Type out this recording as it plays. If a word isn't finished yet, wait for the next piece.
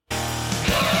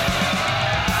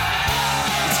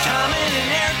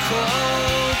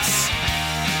quotes,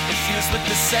 infused with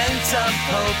the scent of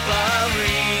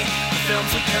potpourri,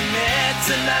 films we commit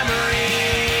to memory.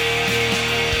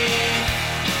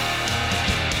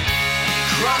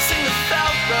 Crossing the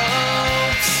felt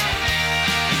ropes,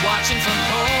 watching from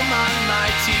home on my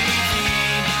TV,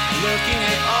 looking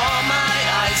at all my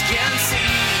eyes can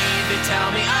see. They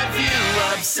tell me I view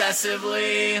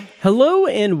obsessively. Hello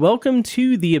and welcome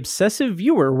to The Obsessive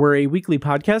Viewer. We're a weekly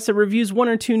podcast that reviews one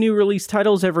or two new release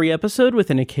titles every episode with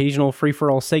an occasional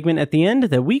free-for-all segment at the end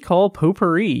that we call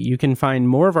Potpourri. You can find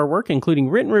more of our work, including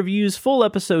written reviews, full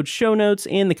episode show notes,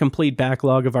 and the complete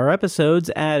backlog of our episodes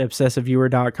at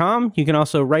obsessiveviewer.com. You can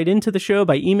also write into the show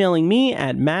by emailing me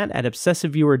at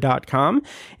matt@obsessiveviewer.com.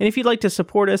 And if you'd like to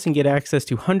support us and get access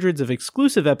to hundreds of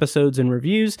exclusive episodes and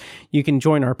reviews, you can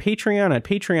join our Patreon at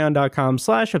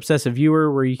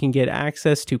patreon.com/obsessiveviewer, where you can get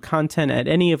access to content at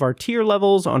any of our tier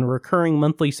levels on a recurring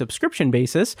monthly subscription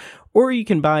basis, or you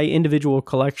can buy individual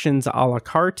collections a la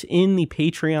carte in the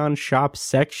Patreon shop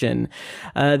section.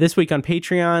 This week on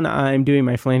Patreon, I'm doing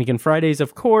my Flanagan Fridays,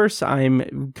 of course.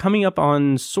 I'm coming up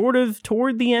on sort of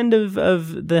toward the end of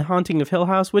The Haunting of Hill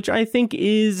House, which I think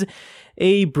is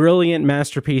a brilliant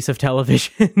masterpiece of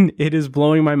television. It is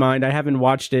blowing my mind. I haven't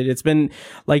watched it. It's been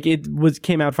like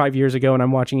came out 5 years ago, and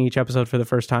I'm watching each episode for the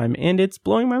first time, and it's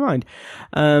blowing my mind.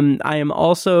 I am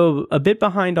also a bit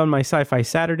behind on my Sci-Fi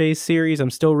Saturdays series. I'm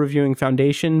still reviewing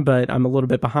Foundation, but I'm a little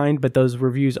bit behind, but those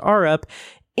reviews are up.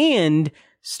 And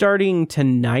starting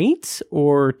tonight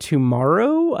or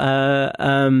tomorrow,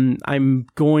 I'm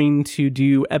going to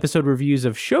do episode reviews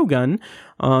of Shogun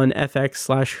on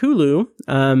FX/Hulu.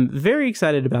 Very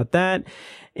excited about that.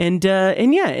 And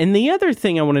the other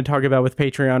thing I want to talk about with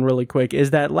Patreon really quick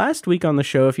is that last week on the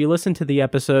show, if you listen to the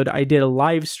episode, I did a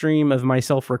live stream of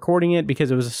myself recording it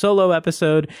because it was a solo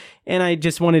episode, and I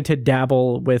just wanted to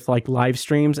dabble with like live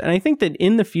streams. And I think that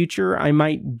in the future, I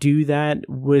might do that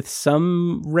with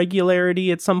some regularity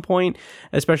at some point,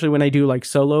 especially when I do like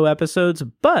solo episodes.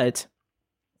 But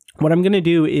what I'm going to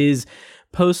do is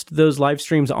post those live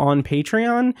streams on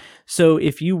Patreon. So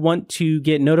if you want to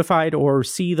get notified or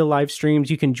see the live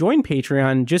streams, you can join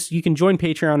Patreon. You can join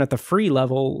Patreon at the free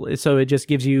level. So it just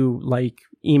gives you like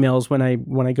emails when I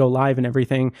go live and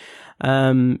everything.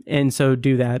 And so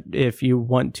do that if you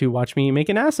want to watch me make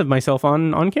an ass of myself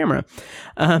on camera.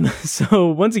 So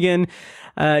once again,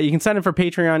 you can sign up for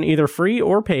Patreon, either free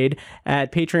or paid,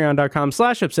 at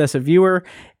patreon.com/obsessiveviewer.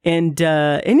 And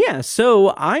yeah, so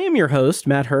I am your host,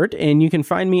 Matt Hurt, and you can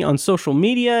find me on social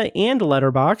media and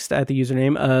Letterboxd at the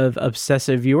username of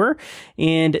Obsessive Viewer.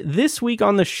 And this week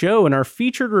on the show, in our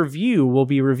featured review, we'll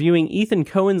be reviewing Ethan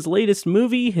Coen's latest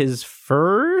movie, his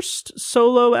first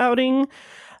solo outing,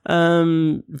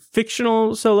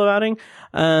 fictional solo outing,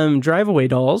 Drive Away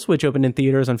Dolls, which opened in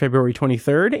theaters on February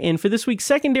 23rd. And for this week's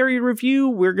secondary review,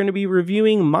 we're going to be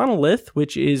reviewing Monolith,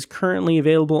 which is currently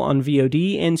available on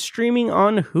VOD and streaming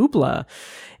on Hoopla.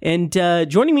 And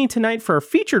joining me tonight for our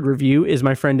featured review is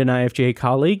my friend and IFJ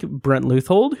colleague, Brent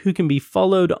Leuthold, who can be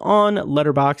followed on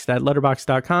Letterboxd at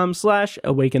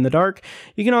letterboxd.com/awakenthedark.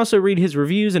 You can also read his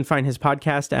reviews and find his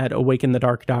podcast at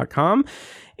awakenthedark.com.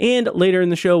 And later in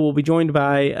the show, I'll be joined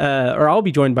by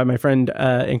my friend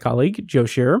and colleague, Joe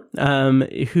Shearer,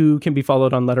 who can be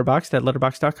followed on Letterboxd at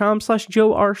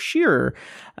letterboxd.com/Joe R. Shearer.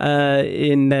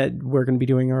 In that, we're going to be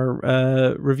doing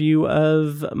our review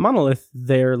of Monolith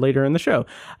there later in the show.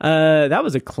 That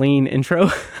was a clean intro.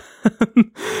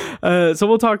 So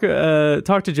we'll talk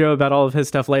to Joe about all of his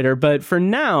stuff later. But for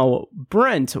now,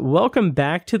 Brent, welcome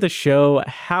back to the show.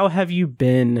 How have you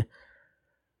been?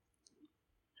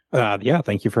 Yeah,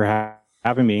 thank you for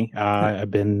having me. I've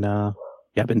been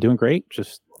doing great.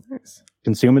 Just nice.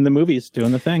 Consuming the movies,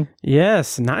 doing the thing.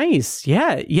 Yes, nice.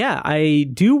 Yeah. I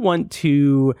do want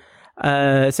to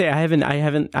say I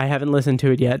haven't listened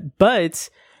to it yet, but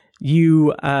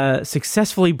you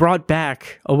successfully brought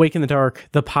back Awake in the Dark,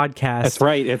 the podcast. That's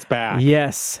right, it's back.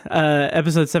 Yes,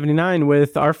 episode 79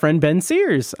 with our friend Ben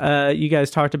Sears. You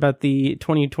guys talked about the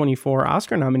 2024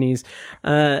 Oscar nominees.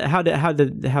 How'd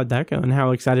that go, and how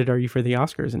excited are you for the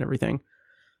Oscars and everything?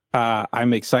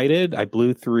 I'm excited. I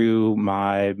blew through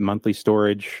my monthly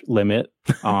storage limit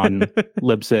on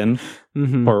Libsyn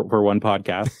for one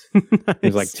podcast. Nice. It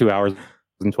was like 2 hours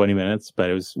and 20 minutes, but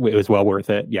it was well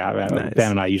worth it. Yeah, nice. Ben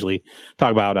and I usually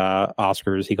talk about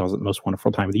Oscars. He calls it the most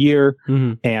wonderful time of the year,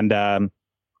 and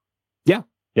yeah,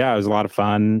 it was a lot of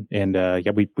fun. And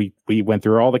we went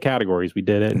through all the categories. We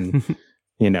did it, and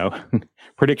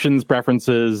predictions,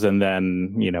 preferences, and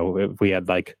then if we had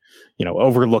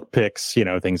overlooked picks,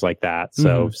 things like that.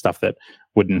 So stuff that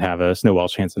wouldn't have a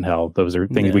snowball's chance in hell. Those are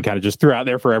things we kind of just threw out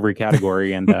there for every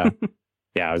category, and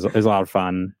yeah, it was a lot of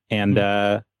fun. And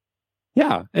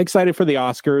yeah, excited for the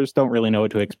Oscars. Don't really know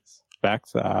what to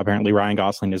expect. Apparently Ryan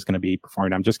Gosling is going to be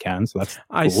performing I'm Just Ken, so that's cool.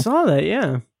 I saw that,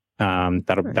 yeah.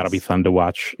 That'll be fun to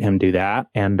watch him do that.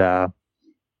 And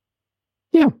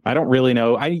yeah, I don't really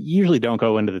know. I usually don't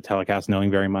go into the telecast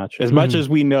knowing very much. As much as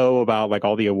we know about like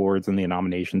all the awards and the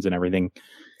nominations and everything,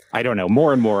 I don't know.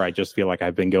 More and more, I just feel like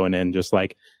I've been going in just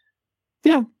like,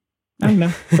 yeah, I don't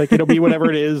know. Like it'll be whatever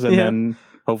it is, and then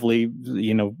hopefully,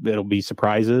 you know, it'll be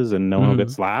surprises and no one will get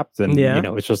slapped, and you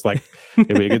know, it's just like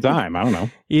it'll be a good time. I don't know.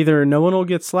 Either no one will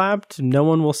get slapped, no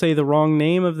one will say the wrong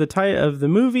name of the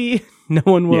movie, no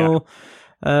one will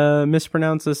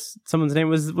mispronounce someone's name.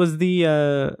 Was the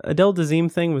Adele Dazeem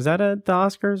thing? Was that at the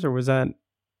Oscars, or was that?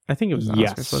 I think it was the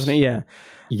Oscars, wasn't it? Yeah.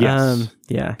 Yes.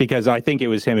 Yeah. Because I think it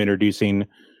was him introducing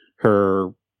her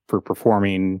for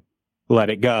performing Let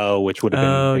It Go, which would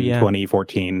have been in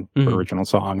 2014 for original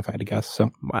song, if I had to guess.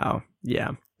 So wow.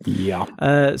 Yeah.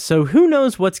 Yeah. So who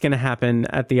knows what's going to happen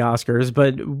at the Oscars,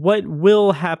 but what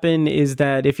will happen is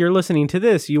that if you're listening to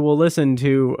this, you will listen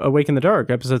to Awake in the Dark,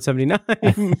 episode 79.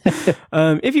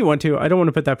 If you want to. I don't want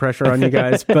to put that pressure on you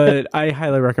guys, but I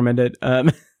highly recommend it.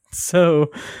 And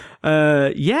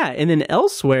then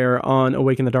elsewhere on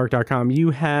awakeinthedark.com, you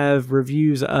have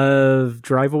reviews of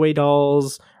Drive Away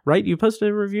Dolls, right? You posted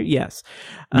a review? Yes.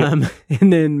 Yep.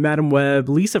 And then Madam Web,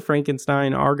 Lisa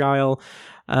Frankenstein, Argyle.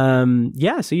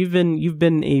 So you've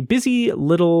been a busy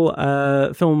little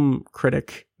film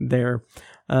critic there.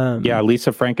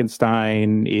 Lisa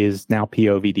Frankenstein is now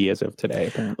POVD as of today,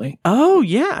 apparently. Oh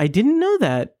yeah, I didn't know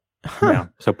that. Huh. Yeah,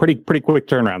 so pretty quick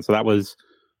turnaround. So that was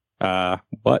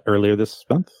earlier this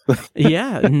month?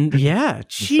 yeah.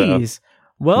 Jeez. So,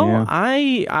 well,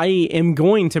 I am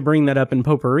going to bring that up in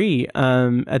potpourri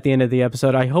at the end of the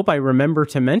episode. I hope I remember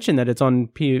to mention that it's on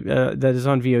that is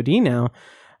on VOD now.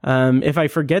 If I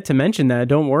forget to mention that,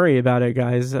 don't worry about it,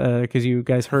 guys, because you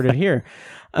guys heard it here.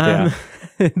 At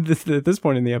this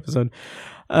point in the episode.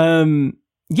 So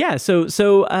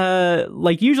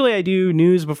like usually I do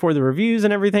news before the reviews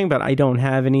and everything, but I don't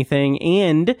have anything.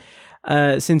 And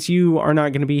since you are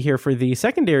not going to be here for the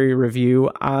secondary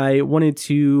review, I wanted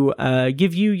to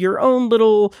give you your own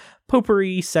little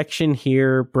potpourri section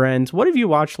here, Brent. What have you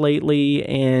watched lately,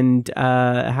 and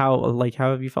how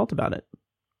have you felt about it?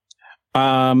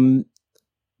 So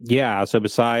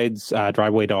besides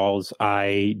Driveway Dolls,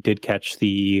 I did catch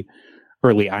the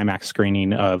early IMAX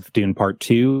screening of Dune Part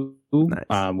 2,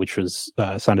 which was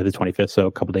Sunday the 25th, so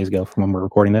a couple days ago from when we're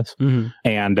recording this. And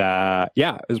it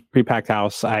was a pretty packed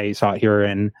house. I saw it here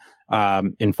in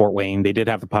Fort Wayne. They did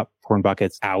have the popcorn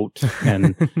buckets out,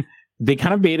 and they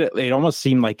kind of made it almost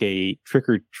seemed like a trick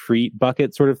or treat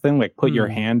bucket sort of thing, like put your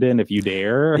hand in if you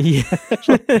dare.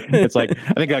 It's like,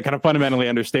 I think that kind of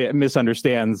fundamentally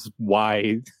misunderstands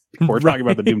why people were talking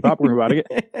about the Doom popcorn bucket.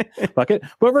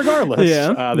 But regardless, they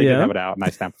did have it out, and I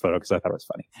snapped a photo because I thought it was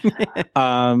funny.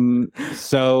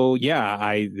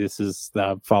 This is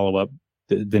the follow-up,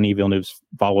 Denis Villeneuve's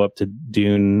follow-up to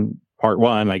Dune Part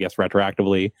 1, I guess,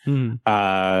 retroactively.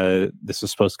 This was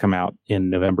supposed to come out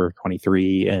in November of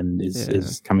 23 and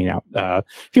is coming out a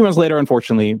few months later,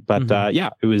 unfortunately. But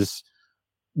it was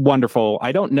wonderful.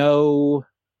 I don't know.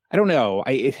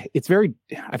 It's very,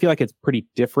 I feel like it's pretty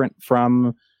different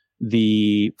from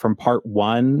Part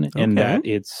 1 in that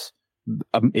it's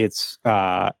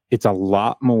a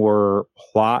lot more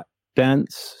plot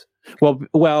dense.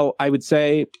 Well, I would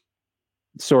say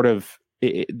sort of,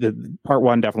 the Part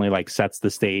 1 definitely like sets the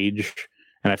stage,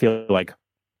 and I feel like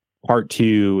Part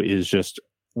 2 is just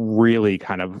really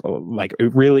kind of like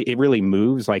it really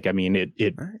moves. Like, I mean,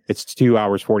 it's 2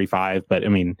 hours 45, but I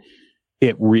mean,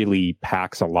 it really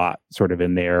packs a lot sort of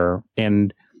in there,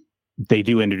 and they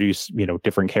do introduce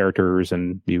different characters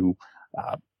and new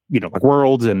like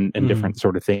worlds and different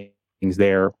sort of things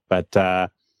there. But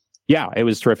it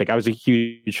was terrific. I was a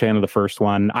huge fan of the first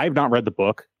one. I've not read the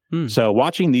book. So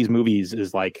watching these movies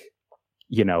is like,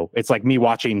 it's like me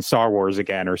watching Star Wars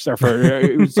again, or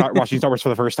watching Star Wars for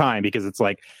the first time, because it's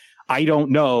like, I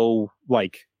don't know,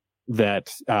 like, that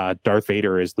Darth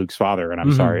Vader is Luke's father. And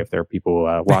I'm sorry if there are people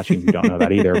watching who don't know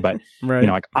that either. But,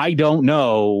 like, I don't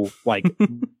know, like,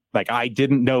 I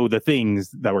didn't know the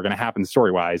things that were going to happen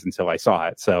story-wise until I saw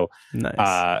it. So,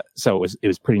 so it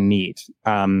was pretty neat.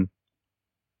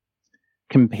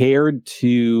 Compared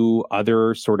to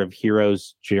other sort of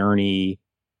hero's journey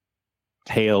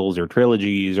tales or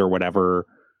trilogies or whatever,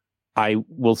 I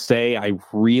will say I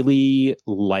really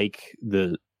like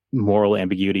the moral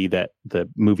ambiguity that the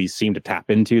movies seem to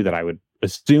tap into, that I would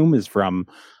assume is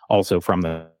also from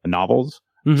the novels.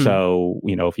 So,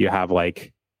 if you have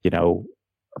like,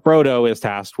 Frodo is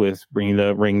tasked with bringing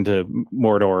the ring to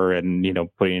Mordor and,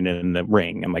 putting it in the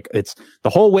ring. And like, it's the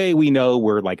whole way we know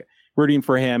we're like rooting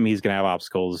for him. He's going to have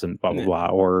obstacles and blah, blah, blah.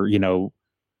 Or,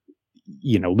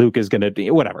 Luke is going to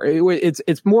do whatever.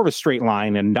 It's more of a straight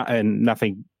line and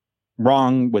nothing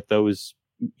wrong with those,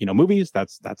 movies.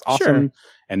 That's awesome. Sure.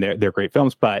 And they're great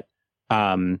films. But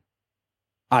I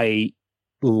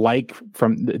like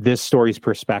from this story's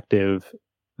perspective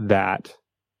that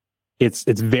it's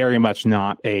very much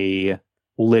not a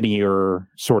linear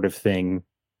sort of thing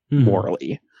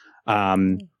morally.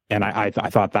 And I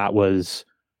thought that was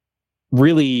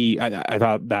really, I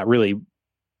thought that really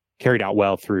carried out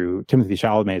well through Timothée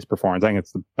Chalamet's performance. I think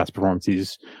it's the best performance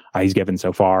he's given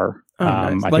so far.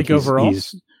 Nice. I like think overall?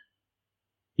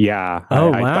 Yeah. Oh,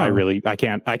 wow. I really, I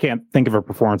can't think of a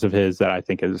performance of his that I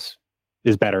think is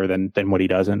better than what he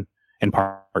does in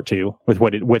part two with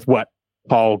what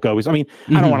Paul goes. I mean,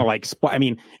 I don't want to like,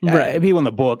 people in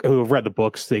the book who have read the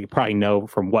books, they probably know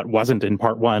from what wasn't in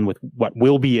part one with what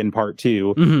will be in part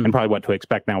two and probably what to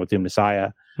expect now with Dune Messiah.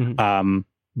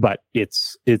 But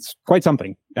it's quite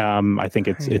something. I think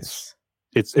it's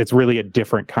really a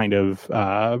different kind of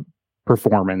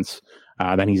performance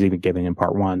than he's even giving in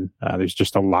part one. There's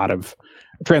just a lot of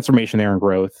transformation there and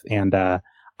growth. And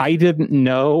I didn't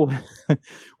know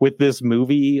with this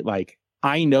movie, like,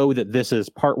 I know that this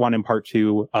is part one and part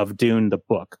two of Dune, the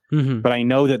book, but I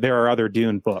know that there are other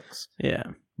Dune books. Yeah.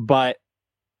 But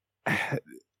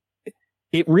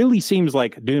it really seems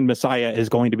like Dune Messiah is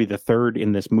going to be the third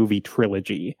in this movie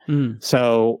trilogy.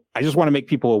 So I just want to make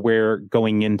people aware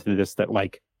going into this that,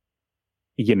 like,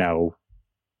 Zendaya's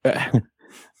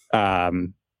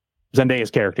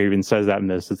character even says that in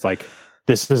this. It's like,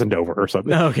 this isn't over or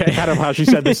something. Okay. Kind of how she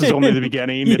said this is only the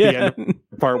beginning at the end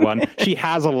of part one. She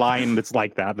has a line that's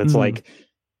like that. That's like,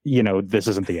 this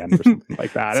isn't the end or something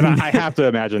like that. And I have to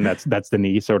imagine that's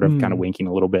Denis sort of kind of winking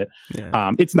a little bit.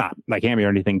 Yeah. It's not like hammy or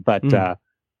anything, but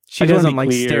she doesn't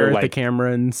like stare at the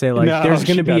camera and say like, no, there's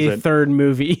going to be a third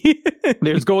movie.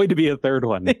 There's going to be a third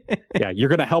one. Yeah. You're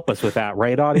going to help us with that,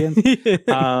 right, audience?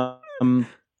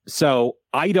 So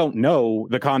I don't know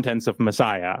the contents of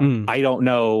Messiah. I don't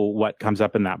know what comes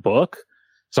up in that book.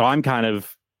 So I'm kind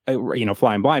of,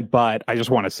 flying blind, but I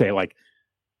just want to say, like,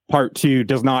 part two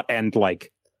does not end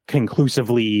like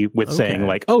conclusively with saying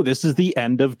like, oh, this is the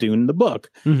end of Dune, the book.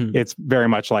 It's very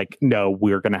much like, no,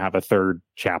 we're going to have a third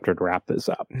chapter to wrap this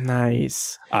up.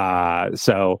 Nice.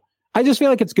 So I just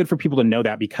feel like it's good for people to know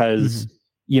that because,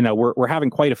 we're having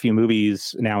quite a few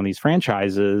movies now in these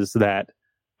franchises that,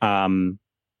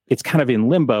 it's kind of in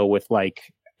limbo with like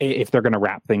if they're going to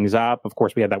wrap things up. Of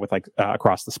course, we had that with like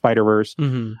Across the Spider-Verse.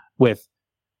 With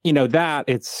that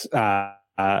it's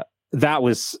that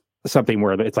was something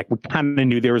where it's like we kind of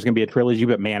knew there was going to be a trilogy,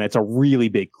 but man, it's a really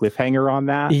big cliffhanger on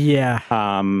that. Yeah.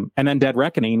 And then Dead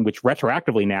Reckoning, which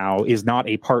retroactively now is not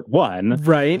a part one,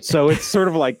 right? So it's sort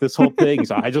of like this whole thing.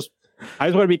 So I just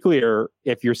want to be clear: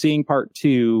 if you're seeing part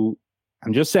two,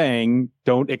 I'm just saying,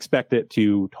 don't expect it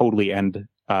to totally end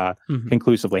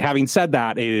conclusively. Having said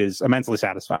that, it is immensely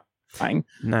satisfying.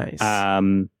 Nice.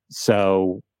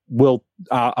 So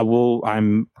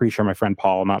I'm pretty sure my friend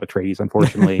Paul, not Atreides,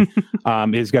 unfortunately,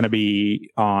 is going to be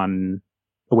on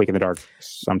Awake in the Dark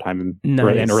sometime in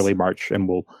early March, and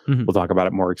we'll talk about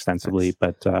it more extensively. Nice.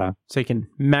 But so you can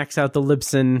max out the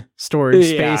Libsyn storage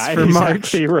space for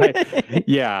March, right?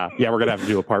 Yeah, we're gonna have to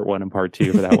do a part one and part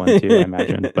two for that one too, I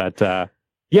imagine. But I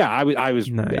was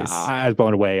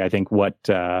blown away. I think what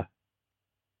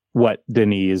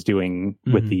Denis is doing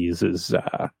with these is,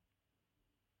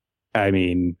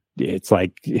 it's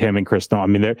like him and Chris Nolan. I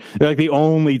mean, they're like the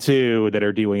only two that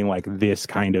are doing like this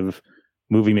kind of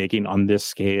movie making on this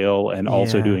scale and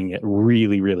also doing it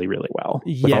really, really, really well.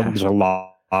 Yeah, there's a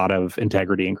lot of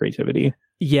integrity and creativity.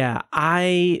 Yeah,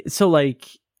 I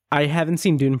haven't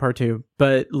seen Dune Part 2,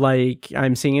 but like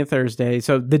I'm seeing it Thursday.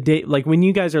 So the day, like when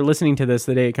you guys are listening to this,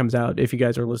 the day it comes out, if you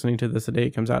guys are listening to this, the day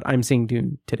it comes out, I'm seeing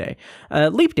Dune today.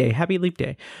 Leap Day, happy Leap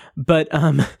Day. But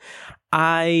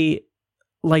I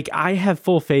have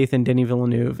full faith in Denis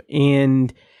Villeneuve,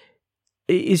 and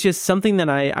it's just something that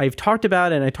I've talked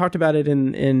about, and I talked about it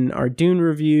in our Dune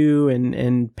review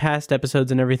and past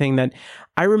episodes and everything, that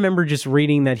I remember just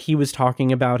reading that he was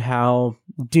talking about how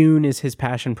Dune is his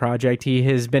passion project. He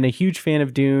has been a huge fan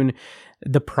of Dune,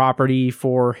 the property,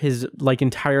 for his like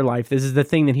entire life. This is the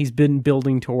thing that he's been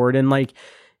building toward. And like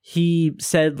he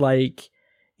said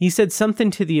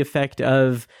something to the effect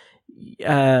of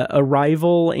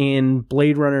Arrival and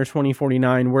Blade Runner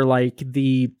 2049 were like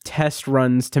the test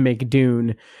runs to make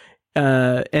Dune,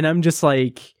 and I'm just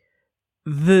like,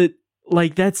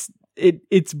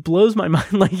 it blows my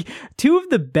mind. Like, two of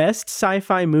the best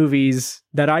sci-fi movies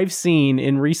that I've seen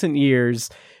in recent years,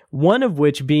 one of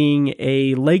which being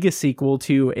a Lego sequel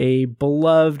to a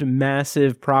beloved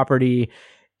massive property,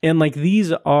 and like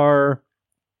these are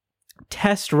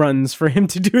test runs for him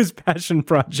to do his passion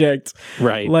project.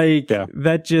 Right. Like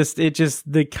that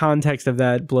the context of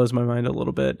that blows my mind a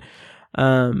little bit.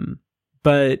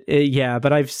 But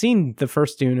I've seen the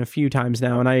first Dune a few times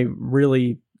now, and I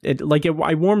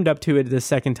warmed up to it the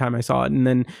second time I saw it, and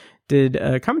then did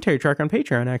a commentary track on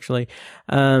Patreon actually.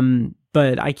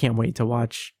 But I can't wait to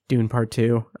watch Dune Part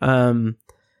 2.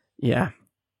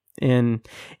 And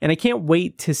I can't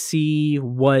wait to see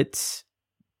what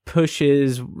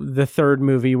pushes the third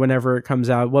movie whenever it comes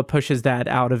out, what pushes that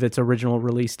out of its original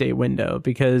release date window,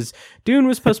 because Dune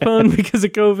was postponed because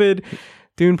of COVID.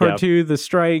 Dune Part 2, the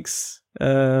strikes.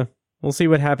 We'll see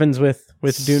what happens with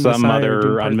Dune. Some Messiah, other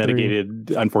Dune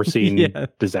unmitigated, unforeseen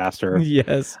disaster.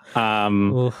 Yes.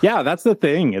 That's the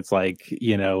thing. It's like,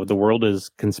 the world is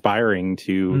conspiring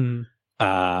to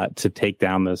take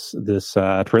down this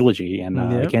trilogy, and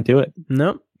I can't do it.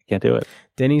 Nope. Can't do it.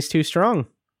 Denny's too strong.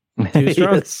 Too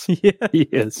strong. He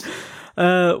is.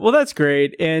 Well, that's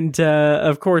great. And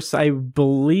of course, I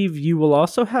believe you will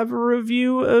also have a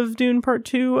review of Dune Part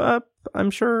 2 up,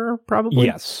 I'm sure, probably.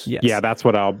 Yes. Yeah,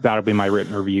 that'll be my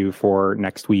written review for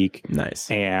next week. Nice.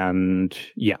 And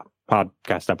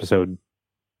podcast episode,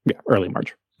 early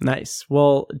March. Nice.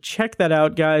 Well, check that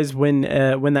out, guys. When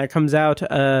that comes out,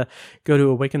 go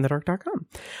to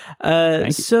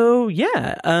awakenthedark.com. So,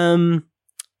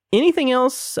 anything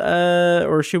else,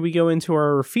 or should we go into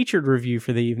our featured review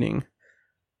for the evening?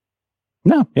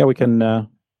 No. Yeah, we can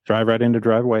drive right into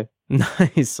Driveway.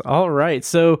 Nice. All right.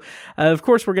 So, of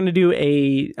course, we're going to do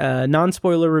a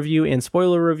non-spoiler review and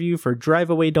spoiler review for Drive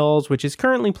Away Dolls, which is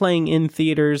currently playing in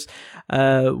theaters.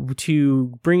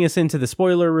 To bring us into the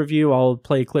spoiler review, I'll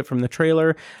play a clip from the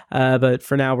trailer. But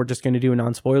for now, we're just going to do a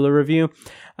non-spoiler review.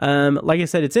 Like I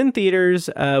said, it's in theaters.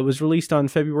 Was released on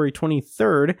February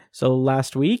 23rd, so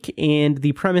last week. And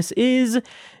the premise is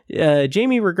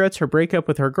Jamie regrets her breakup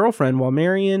with her girlfriend while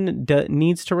Marion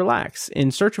needs to relax. In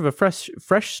search of a fresh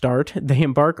start, they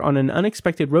embark on an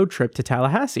unexpected road trip to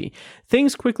Tallahassee.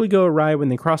 Things quickly go awry when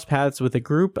they cross paths with a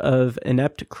group of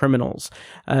inept criminals.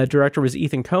 Director was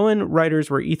Ethan Coen. Writers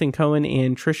were Ethan Coen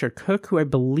and Trisha Cook, who I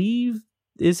believe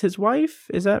is his wife.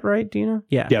 Is that right? Do you know?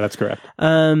 Yeah, that's correct.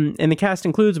 And the cast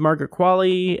includes Margaret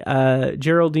Qualley,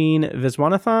 Geraldine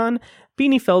Viswanathan,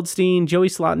 Beanie Feldstein, Joey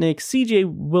Slotnick, CJ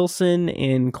Wilson,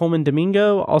 and Coleman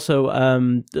Domingo. Also,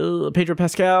 Pedro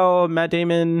Pascal, Matt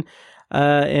Damon,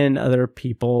 and other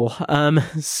people.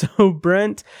 So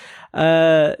Brent,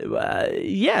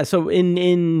 so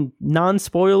in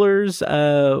non-spoilers,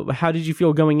 how did you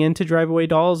feel going into Drive Away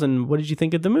Dolls, and what did you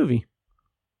think of the movie?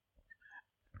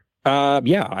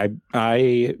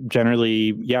 I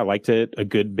generally liked it a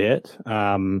good bit.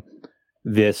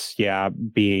 This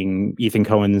being Ethan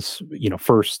Coen's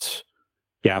first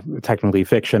technically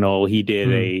fictional. He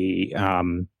did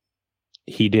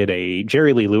a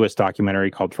Jerry Lee Lewis documentary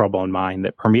called Trouble in Mind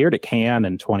that premiered at Cannes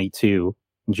in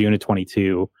June of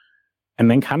 22,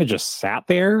 and then kind of just sat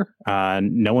there.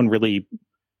 No one really,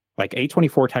 like,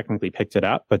 A24 technically picked it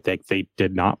up, but they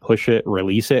did not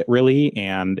release it really,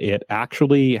 and it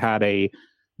actually had a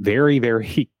very,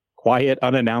 very quiet,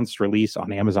 unannounced release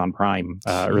on Amazon Prime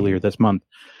earlier this month.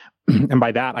 And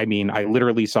by that, I mean, I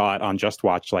literally saw it on Just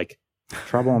Watch, like,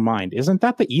 Trouble in Mind. Isn't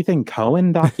that the Ethan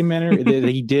Coen documentary that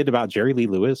he did about Jerry Lee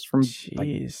Lewis from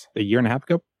like a year and a half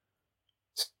ago?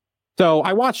 So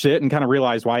I watched it and kind of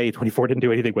realized why A24 didn't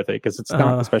do anything with it, because it's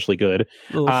not especially good.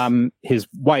 His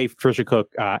wife, Trisha Cook,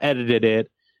 edited it.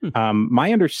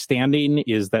 My understanding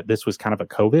is that this was kind of a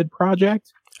COVID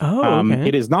project. Okay.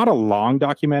 It is not a long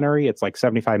documentary. It's like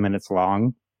 75 minutes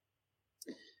long.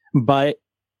 But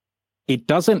it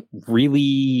doesn't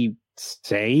really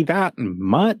say that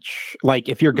much. Like,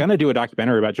 if you're going to do a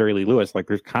documentary about Jerry Lee Lewis, like,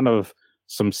 there's kind of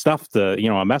some stuff to,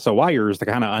 a mess of wires to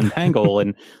kind of untangle.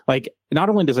 And like, not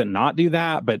only does it not do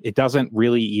that, but it doesn't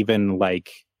really even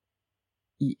like,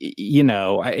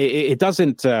 it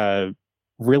doesn't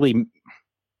really,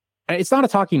 it's not a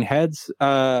talking heads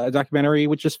documentary,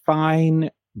 which is fine,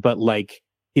 but like,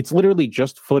 it's literally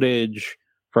just footage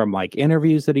from like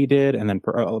interviews that he did, and then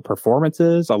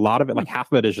performances. A lot of it, like half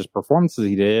of it, is just performances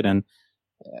he did. And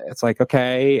it's like,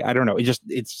 okay, I don't know.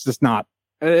 It's just not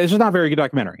a very good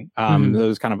documentary. It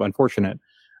was kind of unfortunate.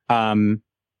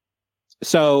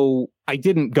 So I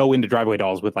didn't go into Drive Away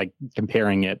Dolls with like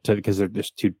comparing it to, because they're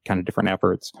just two kind of different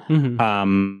efforts.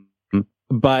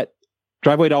 But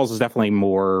Drive Away Dolls is definitely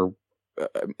more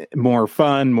more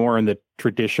fun, more in the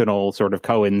traditional sort of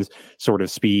Coen's sort of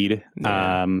speed.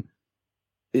 Yeah.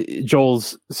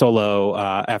 Joel's solo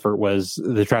effort was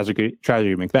the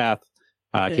tragedy of Macbeth.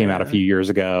 Came out a few years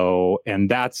ago,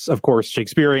 and that's of course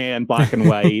Shakespearean, black and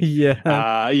white.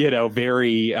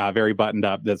 Very very buttoned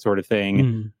up, that sort of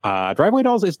thing. Driveway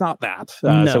Dolls is not that,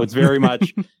 so it's very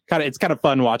much it's kind of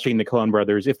fun watching the Coen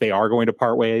brothers if they are going to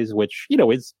part ways, which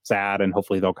is sad, and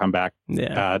hopefully they'll come back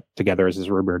together as is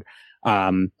rumored.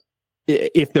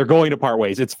 If they're going to part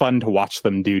ways, it's fun to watch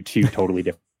them do two totally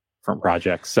different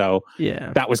projects. So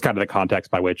that was kind of the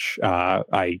context by which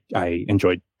I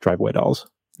enjoyed Driveway Dolls.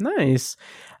 Nice.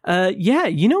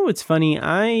 What's funny?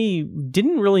 I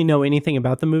didn't really know anything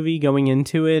about the movie going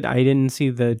into it. I didn't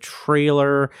see the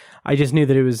trailer. I just knew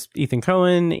that it was Ethan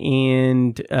Coen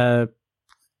and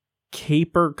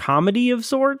caper comedy of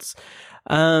sorts.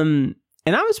 And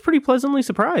I was pretty pleasantly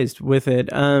surprised with it.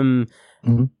 I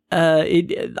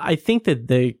think that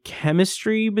the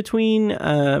chemistry between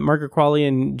Margaret Qualley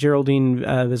and Geraldine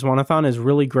Viswanathan is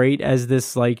really great as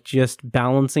this just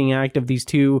balancing act of these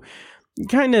two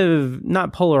kind of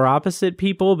not polar opposite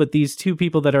people, but these two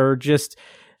people that are just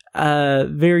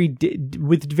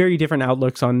with very different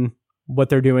outlooks on what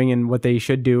they're doing and what they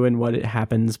should do and what it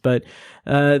happens. But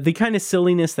the kind of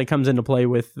silliness that comes into play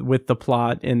with the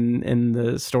plot and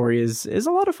the story is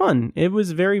a lot of fun. It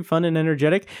was very fun and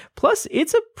energetic. Plus,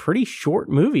 it's a pretty short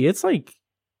movie. It's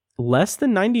less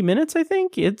than 90 minutes, I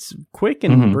think. It's quick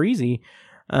and breezy.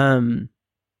 I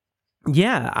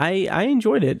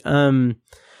enjoyed it.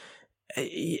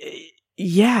 I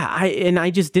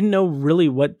just didn't know really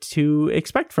what to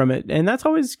expect from it, and that's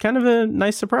always kind of a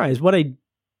nice surprise. What I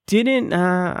didn't,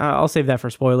 I'll save that for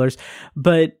spoilers,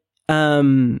 but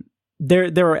there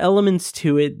are elements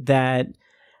to it that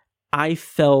I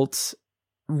felt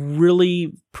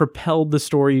really propelled the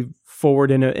story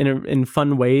forward in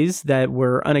fun ways that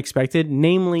were unexpected,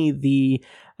 namely the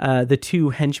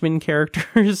two henchmen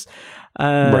characters.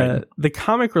 The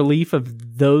comic relief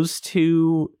of those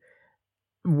two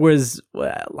was,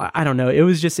 I don't know, it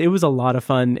was a lot of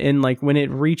fun. And when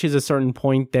it reaches a certain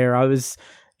point there, I was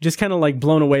just kind of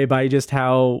blown away by just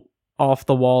how off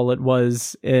the wall it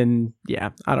was. And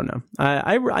I don't know,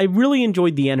 I really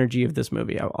enjoyed the energy of this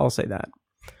movie. I'll say that.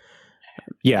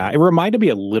 It reminded me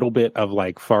a little bit of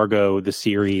Fargo the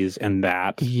series, and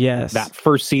that that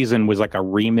first season was a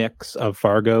remix of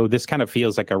Fargo. This kind of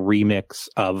feels like a remix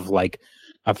of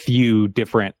a few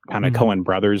different kind of Coen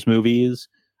brothers movies.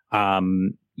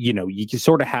 You can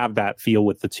sort of have that feel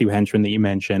with the two henchmen that you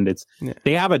mentioned.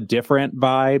 They have a different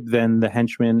vibe than the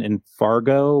henchmen in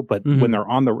Fargo, but when they're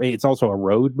on it's also a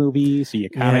road movie, so you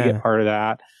kind of get part of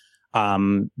that.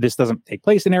 This doesn't take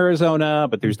place in Arizona,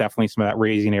 but there's definitely some of that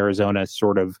Raising Arizona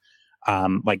sort of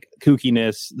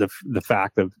kookiness, the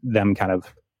fact of them kind of,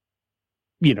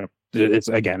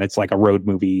 it's like a road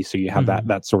movie, so you have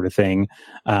that sort of thing.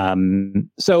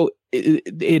 So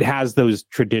it has those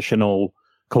traditional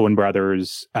Coen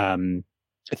brothers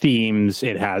themes.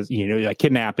 It has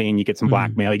kidnapping, you get some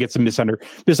blackmail, you get some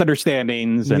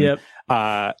misunderstandings, and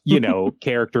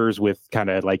characters with kind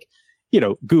of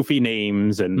goofy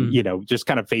names, and just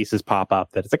kind of faces pop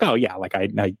up that it's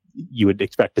you would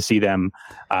expect to see them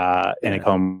in a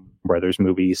Coen brothers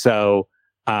movie. So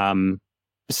it's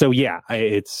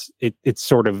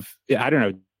sort of, I don't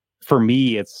know, for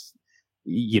me it's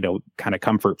kind of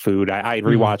comfort food. I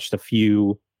rewatched a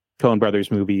few Coen brothers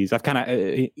movies. I've kind of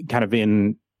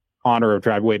in honor of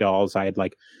Driveway Dolls, I had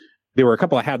there were a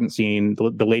couple I hadn't seen,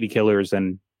 the Lady Killers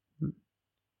and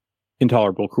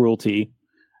Intolerable Cruelty,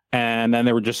 and then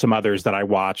there were just some others that I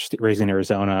watched, Raising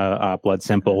Arizona, Blood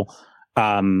Simple,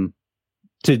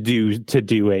 to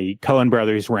do a Coen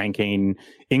brothers ranking,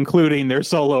 including their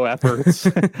solo efforts.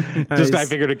 Nice. Just I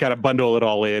figured to kind of bundle it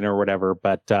all in or whatever,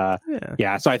 but so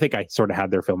I think I sort of had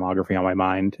their filmography on my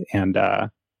mind. And I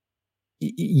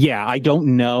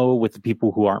don't know with the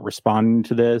people who aren't responding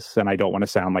to this, and I don't want to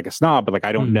sound like a snob, but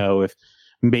I don't know if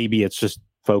maybe it's just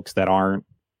folks that aren't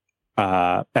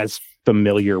as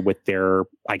familiar with their,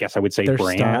 I guess I would say, their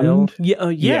brand.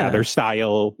 Style. Their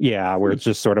style. Where it's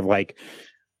just sort of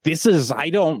this is,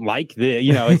 I don't like the,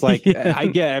 it's I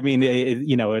get, I mean,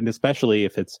 and especially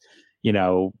if it's,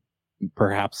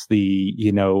 perhaps the,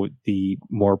 the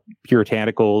more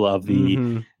puritanical of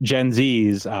the Gen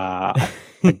Zs,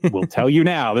 will tell you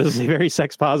now, this is a very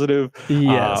sex positive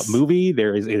movie.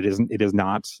 It is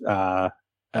not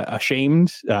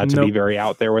ashamed to be very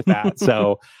out there with that.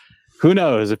 So who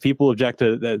knows if people object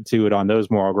to it on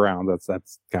those moral grounds,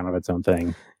 that's kind of its own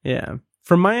thing. Yeah.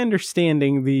 From my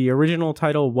understanding, the original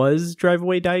title was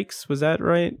Driveway Dykes. Was that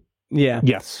right? Yeah.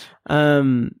 Yes.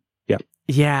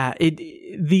 Yeah, it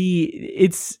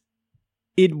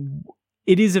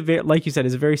is a very, like you said,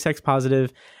 is a very sex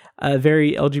positive,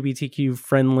 very LGBTQ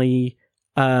friendly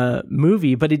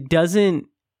movie, but it doesn't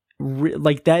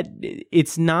like that.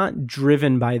 It's not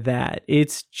driven by that.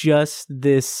 It's just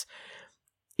this.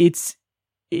 It's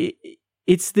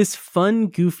this fun,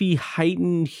 goofy,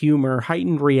 heightened humor,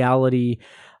 heightened reality,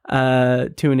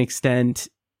 to an extent,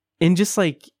 and just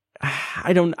like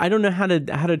I don't know how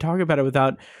to talk about it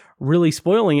without really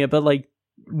spoiling it. But like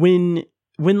when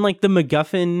like the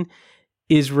MacGuffin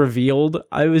is revealed,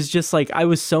 I was just like, I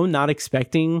was so not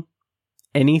expecting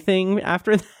anything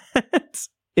after that.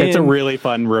 It's a really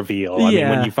fun reveal. I mean,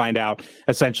 when you find out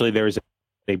essentially there's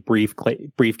a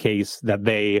briefcase that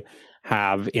they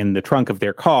have in the trunk of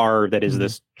their car that is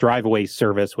this drive-away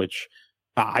service, which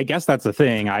I guess that's a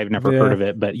thing. I've never heard of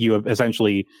it, but you have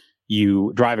essentially,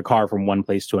 you drive a car from one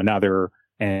place to another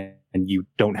and you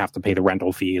don't have to pay the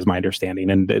rental fee, is my understanding.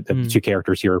 And the two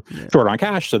characters here are short on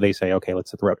cash, so they say, okay,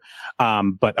 let's hit the road.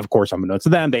 But of course, unbeknownst to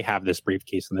them, they have this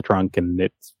briefcase in the trunk, and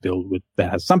it's filled with, that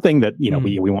has something that, you know,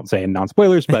 we won't say in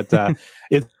non-spoilers, but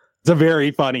it's a very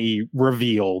funny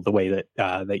reveal, the way that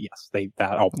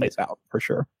that all plays out, for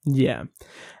sure. Yeah.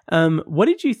 What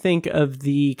did you think of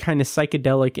the kind of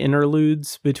psychedelic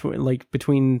interludes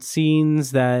between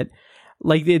scenes that,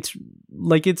 it's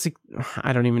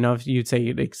I don't even know if you'd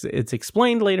say it's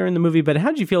explained later in the movie, but how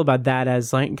did you feel about that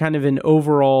as like kind of an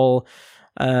overall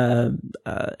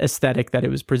aesthetic that it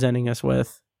was presenting us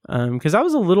with? Because I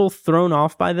was a little thrown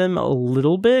off by them a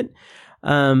little bit,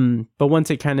 but once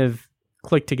it kind of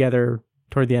clicked together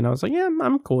toward the end, I was like, yeah,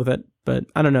 I'm cool with it. But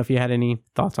I don't know if you had any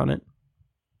thoughts on it.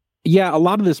 Yeah, a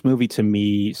lot of this movie to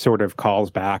me sort of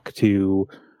calls back to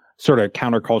sort of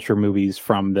counterculture movies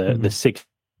from the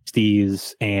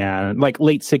 60s and like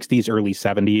late 60s, early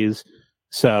 70s.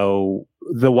 So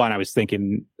the one I was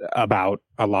thinking about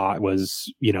a lot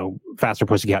was, you know, Faster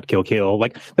Pussycat Kill Kill,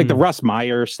 like the Russ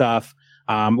Meyer stuff,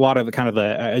 a lot of the kind of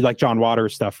the like John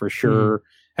Waters stuff for sure,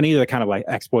 any of the kind of like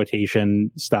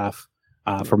exploitation stuff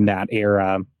from that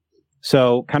era.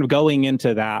 So kind of going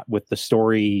into that with the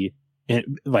story,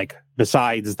 like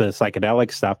besides the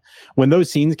psychedelic stuff, when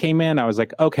those scenes came in, I was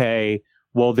like, okay,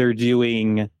 well, they're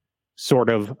doing sort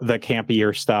of the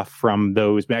campier stuff from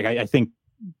those. I think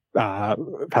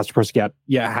Faster Pussycat,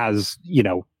 has, you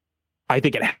know, I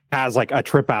think it has like a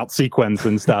trip out sequence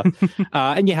and stuff.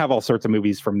 And you have all sorts of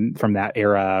movies from that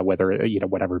era, whether, you know,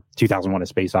 whatever, 2001: A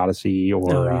Space Odyssey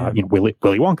or you know, Willy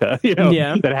Wonka, you know,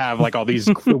 that have like all these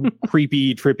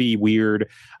creepy, trippy, weird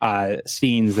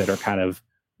scenes that are kind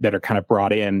of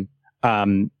brought in.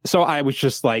 So I was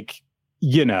just like,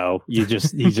 you know, you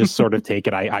just sort of take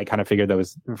it. I kind of figured that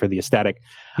was for the aesthetic.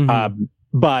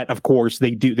 But of course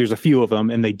they do, there's a few of them,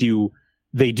 and they do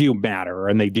matter,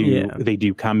 and they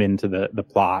do come into the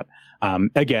plot.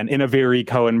 Again, in a very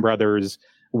Coen Brothers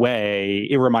way.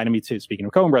 It reminded me too, speaking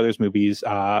of Coen Brothers movies,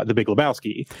 The Big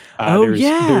Lebowski.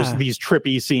 There's these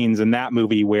trippy scenes in that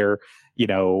movie where, you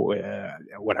know,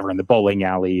 whatever, in the bowling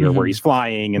alley or where he's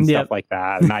flying and stuff like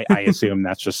that. And I assume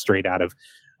that's just straight out of,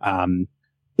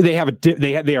 they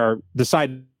are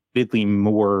decidedly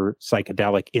more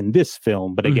psychedelic in this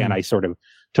film. But again, I sort of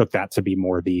took that to be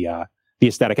more the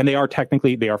aesthetic, and they are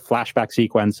flashback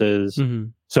sequences.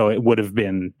 So it would have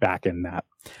been back in that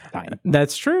time.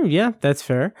 That's true. Yeah, that's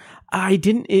fair.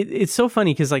 It's so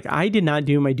funny because like I did not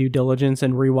do my due diligence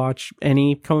and rewatch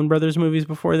any Coen Brothers movies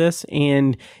before this.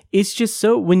 And it's just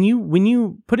so, when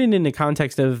you put it into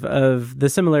context of the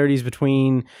similarities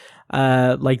between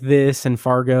like this and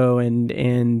Fargo and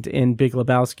Big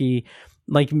Lebowski,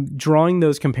 like drawing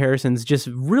those comparisons just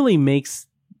really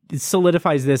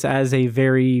solidifies this as a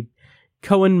very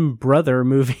Coen brother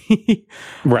movie.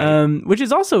 Right. Which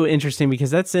is also interesting because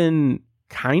that's in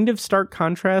kind of stark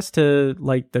contrast to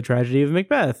like the tragedy of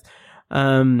Macbeth.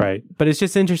 Right. But it's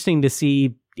just interesting to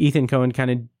see Ethan Coen kind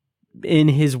of in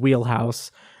his wheelhouse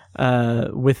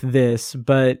with this.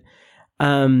 But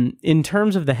in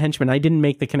terms of the henchmen, I didn't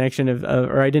make the connection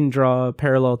or I didn't draw a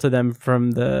parallel to them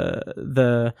from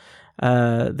the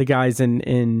guys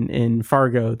in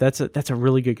Fargo. That's a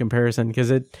really good comparison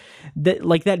because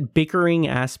that bickering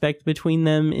aspect between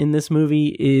them in this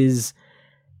movie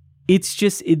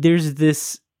there's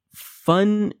this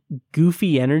fun,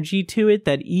 goofy energy to it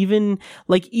that even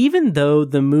though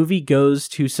the movie goes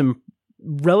to some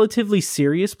relatively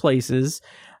serious places,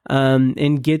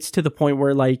 and gets to the point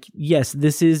where, like, yes,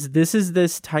 this is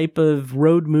this type of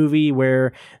road movie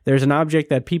where there's an object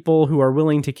that people who are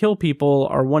willing to kill people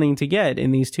are wanting to get,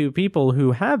 and these two people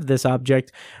who have this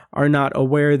object are not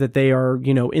aware that they are,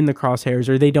 you know, in the crosshairs,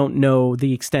 or they don't know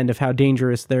the extent of how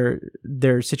dangerous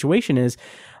their situation is.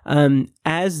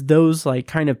 As those like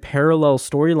kind of parallel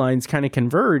storylines kind of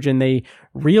converge and they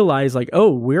realize like,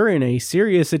 oh, we're in a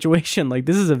serious situation. Like,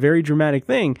 this is a very dramatic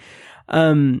thing.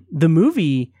 The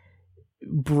movie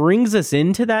brings us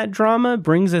into that drama,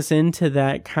 brings us into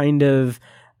that kind of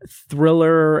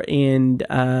thriller and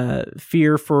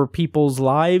fear for people's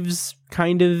lives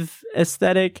kind of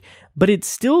aesthetic, but it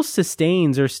still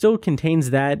sustains or still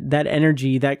contains that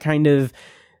energy, that kind of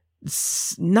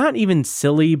not even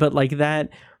silly, but like that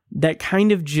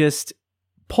kind of just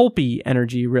pulpy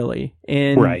energy, really.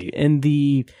 And right. And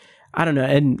the, I don't know,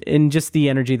 and just the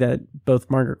energy that both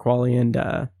Margaret Qualley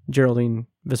and Geraldine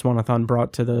Viswanathan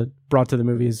brought to the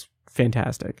movie is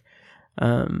fantastic.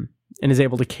 And is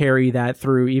able to carry that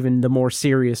through even the more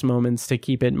serious moments to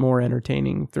keep it more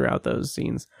entertaining throughout those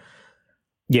scenes.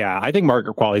 Yeah, I think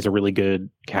Margaret Qualley is a really good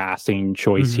casting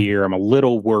choice here. I'm a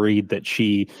little worried that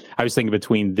I was thinking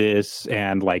between this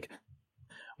and like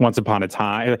Once Upon a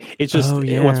Time. It's just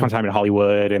Once Upon a Time in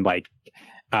Hollywood, and like,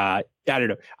 I don't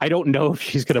know. I don't know if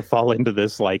she's going to fall into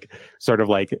this like sort of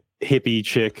like hippie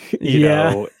chick, you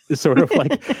know, sort of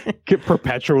like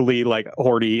perpetually like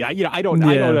horny. I don't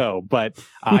know, but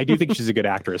I do think she's a good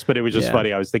actress. But it was just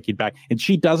funny. I was thinking back, and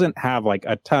she doesn't have like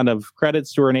a ton of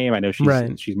credits to her name. I know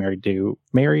she's married to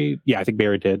Jack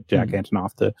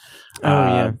Antonoff,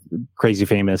 the crazy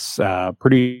famous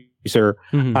producer.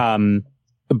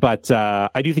 But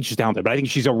I do think she's talented, but I think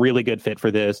she's a really good fit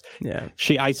for this. Yeah.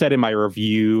 I said in my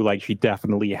review, like, she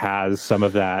definitely has some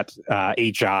of that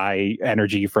HI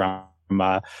energy from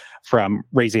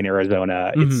Raising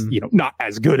Arizona. It's, you know, not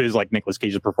as good as like Nicolas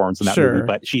Cage's performance in that movie,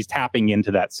 but she's tapping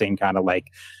into that same kind of like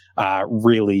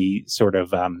really sort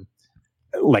of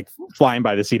like flying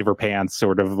by the seat of her pants,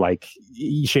 sort of like,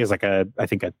 she has like I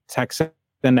think a Texan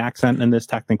accent in this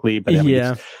technically, but she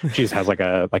just has like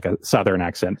a Southern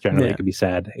accent, generally, it could be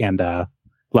said, and a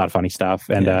lot of funny stuff.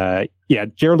 And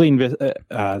Geraldine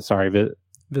Viswanathan,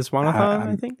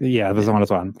 I think. Yeah,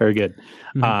 Viswanathan, very good.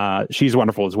 She's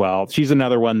wonderful as well. She's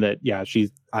another one that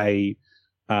I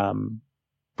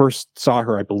first saw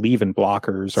her, I believe, in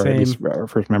Blockers, or at least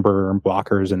first remember her in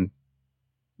Blockers, and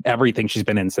everything she's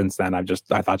been in since then, I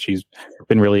thought she's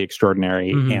been really extraordinary.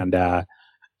 And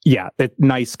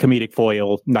nice comedic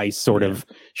foil, nice sort of,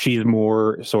 she's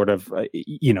more sort of,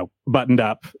 buttoned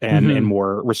up and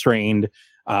more restrained.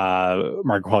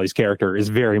 Margaret Qualley's character is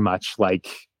very much like,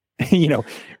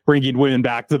 bringing women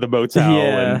back to the motel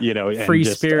and, free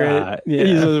just, spirit.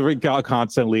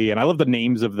 Constantly. And I love the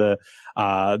names of the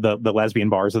lesbian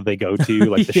bars that they go to,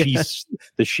 like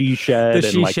the She Shed,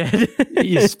 and like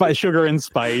Sugar and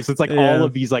Spice. It's like all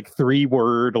of these like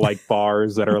 3-word like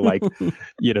bars that are like,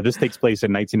 this takes place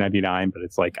in 1999, but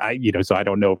it's like, so I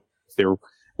don't know if there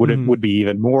would be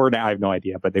even more now. I have no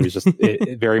idea, but there was just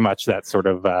very much that sort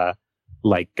of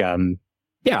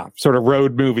sort of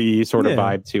road movie sort of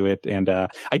vibe to it. And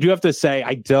I do have to say,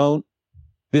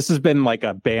 this has been like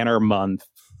a banner month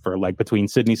for like between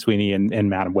Sydney Sweeney and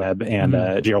Madame Web and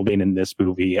Geraldine in this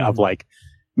movie of like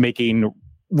making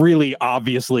really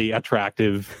obviously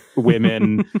attractive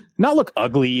women not look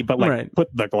ugly, but like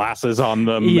put the glasses on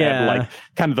them and like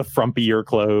kind of the frumpier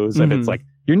clothes. And it's like,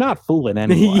 you're not fooling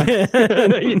anyone.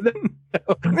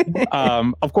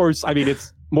 Of course, I mean,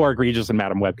 it's more egregious in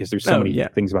Madame Web because there's so many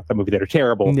things about the movie that are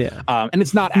terrible. And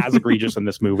it's not as egregious in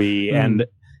this movie. And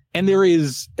there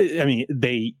is, I mean,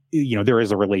 there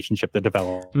is a relationship that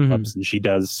develops, and she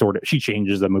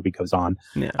changes as the movie goes on.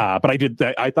 But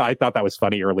I thought that was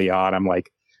funny early on. I'm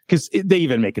like, because they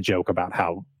even make a joke about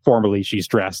how formally she's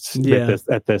dressed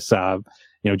at this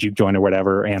juke joint or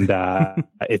whatever. And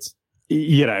it's,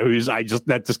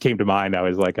 that just came to mind. I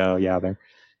was like, oh yeah,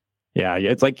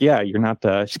 it's like, you're not,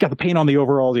 she's got the paint on the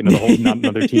overalls, the whole not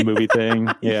another teen movie thing.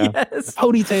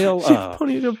 Ponytail.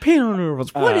 Ponytail, paint on the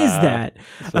overalls. What is that?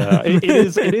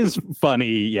 It is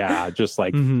funny. Just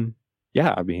like,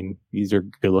 I mean, these are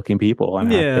good looking people,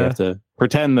 and they have to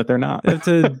pretend that they're not. They have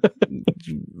to,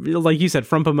 like you said,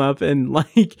 frump them up, and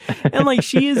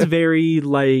she is very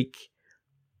like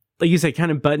you said, kind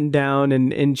of buttoned down,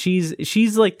 and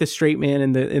she's like the straight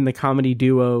man in the comedy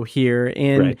duo here.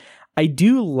 And I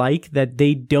do like that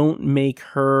they don't make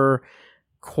her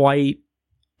quite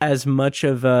as much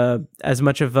of a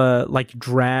like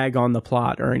drag on the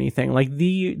plot or anything. Like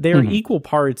they're equal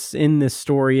parts in this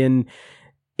story, and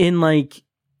in like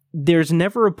there's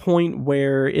never a point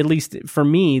where, at least for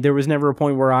me, there was never a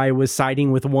point where I was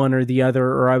siding with one or the other,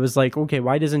 or I was like, okay,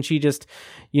 why doesn't she just,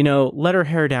 let her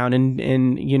hair down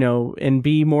and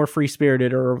be more free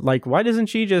spirited, or like, why doesn't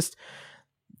she just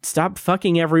stop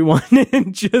fucking everyone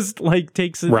and just like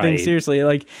takes the thing seriously?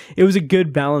 Like, it was a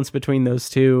good balance between those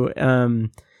two.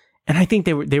 And I think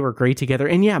they were great together.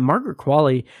 And yeah, Margaret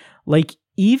Qualley, like,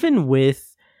 even with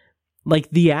like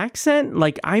the accent,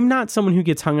 like, I'm not someone who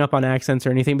gets hung up on accents or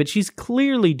anything, but she's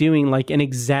clearly doing like an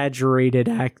exaggerated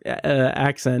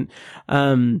accent.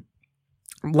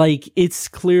 Like, it's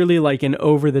clearly like an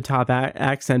over the top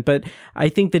accent, but I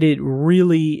think that it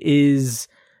really is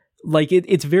like,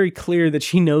 it's very clear that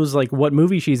she knows like what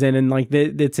movie she's in, and like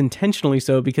it's intentionally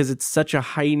so, because it's such a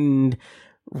heightened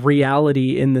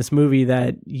reality in this movie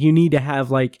that you need to have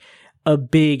like a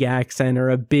big accent or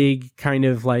a big kind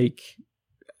of like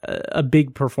a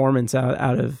big performance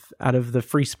out of the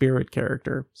free spirit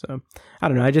character. So I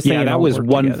don't know. I just think that was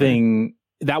one thing.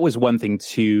 That was one thing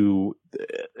too.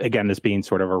 Again, this being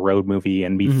sort of a road movie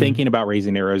and me thinking about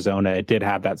Raising Arizona, it did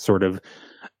have that sort of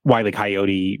Wile E.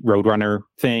 Coyote Roadrunner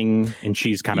thing, and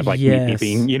she's kind of like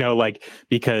beeping, like,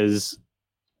 because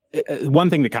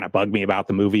one thing that kind of bugged me about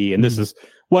the movie, and this is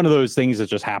one of those things that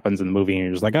just happens in the movie, and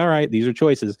you're just like, all right, these are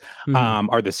choices,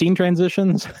 are the scene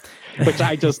transitions, which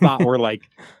I just thought were like,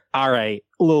 all right,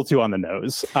 a little too on the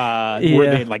nose.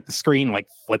 Where they like the screen like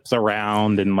flips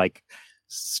around and like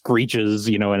screeches,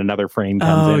 and another frame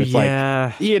comes in. It's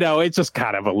like, it's just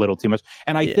kind of a little too much.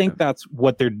 And I think that's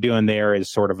what they're doing there, is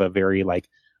sort of a very like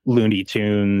Looney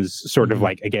Tunes sort of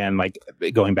like, again, like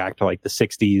going back to like the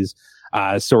 60s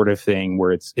sort of thing,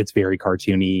 where it's very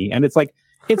cartoony, and it's like,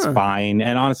 it's fine.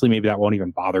 And honestly, maybe that won't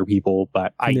even bother people,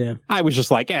 but I was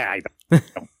just like,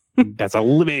 that's a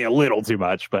little too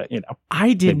much, but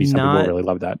I did maybe some not people really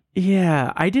love that.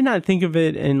 Yeah, I did not think of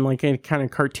it in like a kind of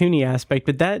cartoony aspect,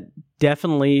 but that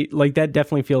definitely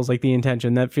feels like the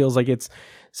intention. That feels like it's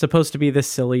supposed to be this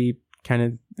silly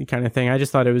kind of thing. I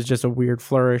just thought it was just a weird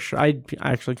flourish. I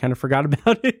actually kind of forgot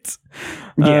about it.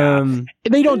 Yeah,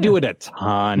 they don't do it a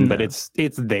ton, but it's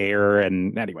there.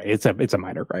 And anyway, it's a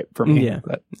minor gripe for me. Yeah,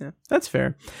 that's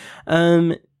fair.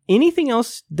 Anything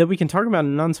else that we can talk about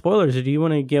in non-spoilers, or do you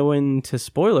want to go into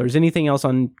spoilers? Anything else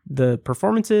on the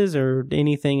performances, or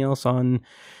anything else on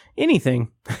anything?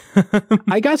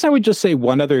 I guess I would just say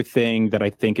one other thing that I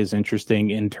think is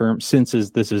interesting in terms, since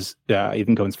this is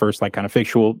Ethan Coen's first like kind of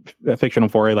fictional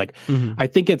foray. Like, I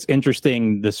think it's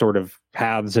interesting the sort of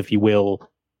paths, if you will,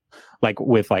 like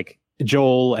with like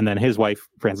Joel and then his wife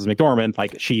Frances McDormand.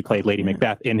 Like, she played Lady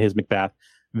Macbeth in his Macbeth,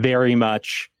 very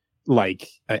much like,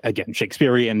 again,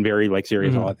 Shakespearean, very like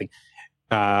serious. All I think.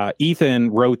 Ethan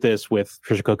wrote this with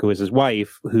Trisha Cook, who is his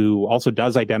wife, who also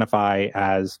does identify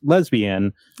as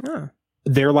lesbian.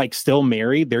 They're like still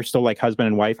married. They're still like husband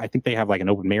and wife. I think they have like an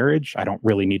open marriage. I don't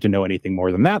really need to know anything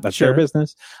more than that. That's their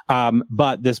business.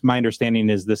 But my understanding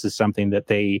is this is something that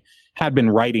they had been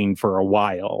writing for a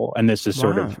while. And this is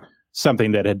sort of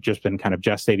something that had just been kind of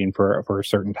gestating for a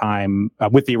certain time,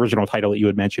 with the original title that you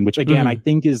had mentioned, which again, I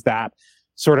think is that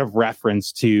sort of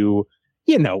reference to,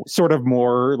 sort of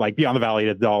more like Beyond the Valley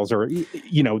of the Dolls, or,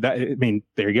 that, I mean,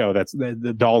 there you go. That's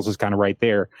the Dolls is kind of right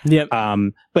there. Yep.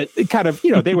 But it kind of,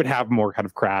 they would have more kind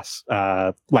of crass,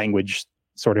 language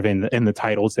sort of in the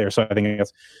titles there. So I think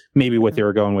that's maybe what they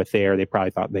were going with there. They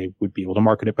probably thought they would be able to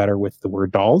market it better with the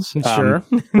word dolls. Sure.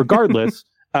 Regardless,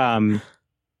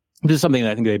 this is something that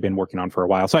I think they've been working on for a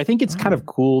while. So I think it's kind of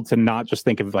cool to not just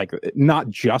think of like, not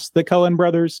just the Coen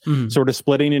brothers sort of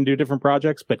splitting into different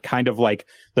projects, but kind of like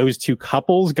those two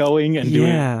couples going and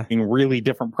doing really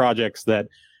different projects that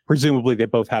presumably they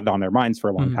both had on their minds for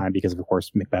a long time, because of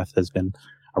course Macbeth has been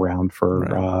around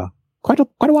for quite a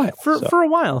while. For a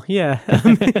while, yeah.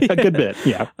 A good bit,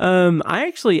 yeah. I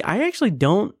actually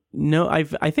don't know.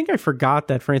 I think I forgot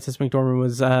that Frances McDormand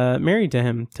was married to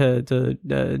him, to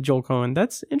Joel Coen.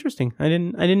 That's interesting.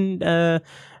 I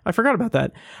forgot about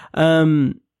that.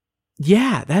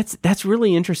 Yeah, that's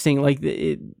really interesting. Like,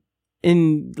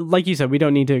 and like you said, we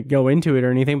don't need to go into it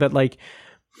or anything, but like,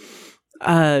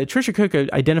 Trisha Cook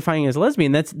identifying as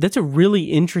lesbian, that's a really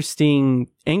interesting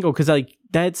angle, because like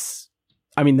that's,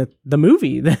 I mean, the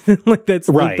movie, like that's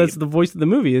the voice of the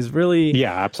movie is really,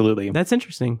 absolutely. That's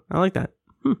interesting. I like that.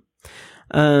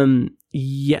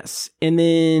 Yes. And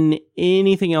then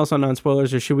anything else on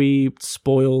non-spoilers, or should we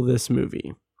spoil this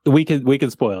movie? We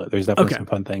could spoil it. There's definitely some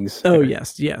fun things. Oh,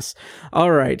 yes.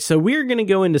 All right. So we're going to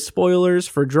go into spoilers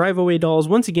for Drive Away Dolls.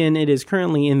 Once again, it is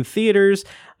currently in theaters.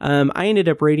 I ended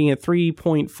up rating it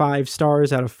 3.5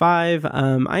 stars out of 5.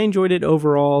 I enjoyed it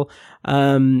overall.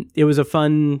 It was a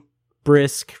fun,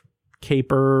 brisk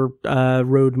caper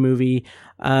road movie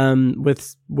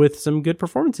with some good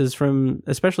performances from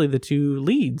especially the two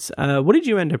leads. What did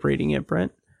you end up rating it,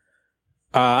 Brent?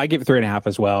 I give it 3.5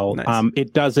 as well. Nice.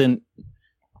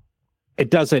 It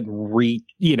doesn't reach,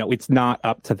 it's not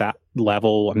up to that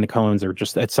level. I mean, the Coens are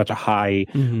just at such a high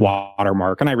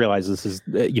watermark. And I realize this is,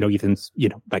 Ethan's,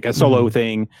 like a solo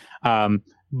thing.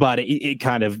 But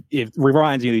it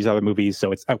reminds me of these other movies.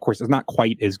 So it's not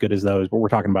quite as good as those, but we're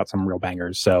talking about some real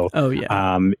bangers. So,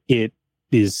 it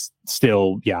is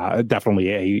still,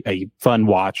 definitely a fun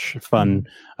watch,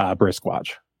 brisk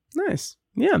watch. Nice.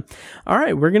 Yeah. All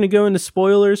right. We're going to go into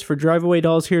spoilers for Drive Away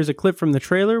Dolls. Here's a clip from the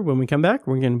trailer. When we come back,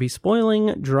 we're going to be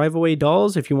spoiling Drive Away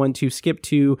Dolls. If you want to skip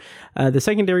to the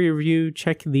secondary review,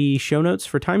 check the show notes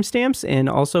for timestamps and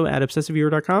also at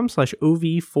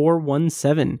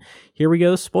obsessiveviewer.com/OV417. Here we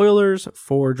go. Spoilers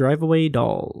for Drive Away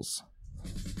Dolls.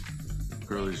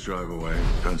 Curly's Drive Away,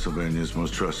 Pennsylvania's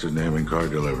most trusted name in car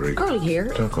delivery. Curly here.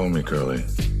 Don't call me Curly.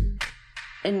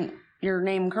 And your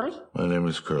name, Curly? My name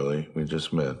is Curly. We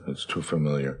just met. It's too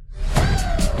familiar.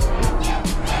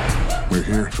 We're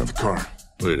here for the car.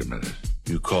 Wait a minute.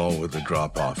 You call with a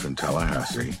drop-off in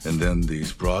Tallahassee, and then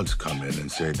these broads come in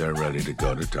and say they're ready to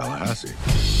go to Tallahassee.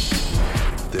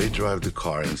 They drive the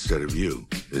car instead of you.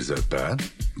 Is that bad?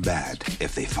 Bad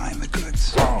if they find the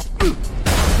goods.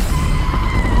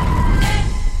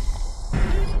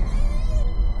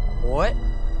 What?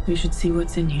 We should see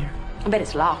what's in here. I bet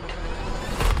it's locked.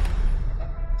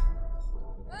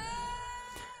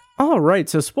 All right,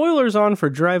 so spoilers on for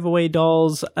Drive Away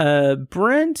Dolls.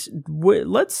 Brent,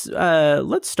 let's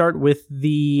start with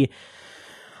the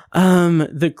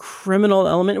criminal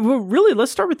element. Well, really,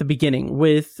 let's start with the beginning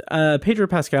with Pedro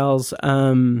Pascal's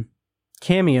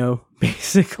cameo,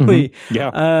 basically. Mm-hmm.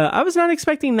 Yeah. I was not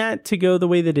expecting that to go the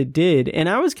way that it did, and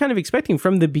I was kind of expecting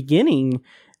from the beginning,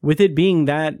 with it being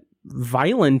that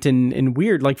violent and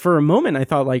weird, like for a moment I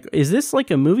thought, like, is this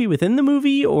like a movie within the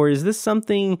movie, or is this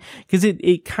something, because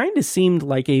it kind of seemed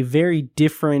like a very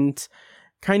different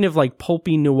kind of like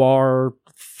pulpy noir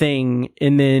thing,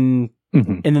 and then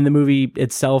the movie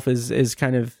itself is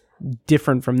kind of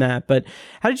different from that. But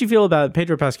how did you feel about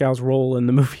Pedro Pascal's role in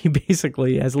the movie,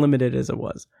 basically as limited as it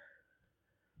was?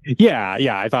 Yeah,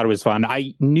 I thought it was fun.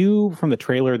 I knew from the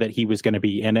trailer that he was going to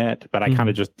be in it, but I kind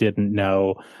of just didn't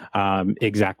know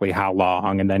exactly how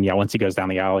long. And then, once he goes down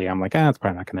the alley, I'm like, it's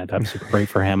probably not going to end up super great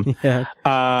for him. I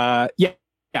thought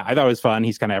it was fun.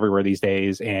 He's kind of everywhere these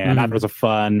days, and I thought it was a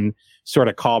fun sort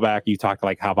of callback. You talked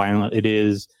like how violent it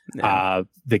is.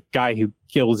 The guy who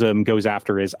kills him goes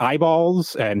after his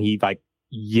eyeballs, and he like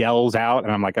yells out,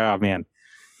 and I'm like, oh man.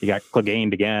 He got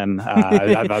Cleganed again.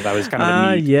 I thought that was kind of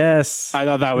a neat. Yes. I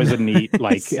thought that was a neat,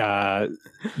 like, sir,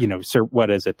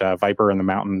 what is it? Viper in the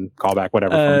Mountain callback,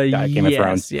 whatever. From Game of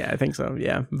Thrones. Yeah, I think so.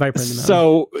 Yeah, Viper in the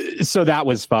Mountain. So that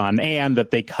was fun, and that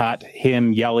they cut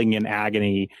him yelling in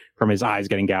agony from his eyes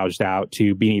getting gouged out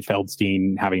to Beanie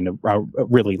Feldstein having a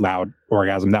really loud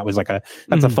orgasm. That was like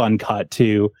that's a fun cut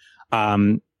too.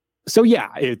 So yeah,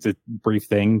 it's a brief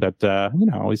thing, but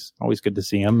always good to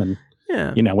see him. And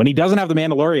when he doesn't have the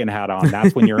Mandalorian hat on,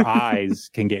 that's when your eyes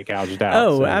can get gouged out.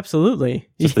 Oh, so absolutely.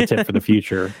 Just a tip for the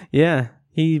future. Yeah,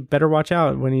 he better watch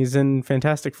out when he's in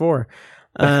Fantastic Four.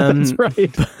 That's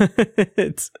right.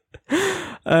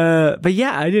 But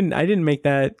yeah, I didn't make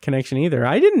that connection either.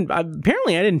 I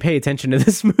didn't pay attention to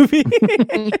this movie.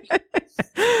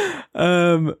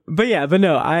 But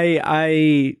no,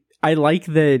 I like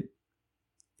that.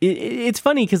 It's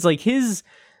funny because like his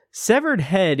severed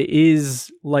head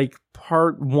is like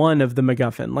part one of the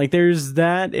MacGuffin. Like there's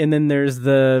that, and then there's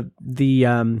the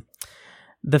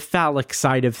phallic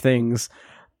side of things,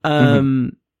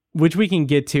 which we can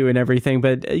get to and everything.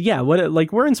 But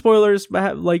we're in spoilers.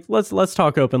 Like let's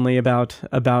talk openly about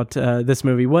this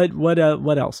movie. What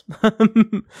else?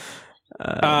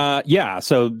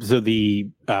 So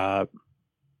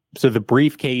the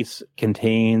briefcase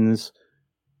contains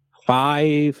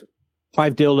five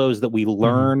dildos that we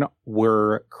learn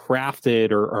were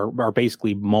crafted or are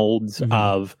basically molds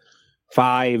of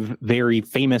 5 very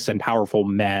famous and powerful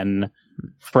men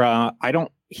from,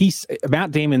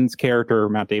 Matt Damon's character,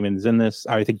 Matt Damon's in this.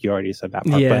 I think you already said that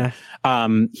part,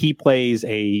 but he plays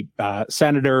a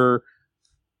senator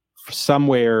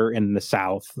somewhere in the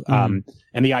South. And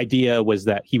the idea was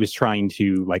that he was trying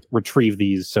to like retrieve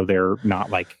these so they're not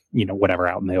like, whatever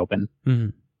out in the open.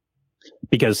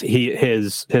 Because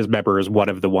his member is one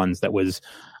of the ones that was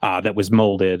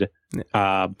molded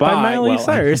by Miley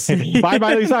Cyrus. By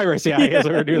Miley Cyrus, yeah. He has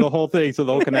to do the whole thing, so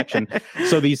the whole connection.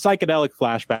 So these psychedelic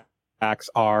flashbacks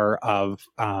are of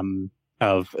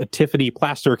Tiffany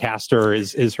Plastercaster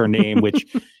is her name, which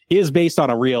is based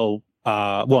on a real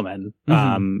woman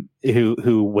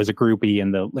who was a groupie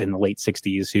in the late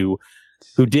 60s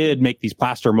who did make these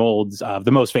plaster molds.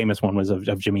 The most famous one was of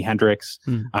Jimi Hendrix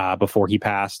before he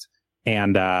passed.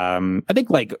 And I think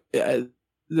like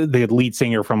the lead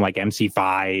singer from like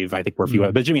MC5, I think were a few,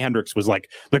 but Jimi Hendrix was like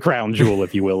the crown jewel,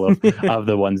 if you will, of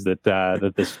the ones that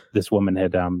this woman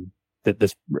had that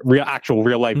this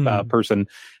real life person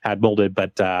had molded.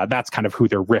 But that's kind of who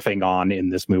they're riffing on in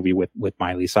this movie with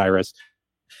Miley Cyrus.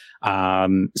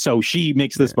 So she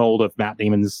makes this mold of Matt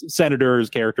Damon's senators,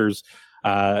 characters,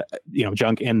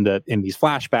 junk in these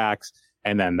flashbacks,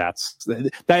 and then that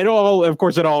all, of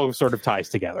course, it all sort of ties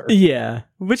together. Yeah,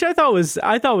 which I thought was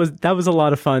that was a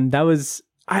lot of fun. That was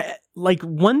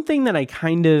one thing that I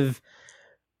kind of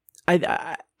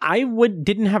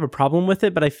didn't have a problem with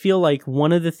it, but I feel like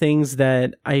one of the things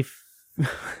that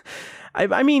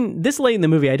I mean, this late in the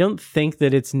movie, I don't think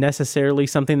that it's necessarily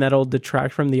something that'll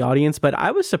detract from the audience, but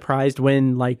I was surprised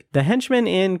when like the henchman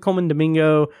and Coleman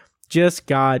Domingo just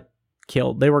got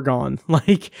killed. They were gone.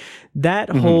 Like that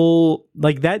whole,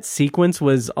 like that sequence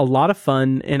was a lot of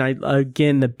fun. And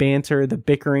again, the banter, the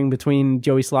bickering between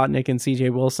Joey Slotnick and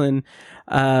CJ Wilson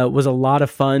was a lot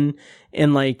of fun.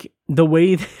 And like the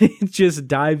way that it just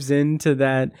dives into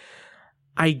that,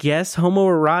 I guess,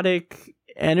 homoerotic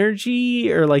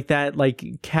energy, or like that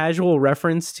like casual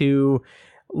reference to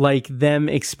like them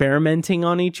experimenting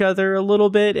on each other a little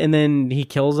bit, and then he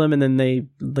kills them, and then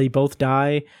they both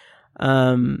die,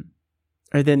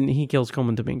 or then he kills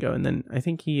Coleman Domingo, and then I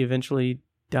think he eventually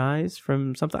dies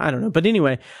from something, I don't know, but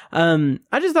anyway, I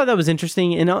just thought that was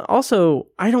interesting. And also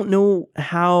I don't know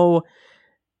how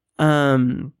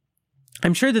I'm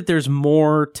sure that there's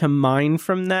more to mine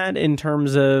from that in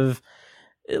terms of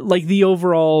like the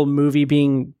overall movie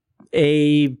being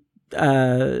set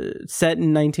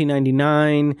in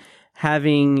 1999,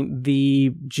 having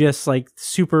the just like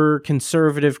super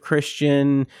conservative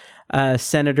Christian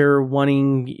senator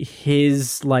wanting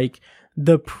his like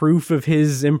the proof of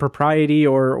his impropriety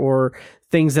or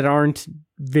things that aren't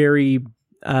very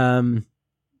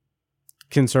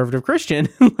conservative Christian,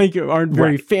 like aren't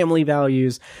very family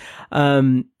values,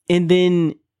 and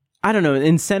then I don't know,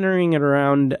 and centering it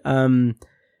around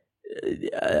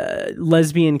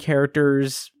lesbian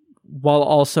characters while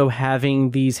also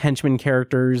having these henchmen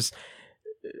characters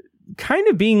kind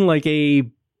of being like a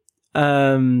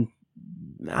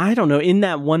I don't know, in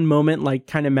that one moment, like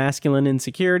kind of masculine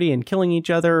insecurity and killing each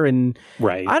other. And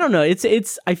I don't know,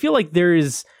 it's I feel like there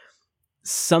is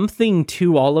something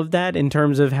to all of that in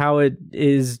terms of how it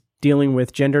is dealing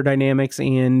with gender dynamics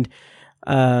and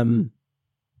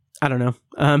I don't know,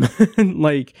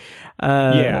 like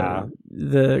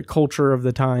the culture of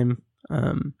the time.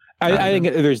 I think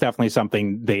there's definitely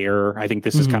something there. I think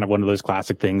this is kind of one of those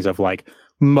classic things of like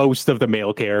most of the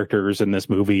male characters in this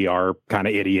movie are kind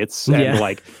of idiots, and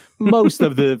like most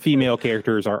of the female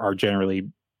characters are generally,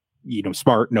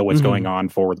 smart, know what's going on,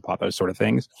 forward the plot, those sort of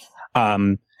things.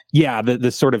 The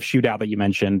sort of shootout that you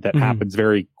mentioned that happens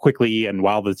very quickly, and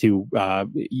while the two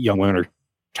young women are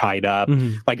tied up,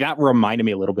 like that reminded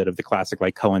me a little bit of the classic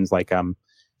like Coen's like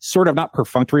sort of not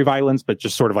perfunctory violence, but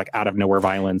just sort of like out of nowhere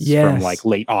violence from like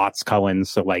late aughts Coen.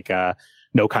 So like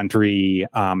No Country,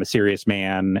 A Serious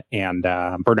Man, and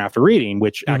Burn After Reading,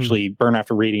 which actually Burn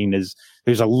After Reading there's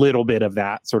a little bit of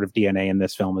that sort of DNA in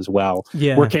this film as well,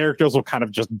 where characters will kind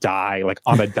of just die like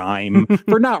on a dime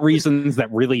for not reasons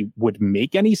that really would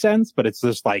make any sense, but it's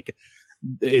just like,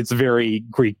 it's very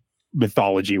Greek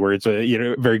mythology where it's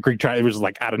a very Greek it was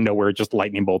like out of nowhere just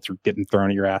lightning bolts are getting thrown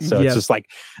at your ass, so it's just like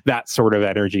that sort of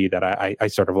energy that I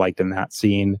sort of liked in that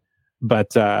scene.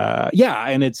 But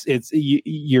and it's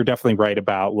you're definitely right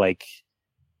about like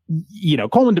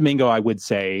Coleman Domingo. I would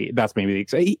say that's maybe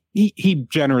he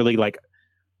generally, like,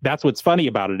 that's what's funny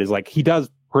about it is like he does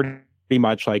pretty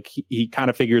much like he kind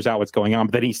of figures out what's going on,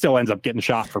 but then he still ends up getting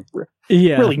shot for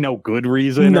really no good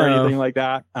reason or anything like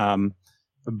that.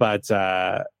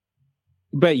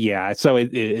 But yeah, so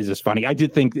it is just funny. I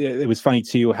did think it was funny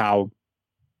too how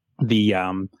the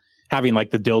having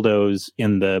like the dildos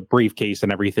in the briefcase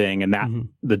and everything, and that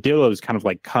the dildos kind of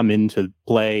like come into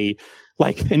play,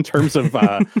 like in terms of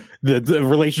the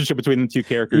relationship between the two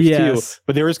characters too.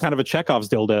 But there is kind of a Chekhov's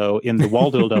dildo in the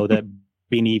wall dildo that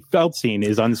Beanie Feldstein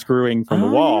is unscrewing from the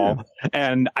wall.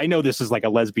 And I know this is like a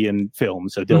lesbian film,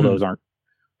 so dildos aren't.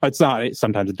 It's not.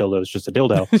 Sometimes a dildo is just a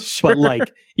dildo, but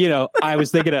like I was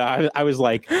thinking, I was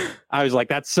like,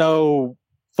 that's so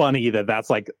funny that's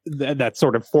like that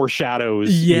sort of foreshadows,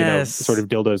 sort of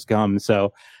dildos come.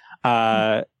 So,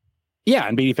 Yeah,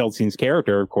 and Beanie Feldstein's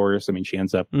character, of course, I mean, she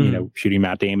ends up, shooting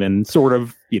Matt Damon, sort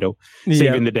of,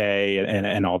 saving the day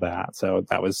and all that. So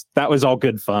that was all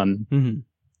good fun. Mm-hmm.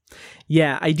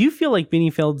 Yeah, I do feel like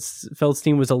Beanie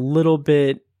Feldstein was a little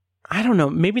bit, I don't know,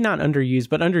 maybe not underused,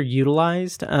 but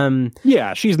underutilized.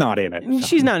 Yeah, she's not in it.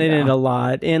 She's not in it a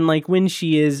lot. And like when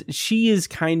she is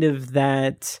kind of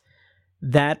that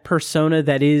persona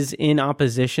that is in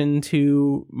opposition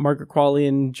to Margaret Qualley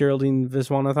and Geraldine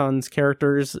Viswanathan's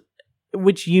characters,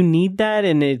 which you need that,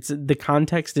 and the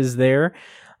context is there.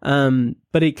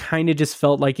 But it kind of just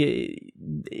felt like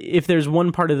if there's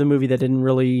one part of the movie that didn't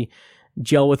really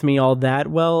gel with me all that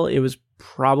well, it was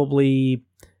probably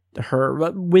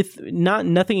her. With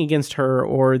nothing against her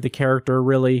or the character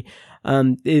really,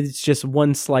 it's just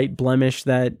one slight blemish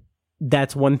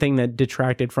that's one thing that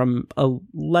detracted from a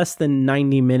less than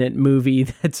 90-minute movie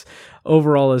that's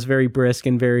overall is very brisk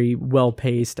and very well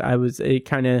paced. It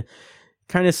kind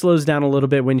of slows down a little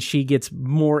bit when she gets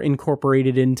more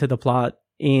incorporated into the plot,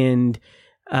 and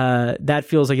that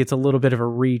feels like it's a little bit of a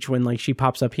reach when like she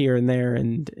pops up here and there,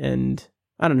 and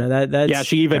I don't know that's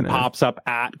she even pops up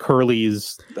at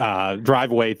Curly's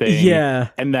driveway thing,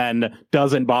 and then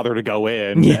doesn't bother to go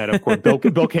in. And of course,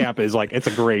 Bill Camp is like, it's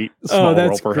a great small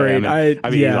role for him. And, I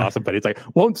mean, he's awesome, but it's like,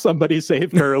 won't somebody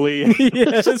save Curly?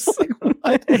 Yes.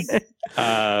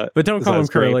 But don't call him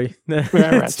Curly.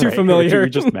 It's too familiar. We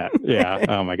just met. Yeah.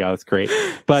 Oh my God, that's great.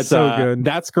 But so good.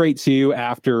 That's great too.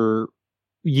 After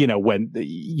when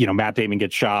Matt Damon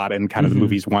gets shot and kind of the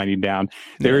movie's winding down,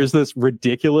 there is this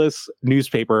ridiculous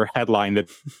newspaper headline that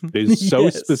is so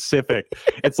specific.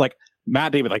 It's like,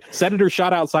 Matt Damon, like, senator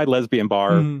shot outside lesbian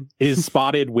bar, is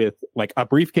spotted with like a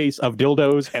briefcase of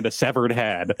dildos and a severed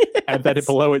head. And then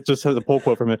below it just has a pull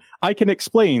quote from it. I can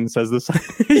explain, says this.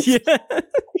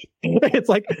 It's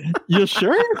like, you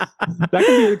sure that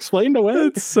can be explained away?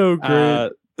 That's so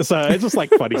great. So it's just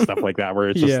like funny stuff like that, where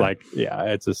it's just like,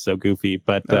 it's just so goofy.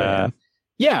 But so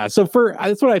that's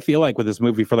what I feel like with this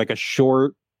movie, for like a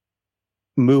short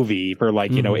movie for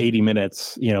like, 80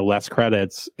 minutes, less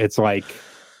credits. It's like,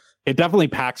 it definitely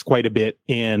packs quite a bit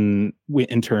in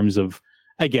terms of,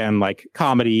 again, like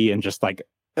comedy and just like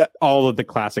all of the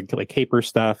classic like caper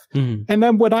stuff. And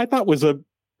then what I thought was a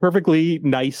perfectly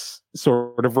nice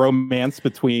sort of romance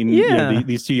between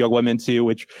these two young women too,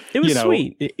 which it was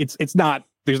sweet. It's not,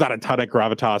 there's not a ton of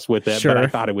gravitas with it, but I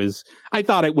thought it was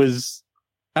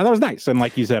nice. And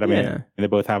like you said, I mean, they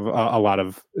both have a lot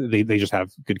of, they just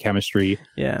have good chemistry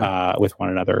with one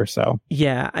another. So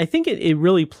I think it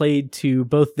really played to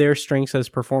both their strengths as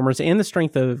performers and the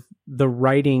strength of the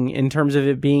writing, in terms of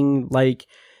it being like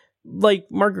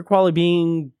Margaret Qualley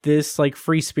being this like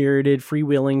free-spirited,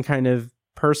 freewheeling kind of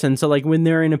person. So like when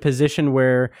they're in a position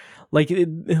where like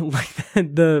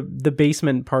the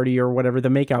basement party or whatever, the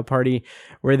makeout party,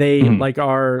 where they like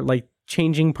are like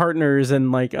changing partners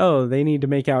and like, oh, they need to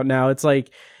make out now. It's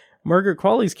like Margaret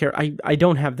Qualley's character. I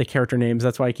don't have the character names.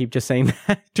 That's why I keep just saying the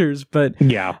actors. But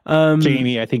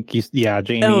Jamie, I think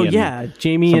Jamie. Oh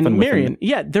Jamie and Marion.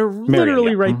 Yeah, they're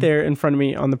literally right there in front of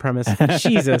me on the premise.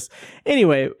 Jesus.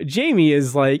 Anyway, Jamie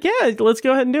is like, yeah, let's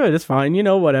go ahead and do it. It's fine.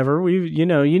 Whatever.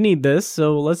 You need this,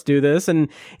 so let's do this. And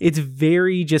it's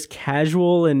very just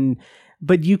casual,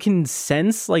 but you can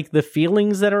sense like the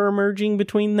feelings that are emerging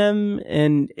between them,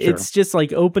 and it's just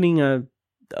like opening a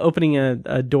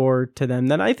door to them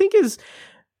that I think is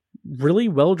really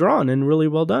well drawn and really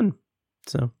well done.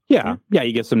 So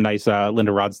you get some nice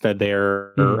Linda Ronstadt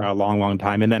there for a long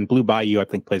time, and then Blue Bayou I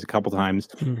think plays a couple times.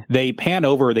 They pan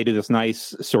over, they do this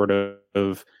nice sort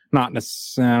of, not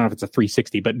necessarily, I don't know if it's a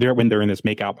 360, but when they're in this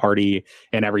makeout party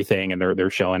and everything, and they're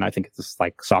showing, I think it's this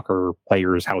like soccer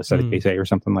players house, I think they say, or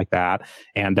something like that.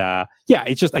 And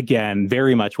it's just, again,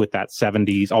 very much with that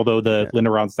 70s, although the Linda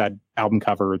Ronstadt album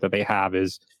cover that they have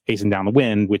is Hasten Down the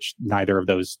Wind, which neither of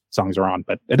those songs are on,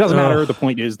 but it doesn't matter. The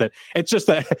point is that it's just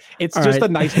a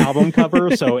nice album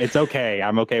cover, so it's okay.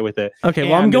 I'm okay with it. Okay,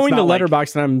 well, I'm going to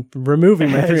Letterboxd and I'm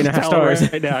removing my 3.5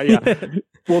 stars. Right now,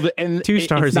 well, and 2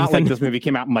 stars. It's not like this movie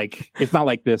came out in it's not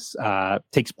like this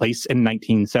takes place in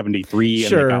 1973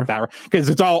 and they got that, because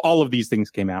it's all of these things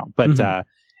came out. But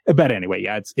but anyway,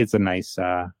 it's a nice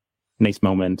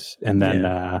moment. And then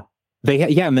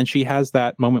and then she has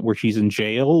that moment where she's in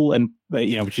jail, and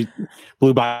she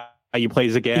Blue Bayou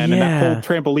plays again, and that whole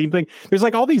trampoline thing. There's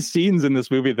like all these scenes in this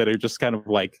movie that are just kind of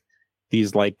like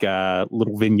these like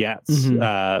little vignettes,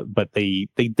 but they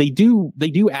do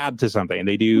add to something.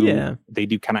 They do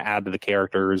kind of add to the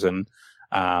characters and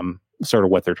sort of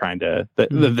what they're trying to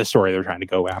the story they're trying to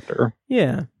go after.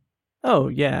 Yeah. Oh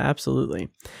yeah, absolutely.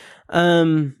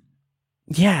 Anything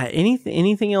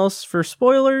else for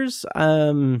spoilers?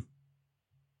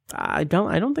 I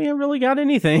don't think I really got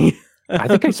anything. I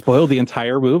think I spoiled the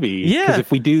entire movie. Yeah. Because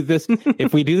if we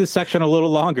do this section a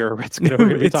little longer, we're going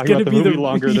to be talking about the movie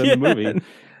longer than the movie.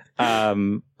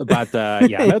 But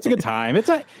that's a good time.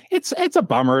 It's a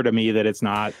bummer to me that it's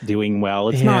not doing well.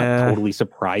 It's not totally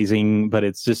surprising, but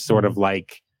it's just sort of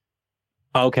like,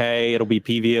 okay, it'll be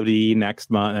PVOD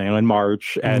next month, in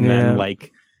March, and then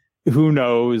like, who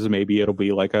knows, maybe it'll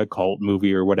be like a cult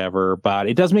movie or whatever. But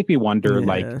it does make me wonder,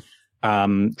 like,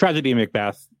 Tragedy of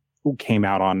Macbeth came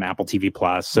out on Apple TV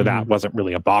Plus, so that wasn't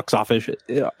really a box office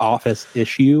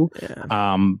issue.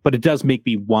 But it does make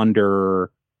me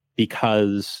wonder,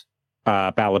 because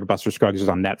Ballad of Buster Scruggs is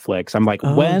on Netflix. I'm like,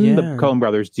 when the Coen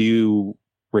brothers do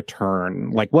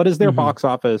return, like, what is their box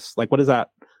office? Like, what is that?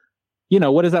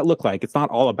 What does that look like? It's not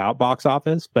all about box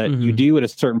office, but you do at a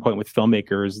certain point with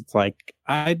filmmakers. It's like,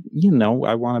 I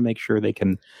want to make sure they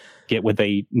can get what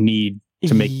they need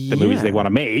to make the movies they want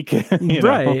to make.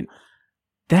 Right.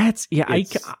 That's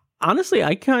honestly,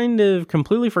 I kind of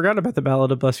completely forgot about the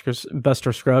Ballad of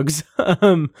Buster Scruggs.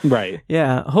 Right.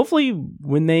 Yeah. Hopefully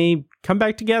when they come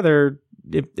back together,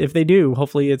 if they do,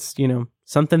 hopefully it's,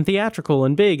 something theatrical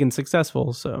and big and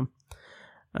successful. So,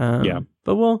 but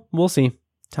we'll see.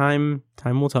 Time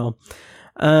will tell.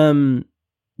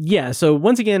 So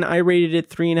once again, I rated it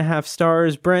 3.5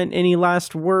 stars. Brent, any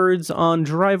last words on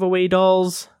Drive Away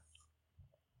Dolls?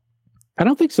 I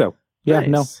don't think so. Yeah, nice.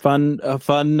 No,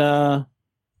 fun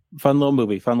little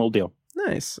movie, fun little deal.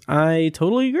 Nice. I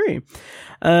totally agree.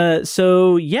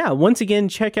 Once again,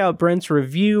 check out Brent's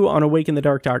review on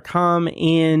awakeinthedark.com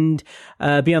and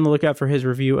be on the lookout for his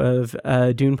review of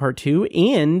Dune Part 2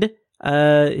 and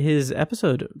his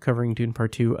episode covering Dune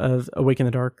Part 2 of Awake in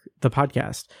the Dark, the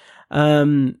podcast.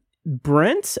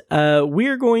 Brent,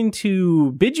 we're going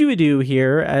to bid you adieu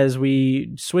here as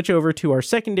we switch over to our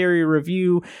secondary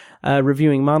review,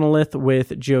 reviewing Monolith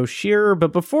with Joe Shearer.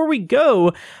 But before we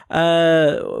go,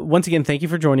 once again, thank you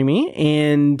for joining me.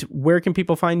 And where can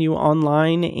people find you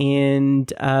online?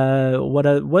 And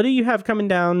what do you have coming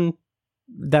down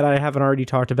that I haven't already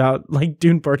talked about, like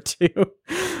Dune Part 2,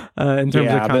 in terms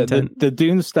of content? The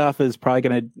Dune stuff is probably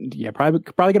gonna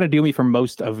do me for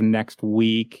most of next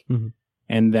week.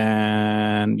 And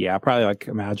then, probably like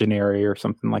Imaginary or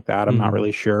something like that. I'm not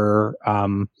really sure. I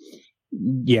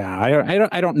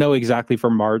don't know exactly for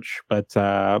March, but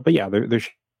there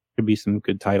should be some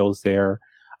good titles there.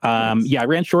 Nice. I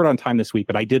ran short on time this week,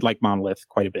 but I did like Monolith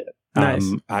quite a bit.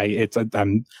 Nice. I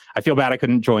feel bad I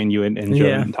couldn't join you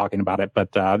and talking about it, but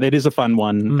it is a fun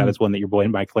one. That is one that your boy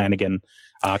Mike Flanagan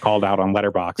called out on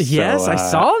Letterboxd. Yes, so, I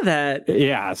saw that.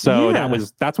 Yeah, so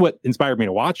that's what inspired me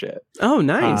to watch it. Oh,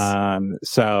 nice.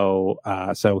 So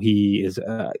he is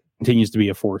continues to be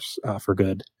a force for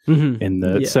good in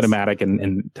the cinematic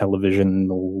and television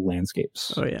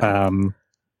landscapes. Oh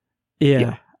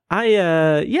yeah.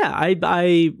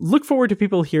 I look forward to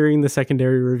people hearing the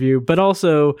secondary review, but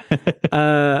also,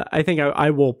 I think I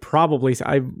will probably say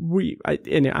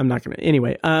I'm not gonna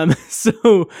anyway. My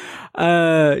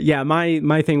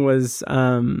thing was,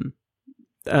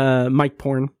 Mike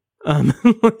porn,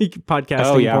 like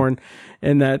podcasting porn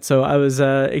and that. So I was,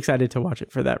 excited to watch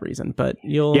it for that reason, but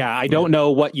I don't know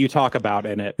what you talk about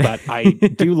in it, but I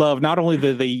do love not only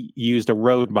that they used a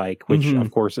Rode mic, which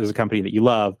of course is a company that you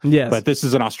love, but this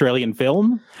is an Australian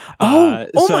film. My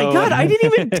God. I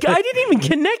didn't even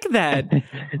connect that.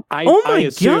 I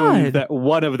assume that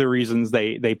one of the reasons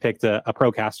they picked a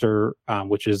Procaster,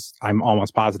 which is, I'm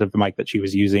almost positive, the mic that she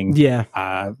was using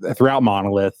throughout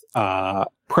Monolith,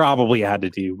 probably had to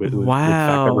do with the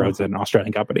fact that Rode's an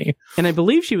Australian company. And I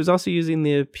believe she was also using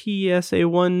the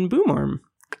PSA-1 boom arm,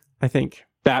 I think.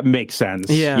 That makes sense.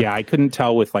 Yeah, I couldn't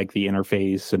tell with like the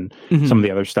interface and some of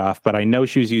the other stuff, but I know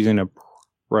she was using a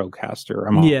Procaster.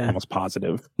 I'm almost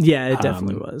positive. Yeah, it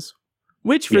definitely was.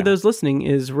 Which, for those listening,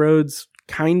 is Rode's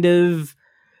kind of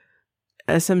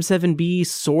SM7B,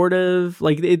 sort of.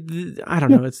 Like, I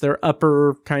don't know, it's their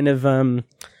upper kind of... it's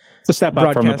a step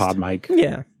up from the pod mic.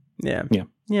 Yeah.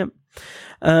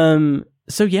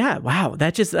 Wow,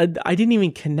 that just I didn't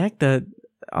even connect the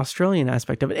Australian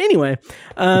aspect of it. Anyway,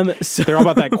 so they're all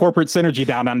about that corporate synergy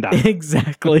down under.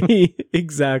 Exactly.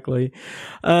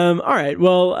 All right.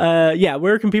 Well,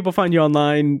 where can people find you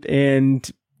online? And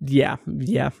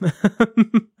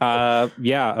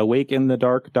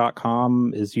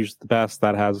awakeinthedark.com is usually the best.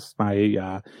 That has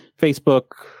my Facebook,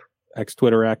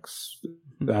 Twitter X,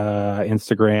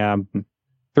 Instagram,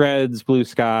 Threads, Blue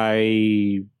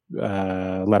Sky,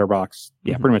 Letterboxd,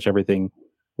 pretty much everything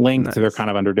linked. Nice. They're kind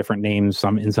of under different names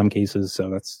in some cases, so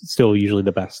that's still usually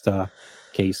the best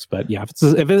case. But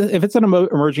if it's an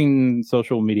emerging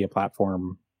social media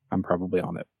platform, I'm probably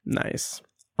on it. Nice.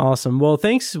 Awesome. Well,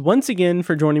 thanks once again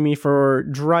for joining me for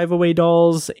Drive Away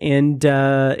Dolls, and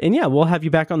yeah, we'll have you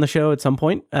back on the show at some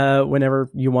point, whenever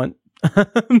you want.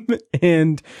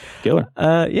 And Killer.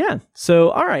 Yeah. So,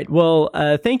 all right. Well,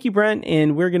 thank you, Brent.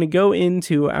 And we're going to go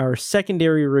into our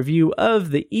secondary review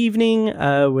of the evening,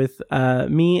 with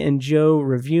me and Joe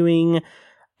reviewing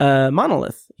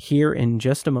Monolith here in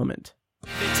just a moment.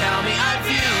 They tell me I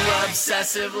view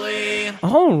obsessively.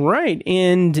 All right,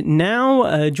 and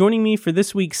now joining me for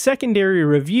this week's secondary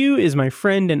review is my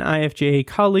friend and IFJA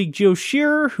colleague Joe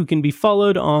Shearer, who can be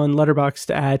followed on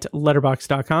Letterboxd at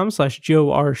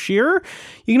letterboxd.com/Joe R. Shearer.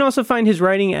 You can also find his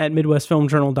writing at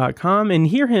MidwestFilmJournal.com and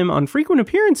hear him on frequent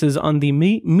appearances on the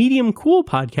Medium Cool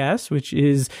podcast, which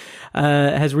is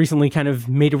has recently kind of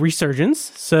made a resurgence.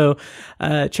 So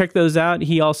check those out.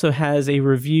 He also has a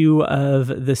review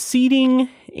of The Seeding,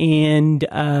 and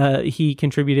he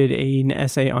contributed an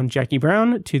essay on Jackie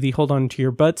Brown to the Hold On to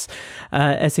Your Butts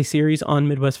essay series on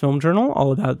Midwest Film Journal,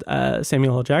 all about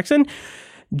Samuel L. Jackson.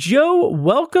 Joe,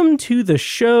 welcome to the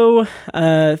show.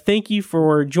 Thank you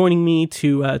for joining me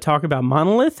to talk about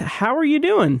Monolith. How are you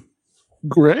doing?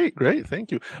 Great.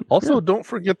 Thank you. Also, don't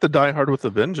forget the Die Hard with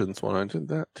a Vengeance one. I did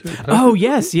that too.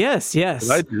 Yes. Did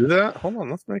I do that? Hold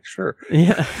on, let's make sure.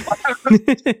 Yeah.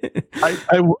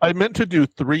 I meant to do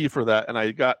 3 for that, and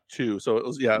I got 2. So it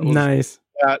was nice.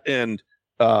 That and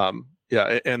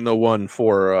and the one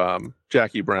for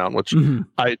Jackie Brown, which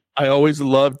I always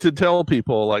love to tell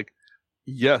people, like,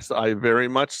 yes, I very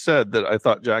much said that I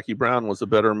thought Jackie Brown was a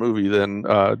better movie than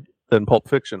Pulp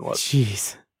Fiction was.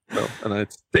 Jeez. So, and I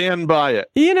stand by it.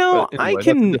 You know,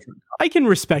 anyway, I can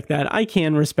respect that. I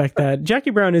can respect that. Jackie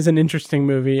Brown is an interesting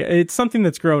movie. It's something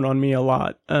that's grown on me a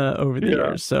lot over the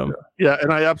years. So yeah,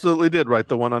 and I absolutely did write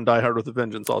the one on Die Hard with a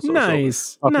Vengeance also. Nice.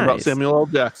 So, talking about Samuel L.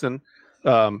 Jackson.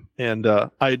 And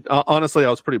I honestly, I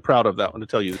was pretty proud of that one, to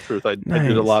tell you the truth. I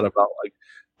did a lot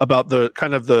about the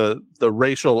kind of the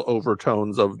racial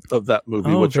overtones of that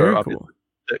movie, which are obviously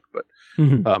thick, but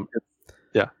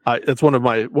it's one of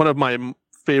my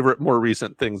favorite more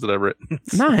recent things that I've written.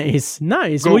 Nice.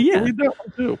 Go read that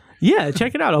one too. Yeah,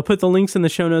 check it out. I'll put the links in the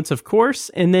show notes, of course.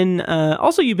 And then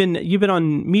also you've been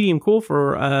on Medium Cool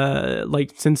for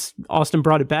since Austin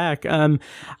brought it back. I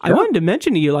wanted to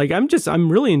mention to you, like,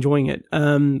 I'm really enjoying it.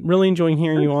 Really enjoying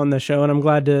hearing you on the show, and I'm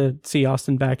glad to see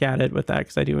Austin back at it with that,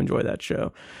 because I do enjoy that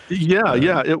show. He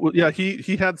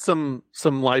had some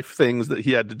life things that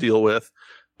he had to deal with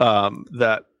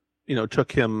that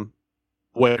took him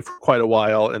away for quite a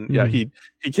while, and he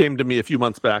came to me a few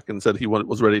months back and said he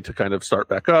was ready to kind of start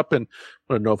back up and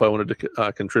wanted to know if I wanted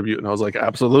to contribute, and I was like,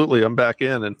 absolutely, I'm back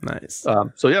in. And nice.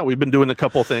 We've been doing a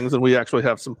couple things, and we actually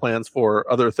have some plans for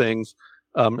other things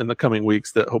in the coming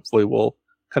weeks that hopefully will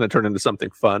kind of turn into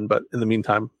something fun. But in the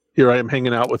meantime, here I am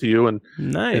hanging out with you and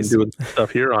doing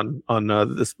stuff here on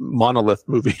this Monolith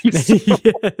movie.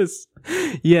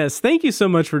 Yes. Thank you so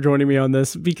much for joining me on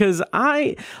this, because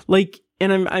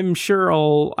and I'm sure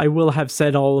I will have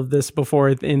said all of this before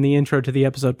in the intro to the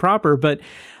episode proper, but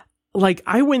like,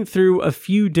 I went through a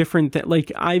few different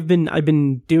I've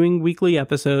been doing weekly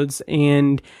episodes,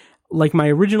 and like, my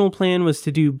original plan was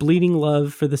to do Bleeding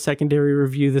Love for the secondary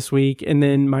review this week, and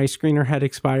then my screener had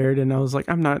expired, and I was like,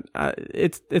 I'm not,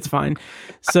 it's fine.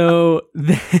 So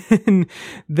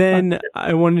then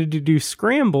I wanted to do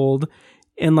Scrambled,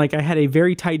 and like, I had a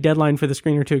very tight deadline for the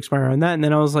screener to expire on that, and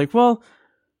then I was like, well,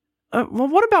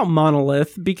 what about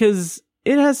Monolith? Because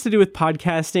it has to do with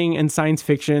podcasting and science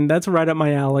fiction. That's right up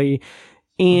my alley.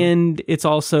 And it's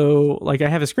also, like, I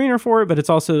have a screener for it, but it's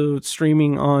also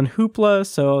streaming on Hoopla.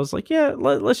 So I was like, yeah,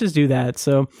 let's just do that.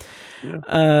 So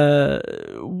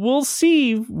we'll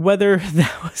see whether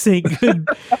that was a good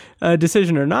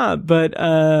decision or not. But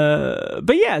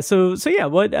yeah, so yeah,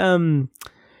 what,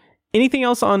 anything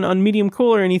else on Medium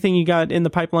Cool, or anything you got in the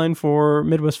pipeline for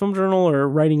Midwest Film Journal or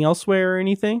writing elsewhere or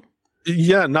anything?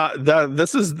 Yeah, not that.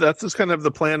 That's kind of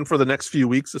the plan for the next few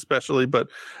weeks, especially. But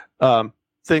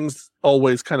things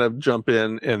always kind of jump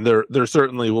in, and there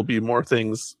certainly will be more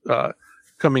things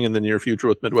coming in the near future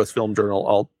with Midwest Film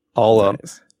Journal. I'll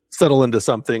settle into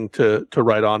something to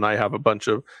write on. I have a bunch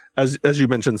of, as you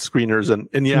mentioned, screeners, and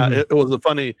it was a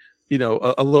funny,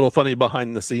 a little funny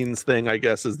behind the scenes thing, I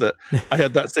guess, is that I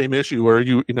had that same issue where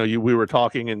we were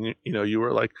talking, and you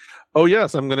were like, oh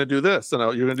yes, I'm going to do this, and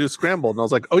you're going to do Scrambled, and I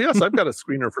was like, oh yes, I've got a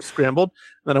screener for Scrambled.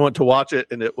 And then I went to watch it,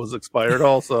 and it was expired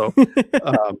also.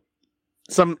 And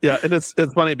it's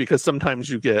funny because sometimes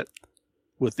you get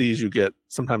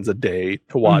sometimes a day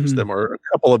to watch them, or a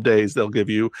couple of days they'll give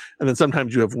you, and then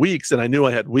sometimes you have weeks. And I knew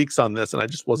I had weeks on this, and I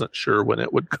just wasn't sure when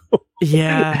it would go.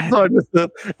 Yeah. So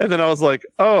and then I was like,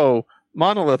 oh,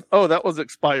 Monolith. Oh, that was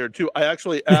expired too. I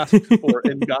actually asked for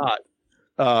and got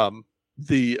an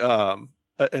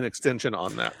extension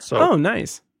on that. So oh,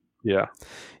 nice. Yeah.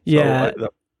 Yeah. So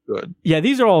that's good. Yeah,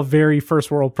 these are all very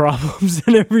first world problems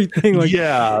and everything. Like,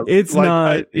 yeah, it's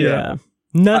like, not.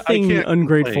 Nothing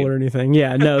ungrateful complain. or anything.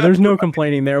 Yeah, no, there's no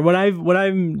complaining there. What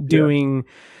I'm doing,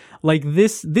 like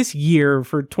this year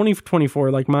for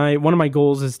 2024, like one of my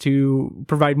goals is to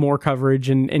provide more coverage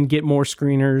and get more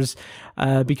screeners,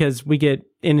 because we get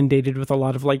inundated with a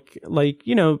lot of like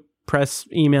press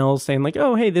emails saying like,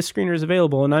 oh, hey, this screener is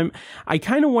available. And I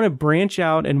kind of want to branch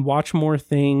out and watch more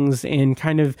things and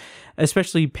kind of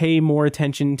especially pay more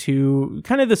attention to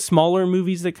kind of the smaller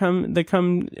movies that come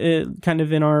kind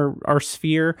of in our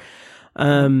sphere.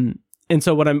 And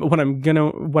so what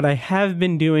I have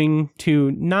been doing,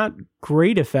 to not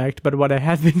great effect, but what I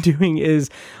have been doing is,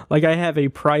 like, I have a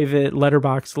private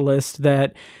letterbox list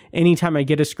that anytime I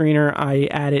get a screener, I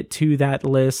add it to that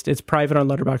list. It's private on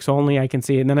Letterboxd, so only I can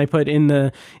see it. And then I put in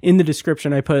the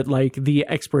description, I put like the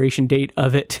expiration date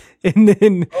of it. And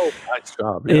then, oh, nice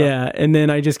job. Yeah. And then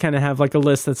I just kind of have like a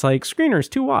list that's like screeners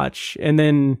to watch. And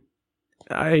then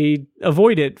I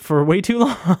avoid it for way too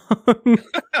long.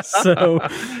 So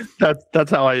that's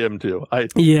how I am too. I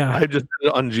just did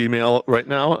it on Gmail right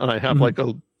now, and I have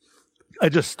I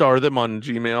just star them on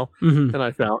Gmail, and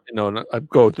I found, and I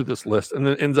go through this list, and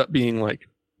then it ends up being like,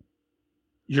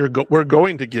 we're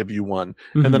going to give you one,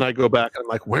 and then I go back and I'm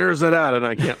like, where is it at? And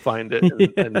I can't find it. And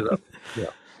it ended up,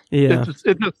 It just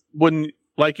when,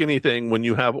 like anything, when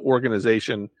you have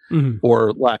organization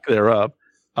or lack thereof,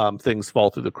 things fall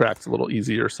through the cracks a little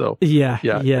easier. So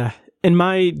yeah. And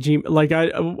my like, I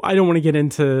don't want to get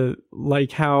into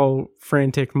like how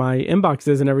frantic my inbox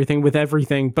is and everything with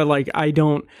everything, but like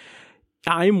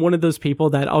I'm one of those people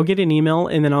that I'll get an email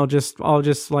and then I'll just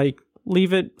like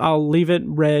leave it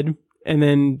read, and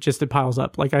then just it piles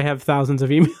up. Like, I have thousands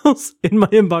of emails in my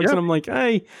inbox, and I'm like,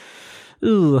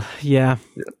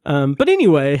 but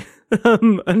anyway,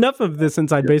 enough of this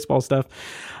inside baseball stuff.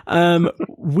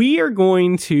 We are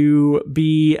going to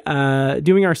be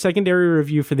doing our secondary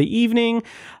review for the evening.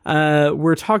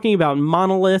 We're talking about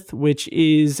Monolith, which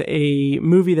is a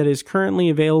movie that is currently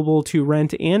available to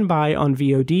rent and buy on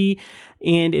VOD,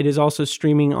 and it is also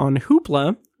streaming on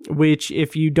Hoopla, which,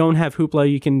 if you don't have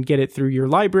Hoopla, you can get it through your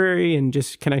library and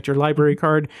just connect your library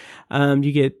card.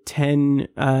 You get 10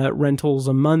 rentals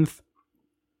a month.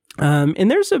 And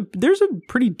there's a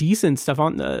pretty decent stuff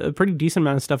a pretty decent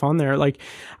amount of stuff on there. Like,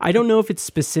 I don't know if it's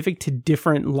specific to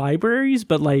different libraries,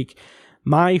 but like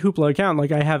my Hoopla account,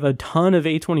 like, I have a ton of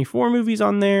A24 movies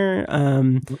on there.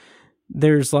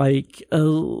 There's like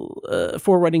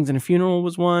Four Weddings and a Funeral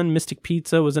was one. Mystic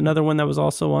Pizza was another one that was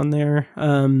also on there.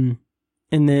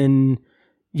 And then,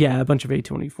 a bunch of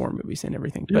A24 movies and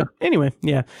everything. But anyway,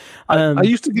 I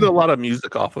used to get a lot of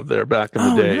music off of there back in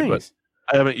the day, nice. but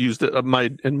I haven't used it.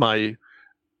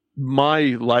 My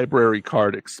library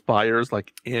card expires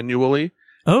like annually.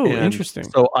 Oh, interesting.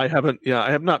 So I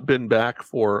have not been back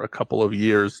for a couple of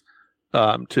years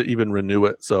to even renew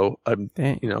it. So I'm,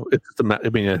 it's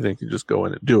I think you just go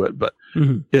in and do it, but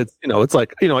it's, it's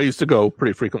like, I used to go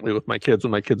pretty frequently with my kids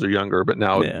when my kids are younger, but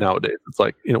nowadays it's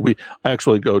like, I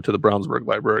actually go to the Brownsburg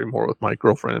Library more with my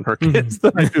girlfriend and her kids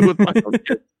than I do with my own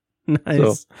kids.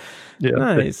 Nice. So,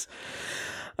 nice.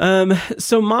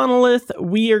 So Monolith,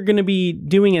 we are going to be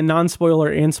doing a non-spoiler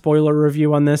and spoiler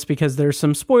review on this because there's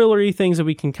some spoilery things that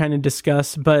we can kind of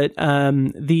discuss, but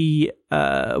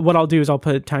what I'll do is I'll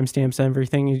put timestamps and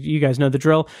everything. You guys know the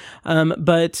drill.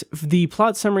 But the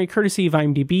plot summary, courtesy of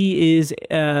IMDb, is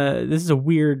this is a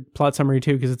weird plot summary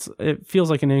too because it feels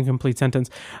like an incomplete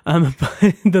sentence. But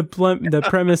the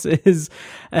premise is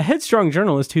a headstrong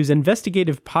journalist whose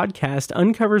investigative podcast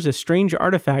uncovers a strange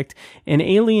artifact, an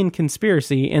alien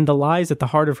conspiracy, and the lies at the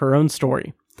heart of her own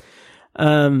story.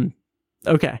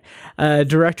 Okay.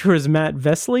 Director was Matt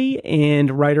Vesley,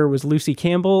 and writer was Lucy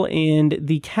Campbell, and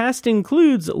the cast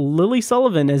includes Lily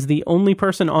Sullivan as the only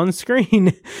person on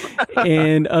screen,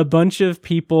 and a bunch of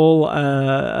people,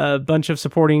 a bunch of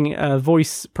supporting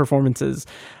voice performances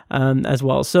as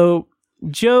well. So,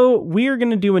 Joe, we are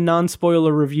going to do a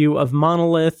non-spoiler review of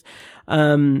Monolith.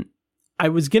 I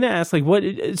was going to ask, like,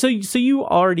 so you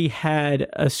already had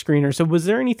a screener. So was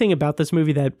there anything about this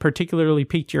movie that particularly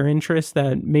piqued your interest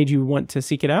that made you want to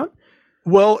seek it out?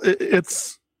 Well,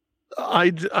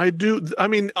 I do. I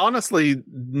mean, honestly,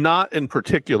 not in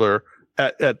particular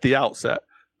at the outset.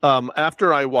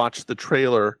 After I watched the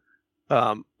trailer,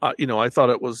 I thought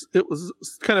it was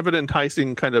kind of an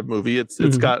enticing kind of movie. It's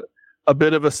got a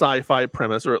bit of a sci-fi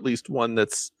premise, or at least one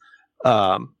that's,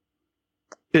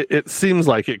 it seems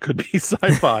like it could be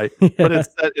sci-fi, but it's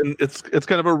set in, it's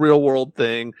kind of a real world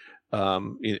thing.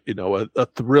 You know, a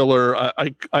thriller.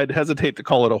 I'd hesitate to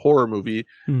call it a horror movie,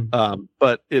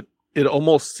 but it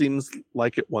almost seems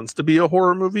like it wants to be a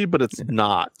horror movie, but it's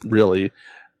not really.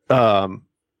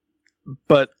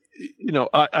 But you know,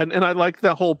 I like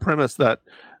that whole premise that,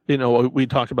 you know, we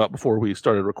talked about before we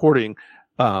started recording.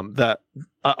 That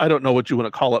I don't know what you want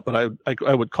to call it, but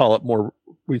I would call it more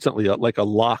recently like a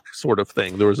Locke sort of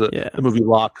thing. There was a movie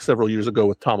Locke several years ago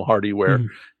with Tom Hardy where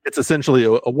it's essentially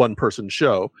a one-person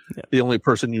show. The only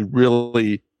person you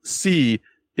really see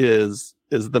is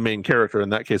the main character.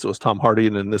 In that case, it was Tom Hardy,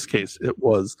 and in this case, it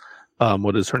was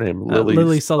what is her name?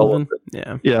 Lily Sullivan.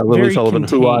 Yeah, Lily Very Sullivan.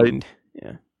 contained.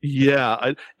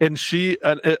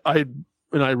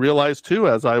 I realized too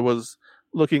as I was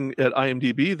looking at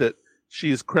IMDb that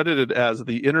she's credited as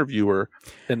the interviewer,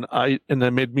 and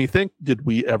that made me think: did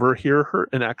we ever hear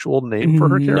an actual name for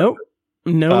her character? Nope.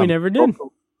 No, we never did.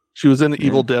 She was in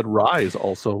Evil Dead Rise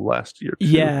also last year too.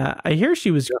 Yeah, I hear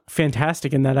she was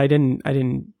fantastic in that. I didn't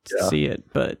see it,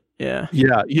 but yeah.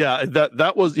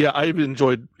 That was I've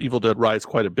enjoyed Evil Dead Rise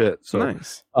quite a bit. So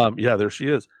nice. There she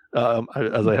is.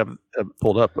 As I have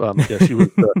pulled up, she was.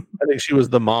 I think she was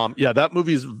the mom. Yeah, that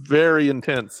movie's very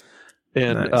intense,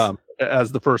 and nice.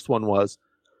 As the first one was,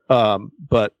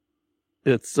 but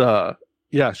it's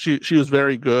she was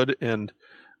very good, and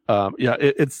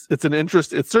it's an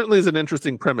interest. It certainly is an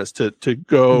interesting premise to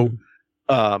go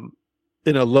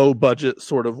in a low budget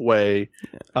sort of way,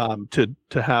 to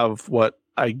have what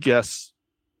I guess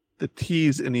the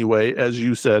tease anyway, as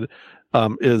you said.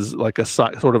 Is like a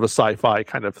sort of a sci-fi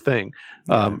kind of thing.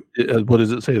 What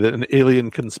does it say? That an alien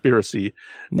conspiracy.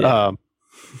 But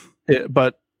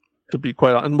to be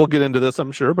quite honest, and we'll get into this,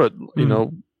 I'm sure, but you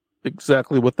know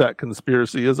exactly what that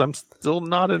conspiracy is, I'm still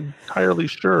not entirely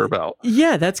sure about.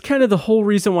 Yeah, that's kind of the whole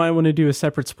reason why I want to do a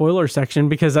separate spoiler section,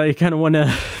 because I kind of want to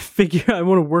I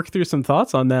want to work through some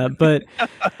thoughts on that. But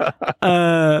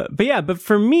but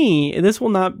for me, this will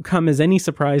not come as any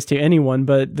surprise to anyone.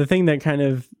 But the thing that kind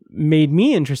of made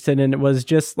me interested in it was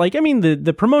just like, I mean,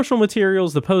 the promotional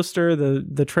materials, the poster,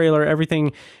 the trailer,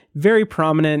 everything, very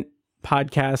prominent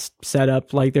podcast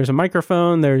setup. Like there's a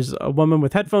microphone, there's a woman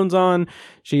with headphones on,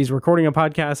 she's recording a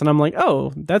podcast, and I'm like,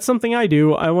 oh, that's something I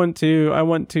do. I want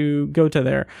to go to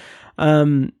there.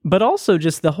 But also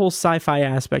just the whole sci-fi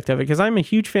aspect of it, because I'm a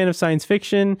huge fan of science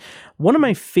fiction. One of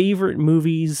my favorite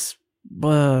movies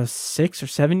 6 or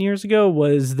 7 years ago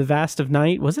was The Vast of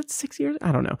Night. Was it 6 years?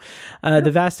 I don't know. The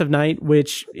Vast of Night,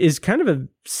 which is kind of a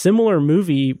similar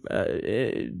movie,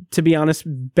 to be honest,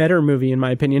 better movie in my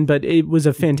opinion, but it was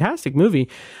a fantastic movie.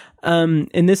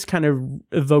 And this kind of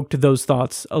evoked those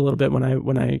thoughts a little bit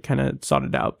when I kind of sought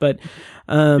it out. But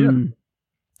going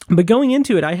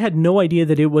into it, I had no idea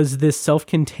that it was this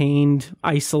self-contained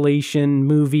isolation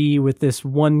movie with this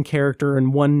one character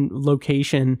and one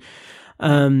location.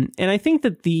 And I think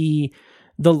that the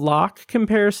Locke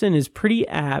comparison is pretty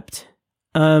apt.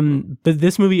 But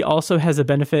this movie also has a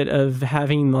benefit of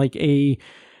having like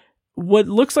what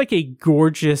looks like a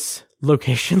gorgeous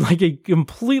location, like a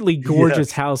completely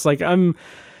gorgeous house. Like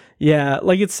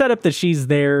like it's set up that she's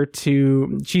there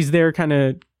kind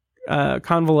of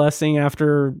convalescing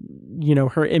after, you know,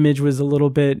 her image was a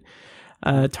little bit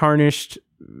tarnished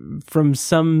from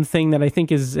something that I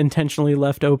think is intentionally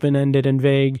left open-ended and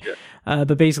vague.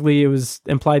 But basically it was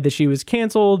implied that she was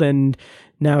canceled, and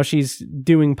now she's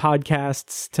doing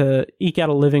podcasts to eke out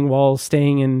a living while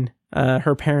staying in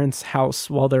her parents'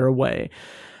 house while they're away.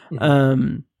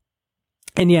 And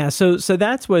so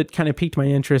that's what kind of piqued my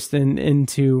interest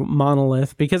into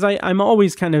Monolith, because I'm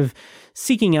always kind of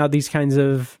seeking out these kinds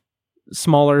of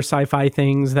smaller sci-fi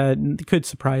things that could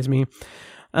surprise me.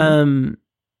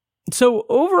 So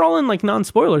overall, in like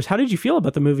non-spoilers, how did you feel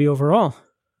about the movie overall?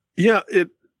 Yeah,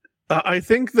 I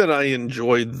think that I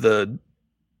enjoyed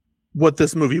what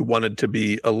this movie wanted to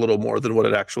be a little more than what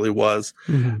it actually was.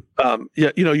 You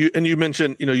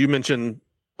mentioned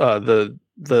the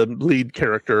lead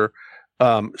character.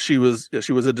 She was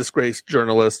a disgraced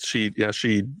journalist.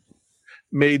 She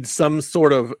made some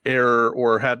sort of error,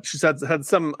 or had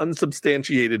some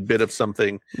unsubstantiated bit of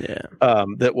something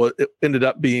that ended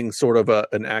up being sort of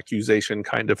an accusation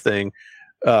kind of thing,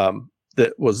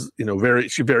 that was, you know,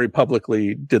 she very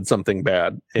publicly did something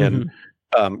bad and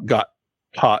got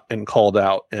caught and called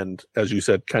out, and as you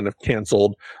said, kind of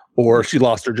canceled, or she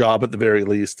lost her job at the very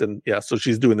least. And so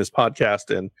she's doing this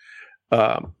podcast, and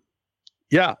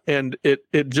and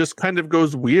it just kind of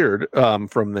goes weird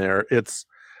from there. It's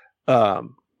like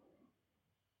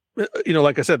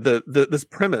I said, this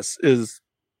premise is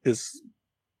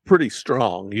pretty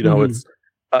strong. You know, it's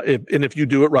if you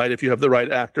do it right, if you have the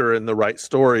right actor and the right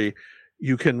story,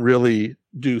 you can really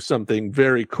do something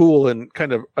very cool and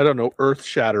kind of, I don't know, earth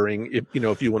shattering,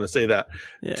 if you want to say that.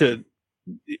 To,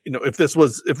 if this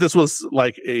was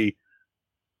like a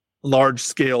large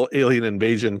scale alien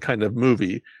invasion kind of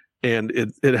movie, and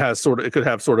it could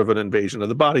have sort of an Invasion of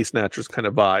the Body Snatchers kind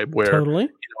of vibe, where totally,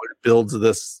 it builds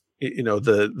this,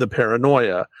 the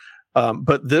paranoia.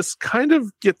 But this kind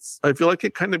of I feel like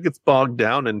it kind of gets bogged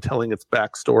down in telling its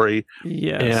backstory.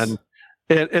 Yes.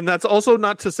 And that's also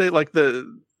not to say like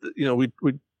we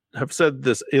have said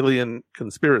this alien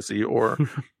conspiracy or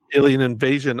alien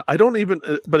invasion. I don't even,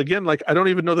 but again, like, I don't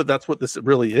even know that that's what this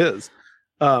really is.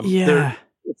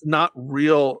 It's not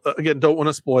real. Again, don't want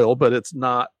to spoil, but it's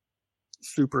not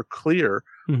super clear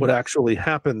what actually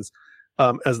happens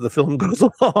as the film goes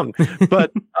along.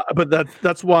 But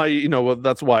that's why,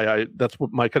 that's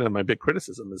what my big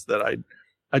criticism is, that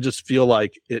I just feel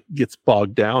like it gets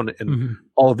bogged down in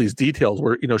all of these details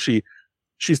where,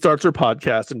 she starts her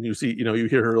podcast, and you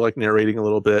hear her like narrating a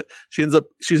little bit.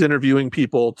 She's interviewing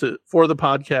people for the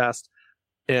podcast,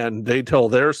 and they tell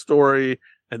their story,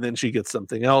 and then she gets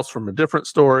something else from a different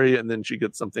story, and then she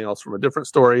gets something else from a different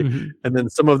story. And then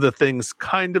some of the things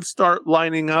kind of start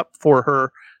lining up for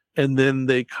her, and then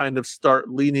they kind of start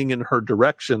leaning in her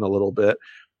direction a little bit.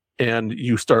 And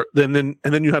you start then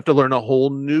you have to learn a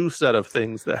whole new set of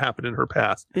things that happened in her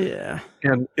past. Yeah.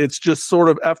 And it's just sort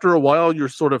of, after a while, you're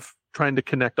sort of trying to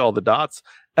connect all the dots,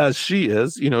 as she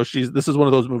is. This is one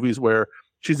of those movies where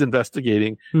she's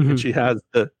investigating, and she has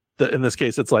the in this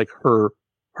case, it's like her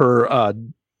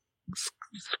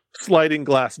sliding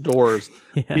glass doors,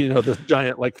 this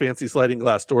giant like fancy sliding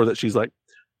glass door that she's like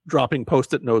dropping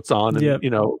Post-it notes on, and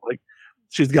like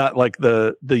she's got like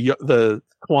the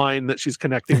twine that she's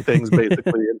connecting things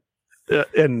basically,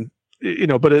 and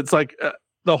but it's like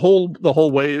the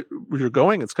whole way you're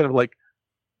going, it's kind of like,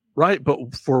 right,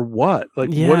 but for what? Like,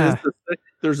 what is the thing?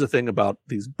 There's a thing about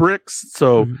these bricks,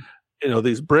 so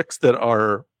these bricks that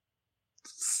are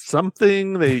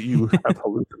something, you have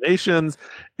hallucinations,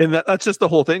 and that's just the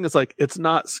whole thing. It's like, it's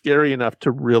not scary enough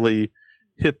to really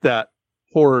hit that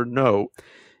horror note.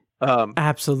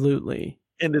 Absolutely.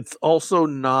 And it's also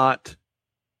not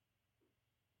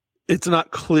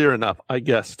clear enough, I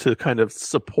guess, to kind of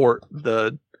support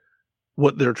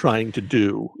what they're trying to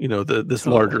do, this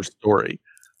larger story.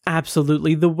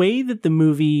 Absolutely. The way that the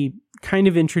movie kind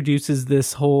of introduces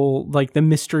this whole, like, the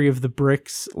mystery of the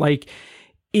bricks, like,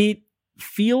 it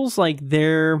feels like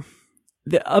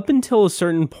up until a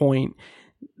certain point,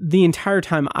 the entire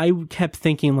time I kept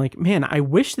thinking, like, man, I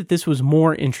wish that this was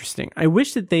more interesting. I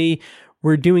wish that they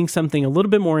were doing something a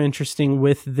little bit more interesting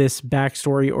with this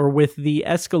backstory, or with the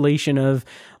escalation of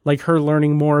like her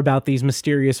learning more about these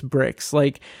mysterious bricks.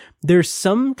 Like, there's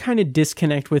some kind of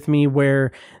disconnect with me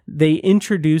where they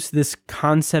introduce this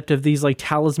concept of these like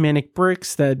talismanic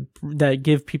bricks that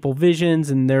give people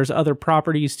visions, and there's other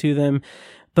properties to them.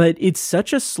 But it's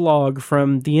such a slog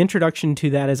from the introduction to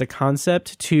that as a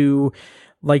concept to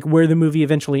like where the movie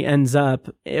eventually ends up.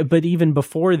 But even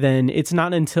before then, it's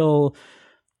not until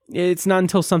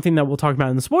something that we'll talk about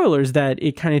in the spoilers that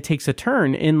it kind of takes a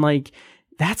turn. And like,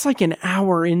 that's like an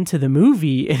hour into the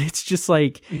movie, and it's just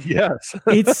like, yes,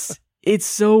 it's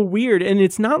so weird. And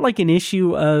it's not like an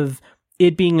issue of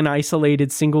it being an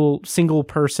isolated single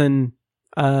person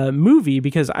movie,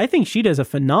 because I think she does a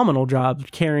phenomenal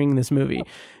job carrying this movie.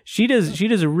 She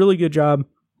does a really good job.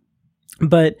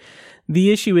 But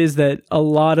the issue is that a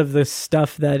lot of the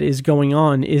stuff that is going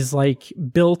on is like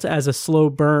built as a slow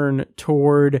burn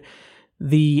toward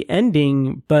the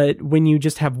ending. But when you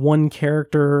just have one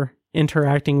character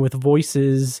interacting with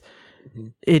voices,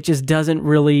 it just doesn't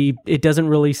really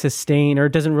sustain, or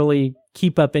it doesn't really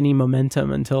keep up any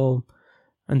momentum until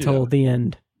the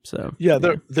end. So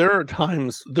there are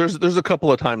times, there's a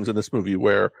couple of times in this movie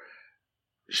where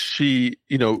she,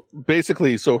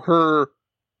 basically, so her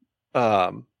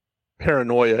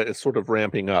paranoia is sort of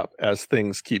ramping up as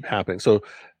things keep happening. So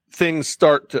things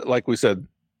start to, like we said,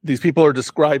 these people are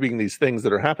describing these things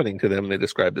that are happening to them. They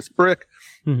describe this brick,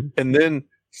 and then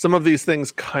some of these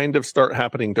things kind of start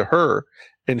happening to her,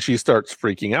 and she starts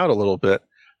freaking out a little bit.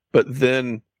 But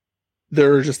then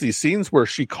there are just these scenes where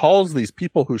she calls these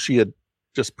people who she had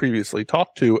just previously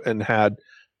talked to and had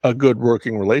a good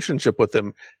working relationship with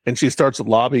them, and she starts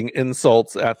lobbing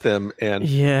insults at them, and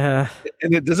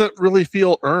it doesn't really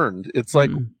feel earned. It's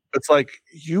like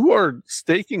you are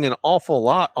staking an awful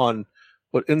lot on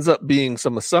what ends up being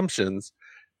some assumptions,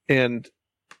 and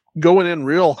going in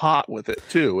real hot with it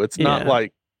too. It's not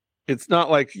like it's not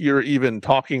like you're even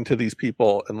talking to these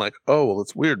people and like, oh, well,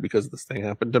 it's weird because this thing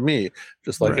happened to me,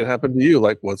 just like it happened to you.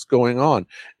 Like, what's going on?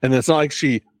 And it's not like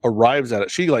she arrives at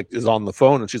it. She like is on the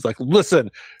phone and she's like,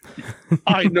 listen,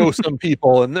 I know some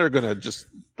people and they're gonna just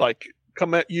like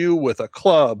come at you with a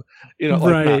club, you know,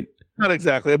 like not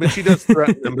exactly. I mean, she does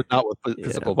threaten them, but not with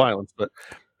physical violence. But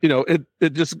you know,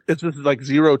 it's just like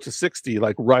 0 to 60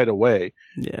 like right away.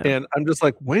 Yeah. And I'm just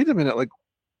like, wait a minute, like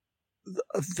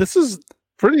this is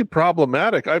pretty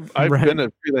problematic. I've been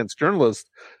a freelance journalist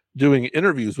doing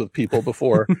interviews with people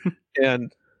before,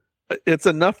 and it's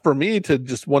enough for me to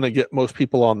just want to get most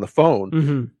people on the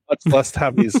phone, much less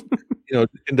have these you know,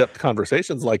 in-depth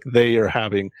conversations like they are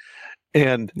having.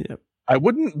 And I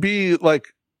wouldn't be like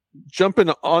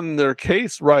jumping on their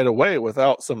case right away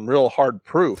without some real hard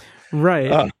proof.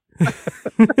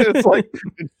 It's like,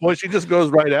 well, she just goes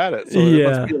right at it. So it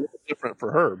must be a little different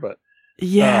for her, but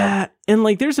and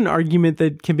like there's an argument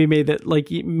that can be made that like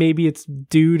maybe it's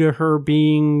due to her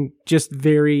being just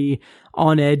very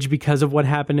on edge because of what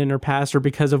happened in her past or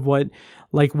because of what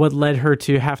led her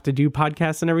to have to do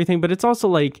podcasts and everything. But it's also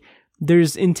like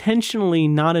there's intentionally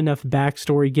not enough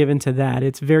backstory given to that.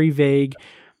 It's very vague.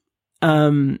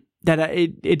 That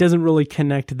it doesn't really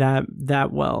connect that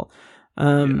well.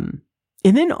 And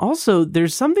then also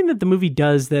there's something that the movie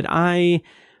does that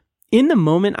in the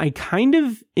moment, I kind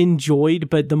of enjoyed,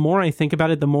 but the more I think about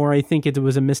it, the more I think it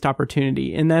was a missed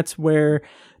opportunity. And that's where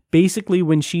basically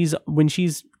when she's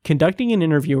conducting an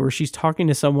interview or she's talking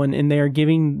to someone and they're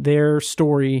giving their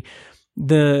story,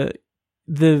 the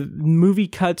movie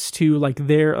cuts to like a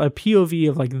POV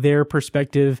of like their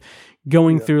perspective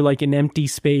going through like an empty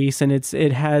space. And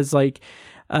it has like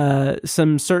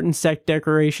some certain set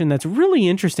decoration that's really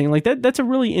interesting. Like that's a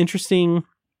really interesting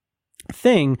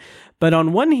thing. But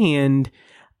on one hand,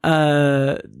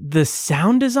 the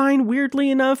sound design,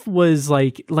 weirdly enough, was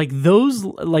like those,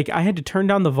 like I had to turn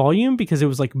down the volume because it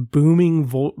was like booming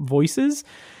voices.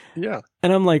 Yeah.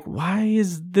 And I'm like, why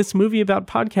is this movie about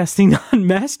podcasting not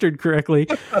mastered correctly?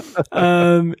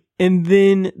 And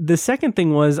then the second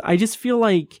thing was, I just feel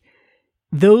like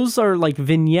those are like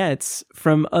vignettes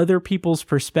from other people's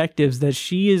perspectives that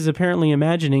she is apparently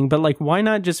imagining, but like, why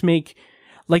not just make,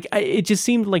 like, it just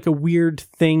seemed like a weird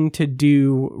thing to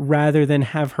do rather than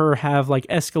have her have like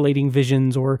escalating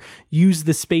visions or use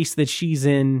the space that she's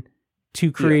in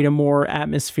to create a more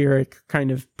atmospheric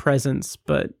kind of presence.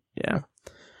 But and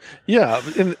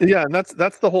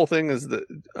that's the whole thing is that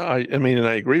I mean, and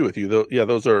I agree with you though. Yeah,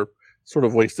 those are sort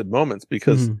of wasted moments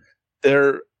because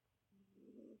they're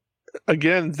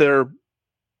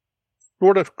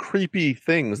sort of creepy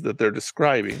things that they're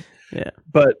describing. Yeah,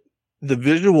 but the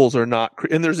visuals are not,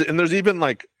 and there's even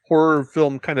like horror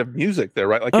film kind of music there,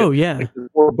 right? Like like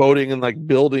foreboding and like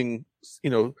building, you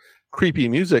know, creepy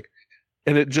music,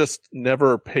 and it just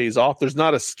never pays off. There's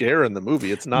not a scare in the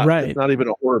movie. It's not even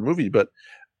a horror movie, but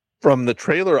from the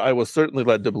trailer, I was certainly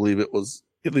led to believe it was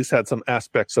at least had some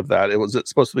aspects of that. It's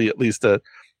supposed to be at least a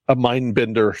mind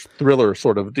bender thriller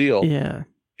sort of deal. Yeah.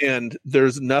 And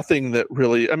there's nothing that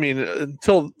really, I mean,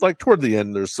 until like toward the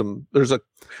end, there's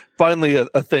finally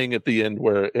a thing at the end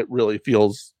where it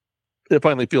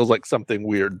finally feels like something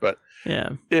weird, but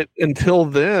until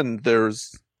then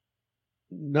there's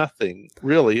nothing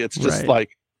really. It's just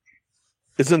like,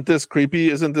 isn't this creepy?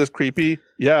 Isn't this creepy?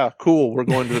 Yeah, cool. We're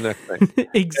going to the next thing.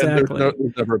 Exactly. And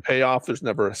there's never a payoff. There's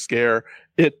never a scare.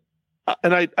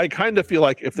 And I kind of feel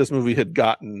like if this movie had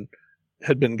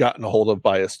been gotten a hold of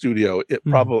by a studio,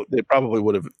 they probably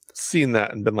would have seen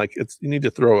that and been like, you need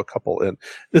to throw a couple in.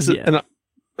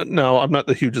 No, I'm not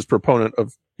the hugest proponent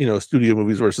of, you know, studio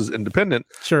movies versus independent.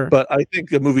 Sure. But I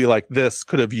think a movie like this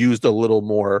could have used a little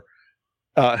more,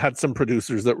 had some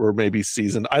producers that were maybe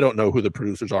seasoned. I don't know who the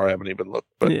producers are. I haven't even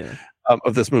looked, but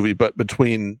of this movie, but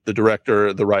between the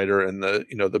director, the writer, and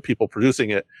the people producing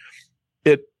it,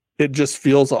 it just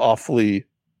feels awfully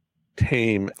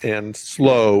tame and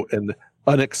slow and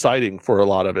unexciting for a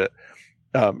lot of it.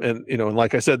 And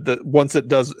like I said, that once it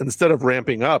does, instead of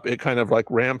ramping up, it kind of like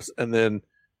ramps and then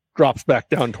drops back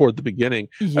down toward the beginning.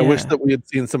 I wish that we had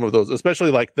seen some of those,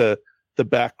 especially like the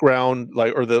background,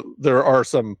 like, or there are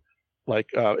some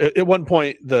like at one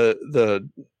point the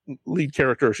lead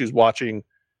character, she's watching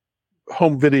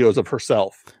home videos of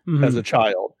herself as a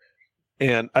child,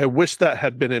 and I wish that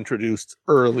had been introduced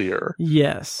earlier.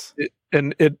 Yes.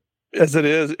 As it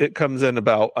is, it comes in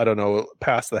about, I don't know,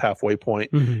 past the halfway point.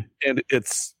 And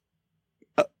it's,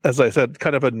 as I said,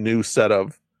 kind of a new set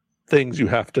of things you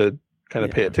have to kind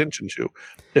of pay attention to.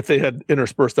 If they had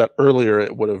interspersed that earlier,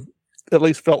 it would have at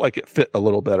least felt like it fit a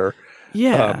little better.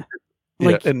 Yeah.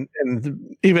 Like, and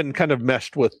even kind of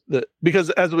meshed with because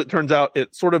as it turns out,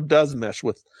 it sort of does mesh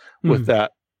with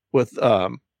that, with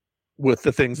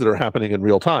the things that are happening in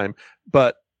real time,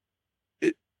 but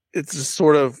it's just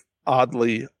sort of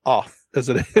oddly off as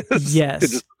it is. Yes.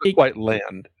 It just doesn't quite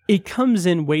land. It comes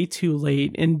in way too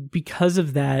late, and because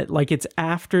of that, like, it's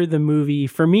after the movie,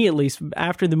 for me at least,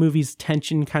 after the movie's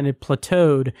tension kind of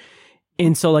plateaued.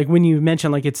 And so, like, when you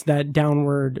mention, like, it's that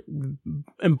downward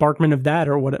embarkment of that,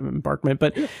 or what embarkment,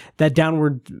 but that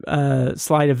downward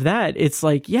slide of that, it's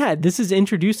like, yeah, this is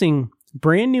introducing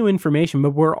brand new information,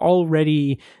 but we're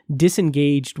already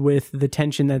disengaged with the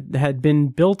tension that had been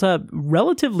built up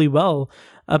relatively well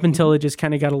up until it just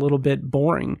kind of got a little bit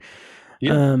boring.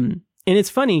 Yeah. And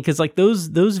it's funny because, like, those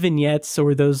vignettes,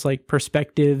 or those, like,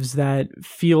 perspectives that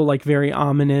feel like very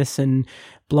ominous and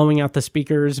blowing out the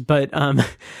speakers, but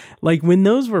like, when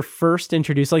those were first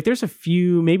introduced, like, there's a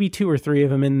few, maybe 2 or 3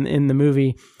 of them in the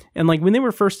movie, and, like, when they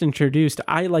were first introduced,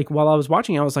 I, like, while I was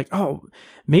watching, I was like, oh,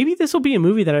 maybe this will be a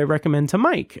movie that I recommend to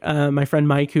Mike, my friend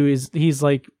Mike, he's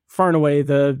like far and away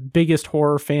the biggest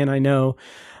horror fan I know,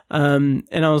 and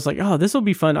I was like, oh, this will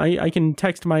be fun. I can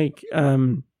text Mike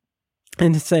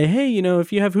and say, hey, you know,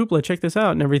 if you have Hoopla, check this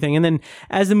out and everything. And then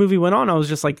as the movie went on, I was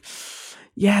just like,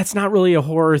 yeah, it's not really a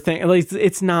horror thing. Like,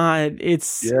 it's not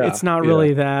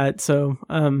really that. So,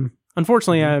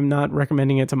 unfortunately, I'm not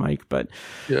recommending it to Mike, but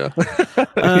yeah.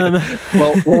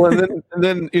 well, and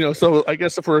then, you know, so I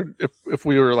guess if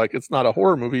we were like, it's not a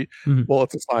horror movie, well,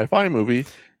 it's a sci-fi movie,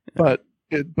 but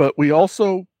we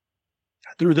also,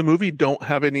 through the movie, don't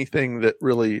have anything that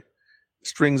really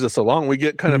strings us along. We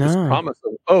get kind of this promise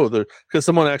of, because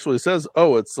someone actually says,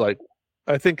 it's like,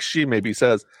 I think she maybe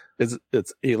says,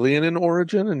 it's alien in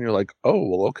origin, and you're like, oh,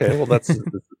 well, okay, well, that's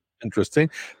interesting.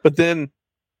 But then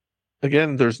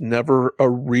again, there's never a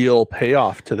real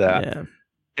payoff to that,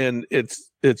 and it's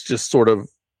just sort of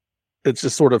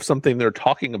something they're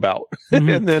talking about,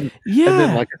 and then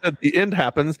like I said, the end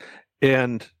happens,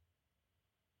 and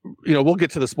you know, we'll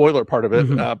get to the spoiler part of it,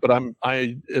 but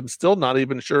I am still not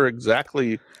even sure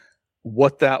exactly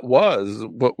what that was,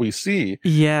 what we see.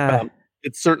 Yeah,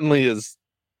 it certainly is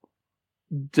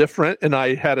different, and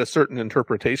I had a certain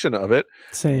interpretation of it.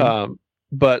 Same.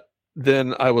 But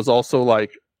then I was also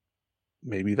like,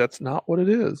 maybe that's not what it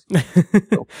is.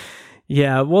 So.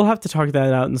 Yeah, we'll have to talk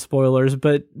that out in spoilers,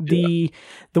 but the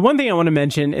one thing I want to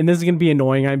mention, and this is going to be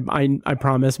annoying, I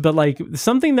promise, but, like,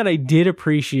 something that I did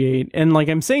appreciate, and, like,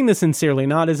 I'm saying this sincerely,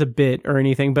 not as a bit or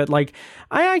anything, but, like,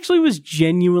 I actually was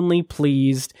genuinely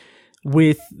pleased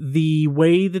with the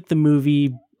way that the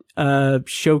movie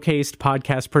showcased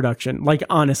podcast production. Like,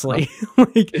 honestly,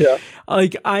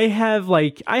 like I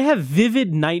have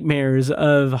vivid nightmares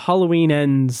of Halloween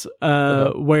Ends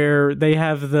where they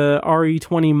have the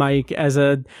RE20 mic as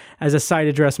a side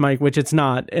address mic, which it's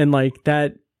not, and, like,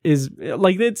 that is,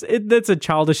 like, that's a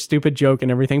childish, stupid joke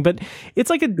and everything, but it's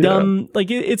like a dumb,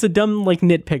 like, it's a dumb, like,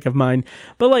 nitpick of mine.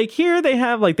 But, like, here they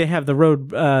have the Rode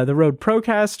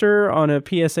Procaster on a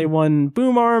PSA1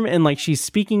 boom arm, and, like, she's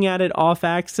speaking at it off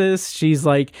axis. She's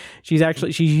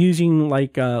using,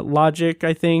 like, Logic,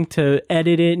 I think, to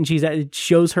edit it, and it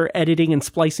shows her editing and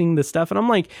splicing the stuff, and I'm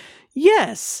like,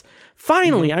 yes,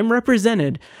 finally, I'm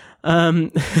represented. But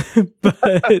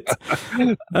which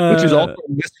is also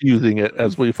misusing it,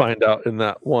 as we find out in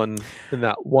that one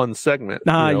segment.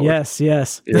 Yes,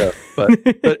 yeah,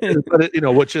 but you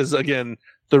know, which is again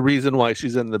the reason why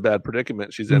she's in the bad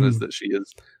predicament she's in, is that she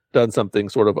has done something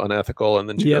sort of unethical, and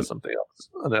then she does something else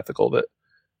unethical that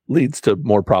leads to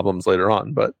more problems later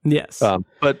on. But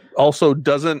but also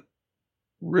doesn't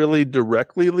really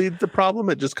directly lead to problem.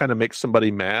 It just kind of makes somebody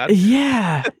mad.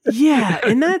 Yeah,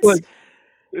 and that's. Like,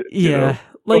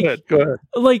 like, go ahead.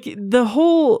 Like, the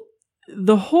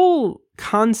whole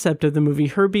concept of the movie,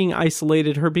 her being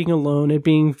isolated, her being alone, it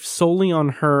being solely on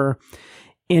her,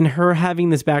 and her having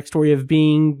this backstory of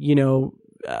being, you know,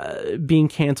 being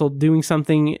canceled, doing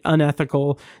something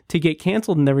unethical to get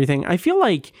canceled and everything. I feel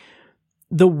like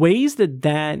the ways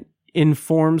that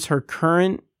informs her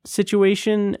current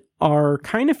situation are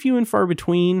kind of few and far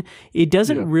between. It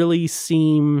doesn't really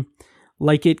seem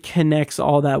like it connects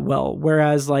all that well.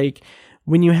 Whereas, like,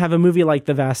 when you have a movie like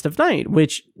The Vast of Night,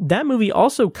 which that movie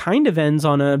also kind of ends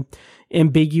on a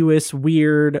ambiguous,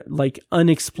 weird, like,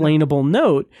 unexplainable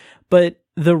note, but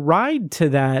the ride to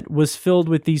that was filled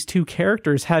with these two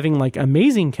characters having, like,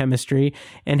 amazing chemistry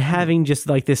and having just,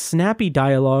 like, this snappy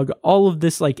dialogue, all of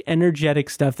this, like,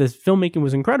 energetic stuff. This filmmaking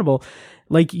was incredible.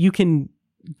 Like, you can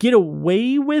get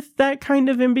away with that kind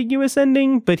of ambiguous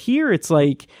ending, but here it's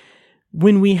like,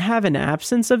 when we have an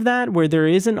absence of that, where there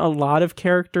isn't a lot of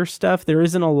character stuff, there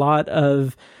isn't a lot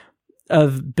of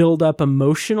build up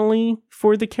emotionally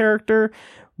for the character.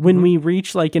 When we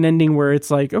reach like an ending where it's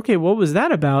like, okay, what was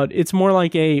that about? It's more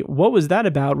like what was that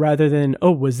about rather than,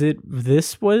 oh, was it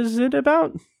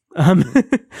about?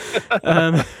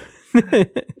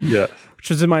 Yeah. Which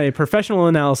was my professional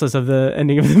analysis of the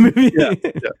ending of the movie. Yeah.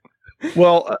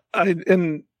 Well,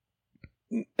 I'm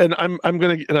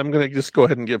gonna just go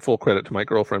ahead and give full credit to my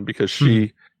girlfriend because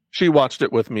she watched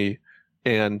it with me,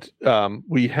 and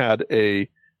we had a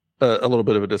little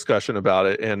bit of a discussion about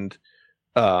it, and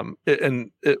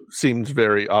it seems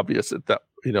very obvious that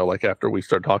like after we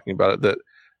started talking about it,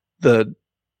 that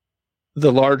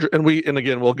the larger, and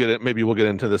again we'll get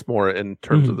into this more in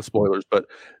terms of the spoilers, but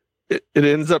it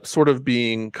ends up sort of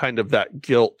being kind of that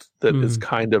guilt that is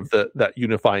kind of that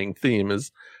unifying theme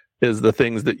is the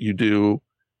things that you do,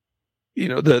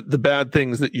 the bad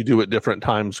things that you do at different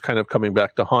times kind of coming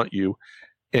back to haunt you.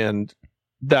 And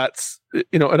that's,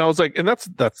 and I was like,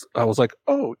 I was like,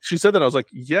 oh, she said that. I was like,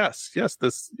 yes,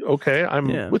 this, okay,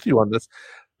 I'm with you on this.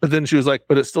 But then she was like,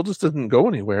 but it still just didn't go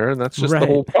anywhere. And that's just the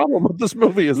whole problem with this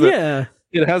movie is that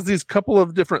it has these couple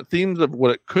of different themes of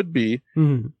what it could be.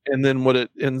 And then what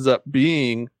it ends up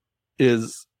being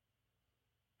is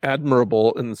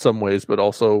admirable in some ways, but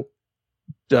also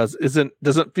doesn't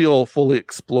feel fully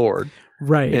explored.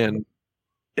 Right. And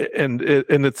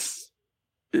it's,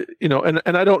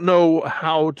 and I don't know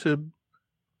how to,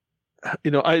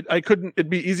 I couldn't, it'd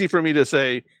be easy for me to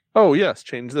say, oh yes,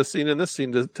 change this scene and this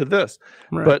scene to this.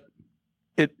 Right. But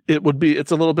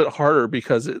it's a little bit harder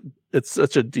because it's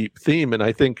such a deep theme. And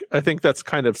I think that's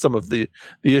kind of some of the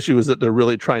issue is that they're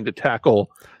really trying to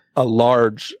tackle a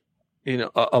large,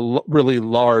 a really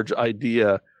large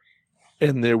idea,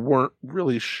 and they weren't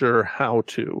really sure how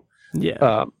to.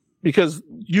 Yeah. Because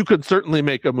you could certainly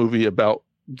make a movie about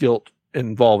guilt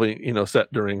involving,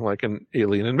 set during like an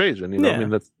alien invasion. I mean,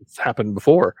 that's happened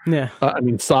before. Yeah. I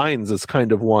mean, Signs is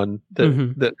kind of one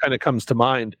that kind of comes to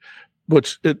mind,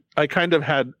 which I kind of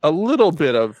had a little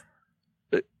bit of,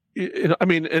 I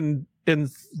mean, in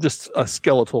just a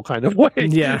skeletal kind of way.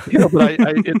 Yeah.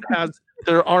 But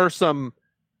there are some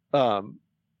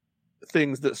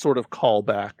things that sort of call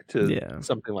back to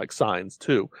something like Signs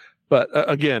too. But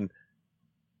again,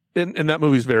 and that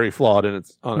movie's very flawed on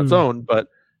its own, but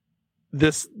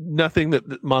nothing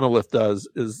that Monolith does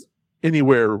is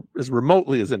anywhere as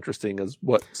remotely as interesting as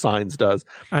what Signs does.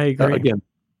 I agree.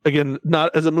 Again,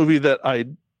 not as a movie that I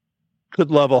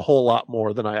could love a whole lot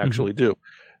more than I actually do,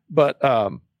 but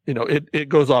it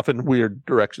goes off in weird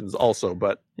directions also,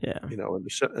 but in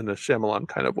the Shyamalan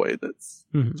kind of way, that's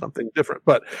something different.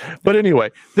 But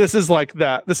anyway, this is like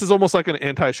that. This is almost like an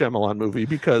anti-Shyamalan movie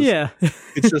because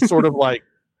it's just sort of like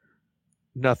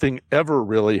nothing ever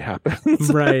really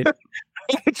happens. Right.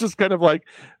 It's just kind of like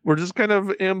we're just kind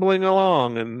of ambling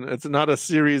along, and it's not a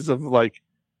series of like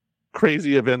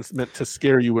crazy events meant to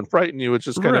scare you and frighten you. It's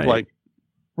just kind of like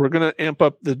we're gonna amp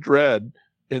up the dread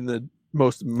in the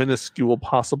most minuscule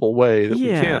possible way that we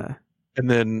can, and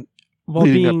then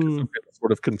leading up to something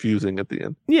sort of confusing at the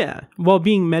end. Yeah, while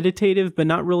being meditative, but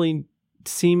not really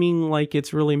seeming like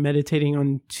it's really meditating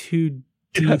on too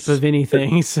deep of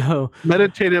anything. So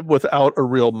meditative without a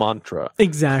real mantra.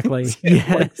 Exactly. Yes.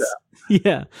 Like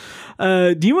yeah.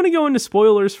 Do you want to go into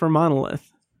spoilers for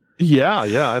Monolith?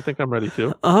 Yeah, I think I'm ready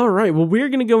to. All right. Well, we're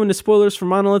going to go into spoilers for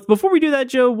Monolith. Before we do that,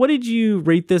 Joe, what did you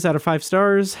rate this out of 5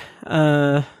 stars?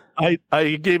 I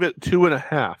gave it 2.5.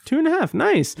 2.5.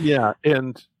 Nice. Yeah.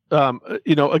 And,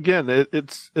 again,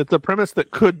 it's a premise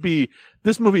that could be,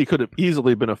 this movie could have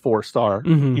easily been a 4-star,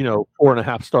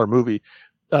 4.5 star movie.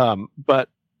 But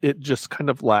it just kind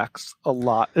of lacks a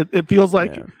lot. It feels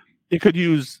like it could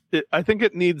use it. I think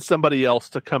it needs somebody else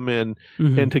to come in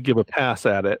and to give a pass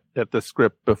at the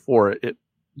script before it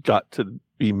got to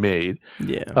be made.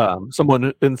 Yeah.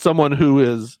 Someone who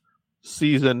is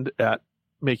seasoned at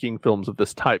making films of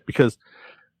this type, because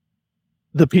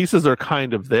the pieces are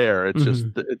kind of there. It's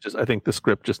just I think the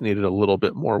script just needed a little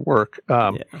bit more work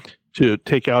to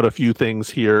take out a few things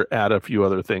here, add a few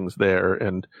other things there,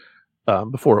 and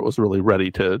before it was really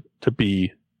ready to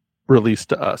be released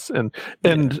to us.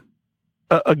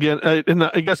 Again,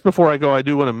 I guess before I go, I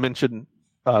do want to mention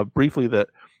briefly that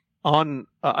I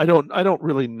don't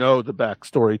really know the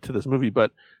backstory to this movie,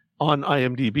 but on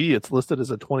IMDb it's listed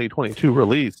as a 2022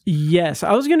 release. Yes,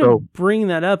 I was going to bring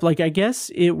that up. Like, I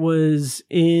guess it was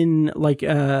in like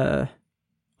on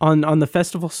the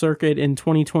festival circuit in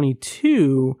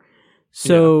 2022.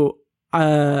 So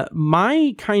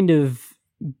my kind of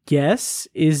guess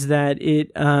is that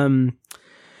it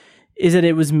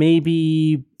was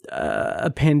maybe a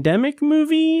pandemic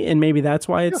movie, and maybe that's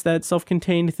why it's that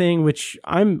self-contained thing, which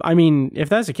I mean, if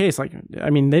that's the case, like, I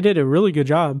mean, they did a really good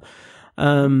job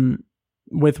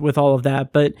with all of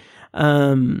that, but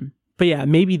yeah,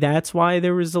 maybe that's why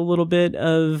there was a little bit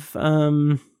of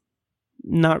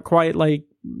not quite like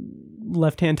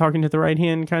left hand talking to the right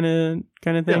hand kind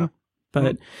of thing.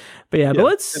 But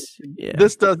let's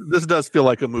this does feel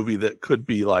like a movie that could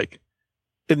be like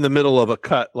in the middle of a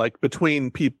cut, like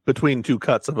between two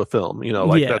cuts of a film,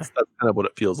 that's kind of what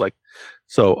it feels like.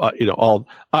 So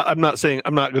I'm not saying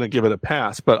I'm not going to give it a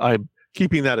pass, but I'm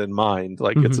keeping that in mind.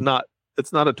 Like it's not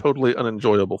a totally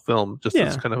unenjoyable film, just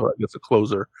as kind of a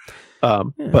closer.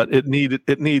 But it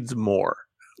needs more.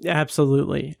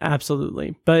 Absolutely.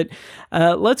 But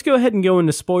let's go ahead and go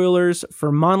into spoilers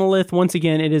for Monolith. Once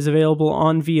again, it is available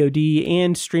on VOD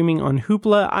and streaming on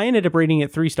Hoopla. I ended up rating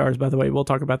it 3 stars, by the way. We'll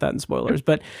talk about that in spoilers.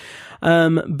 But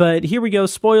here we go.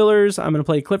 Spoilers. I'm going to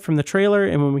play a clip from the trailer,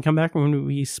 and when we come back, we're going to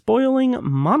be spoiling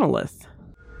Monolith.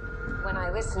 When I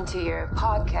listened to your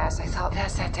podcast, I thought,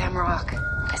 that's that damn rock.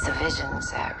 It's the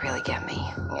visions that really get me.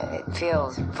 It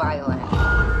feels violent.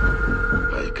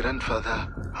 My grandfather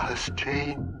has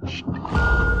changed,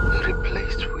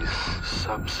 replaced with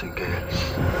something else.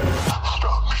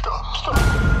 Stop.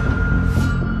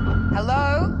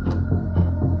 Hello?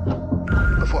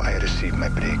 Before I received my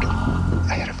break,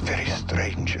 I had a very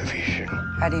strange vision.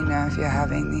 How do you know if you're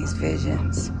having these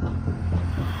visions?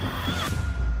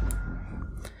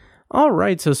 All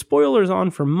right, so spoilers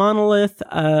on for Monolith.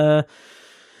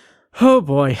 Oh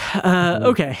boy.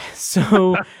 Okay,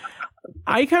 so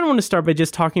I kind of want to start by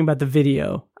just talking about the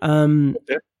video.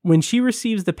 When she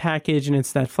receives the package and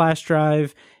it's that flash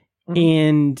drive,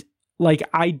 and like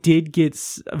I did get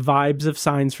vibes of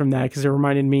Signs from that because it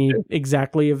reminded me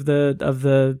exactly of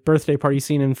the birthday party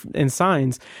scene in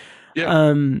Signs.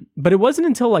 Yeah. But it wasn't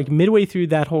until like midway through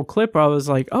that whole clip where I was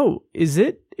like, oh, it's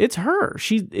her.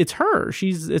 It's her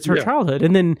childhood.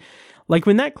 And then like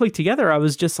when that clicked together, I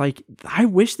was just like, I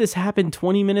wish this happened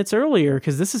 20 minutes earlier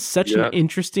because this is such an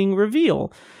interesting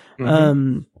reveal. Yeah.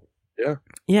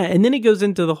 And then it goes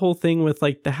into the whole thing with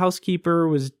like the housekeeper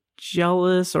was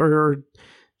jealous or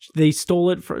they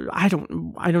stole it for, I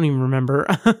don't even remember.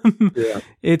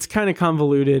 It's kind of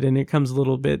convoluted and it comes a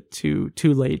little bit too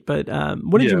late, but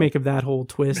what did you make of that whole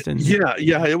twist? And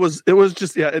it was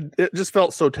just, it just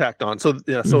felt so tacked on. So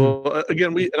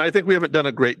again, I think we haven't done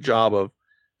a great job of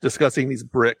discussing these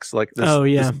bricks. Like this,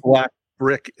 this black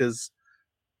brick is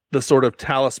the sort of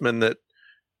talisman that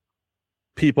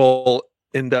people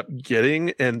end up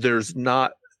getting, and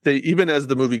even as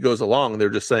the movie goes along, they're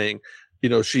just saying,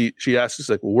 she asks us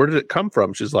like, well, where did it come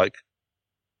from? She's like,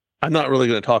 I'm not really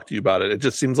going to talk to you about it. It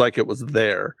just seems like it was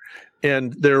there.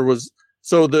 And the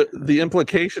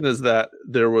implication is that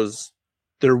there was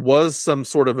some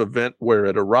sort of event where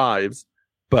it arrives,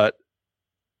 but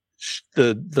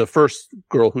the first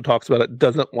girl who talks about it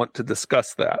doesn't want to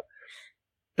discuss that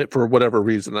for whatever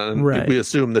reason. And we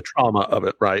assume the trauma of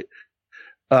it, right?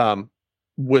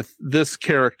 With this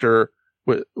character,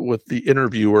 with the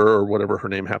interviewer or whatever her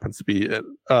name happens to be,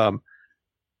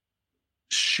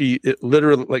 she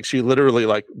literally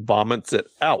like vomits it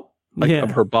out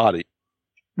of her body,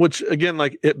 which again,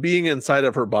 like it being inside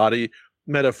of her body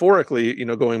metaphorically,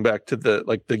 going back to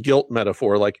the guilt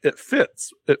metaphor, like it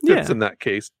fits in that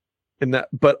case,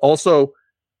 but also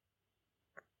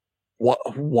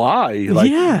why,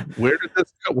 where did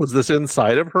was this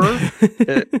inside of her?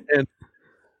 and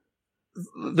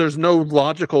there's no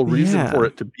logical reason for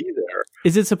it to be there.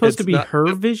 Is it supposed to be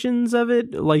her visions of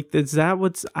it? Like, is that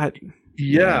what's...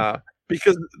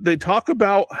 because they talk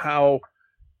about how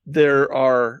there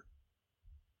are...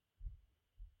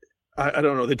 I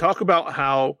don't know. They talk about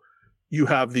how you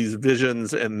have these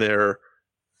visions and they're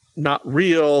not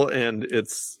real and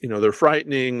it's, they're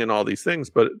frightening and all these things.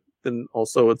 But then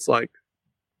also it's like,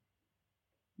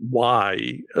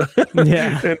 why?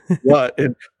 And what?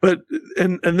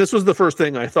 And this was the first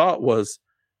thing I thought was,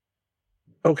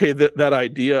 okay, that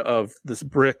idea of this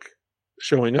brick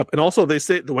showing up, and also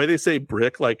the way they say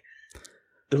brick, like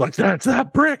they're like, that's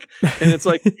that brick, and it's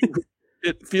like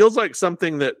it feels like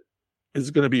something that is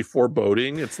going to be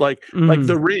foreboding. It's like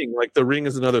the ring. Like the ring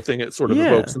is another thing it sort of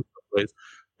evokes in some ways,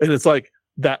 and it's like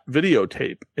that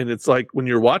videotape, and it's like when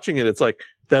you're watching it, it's like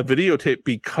that videotape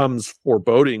becomes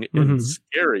foreboding and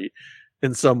scary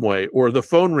in some way, or the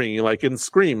phone ringing, like in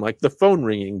Scream, like the phone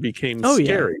ringing became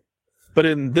scary. But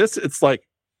in this, it's like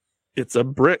it's a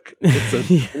brick,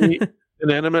 it's a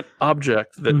inanimate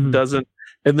object that doesn't,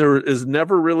 and there is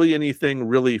never really anything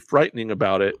really frightening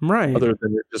about it, other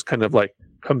than it just kind of like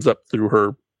comes up through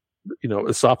her,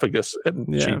 esophagus,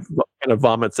 and she kind of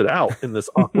vomits it out in this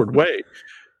awkward way.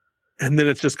 And then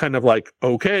it's just kind of like,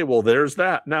 okay, well, there's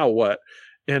that. Now what?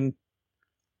 And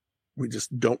we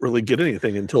just don't really get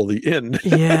anything until the end.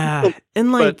 Yeah.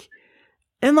 And like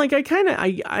I kind of,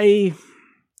 I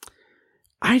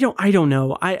don't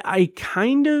know. I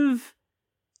kind of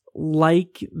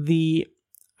like the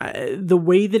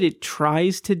way that it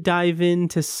tries to dive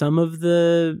into some of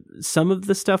the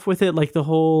stuff with it, like the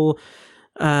whole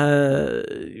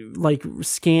like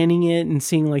scanning it and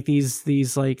seeing like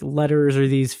these like letters or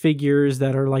these figures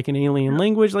that are like an alien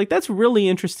language. Like that's really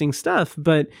interesting stuff,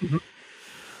 but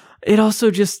it also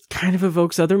just kind of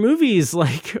evokes other movies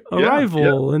like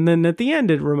Arrival, and then at the end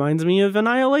it reminds me of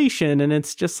Annihilation, and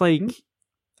it's just like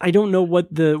I don't know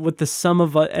what the sum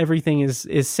of everything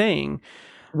is saying.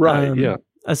 Right.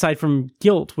 Aside from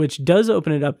guilt, which does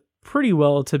open it up pretty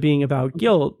well to being about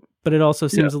guilt, but it also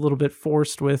seems a little bit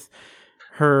forced with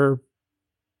her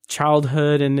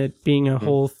childhood and it being a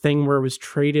whole thing where it was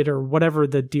traded or whatever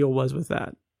the deal was with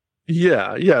that.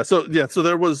 Yeah. So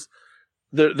there was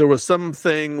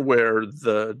something where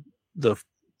the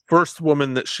first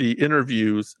woman that she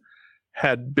interviews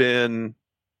had been,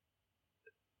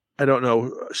 I don't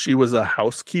know, she was a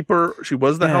housekeeper. She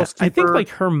was the housekeeper. I think like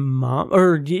her mom,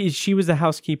 or she was the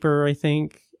housekeeper, I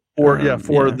think. For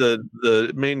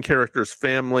the main character's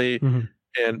family.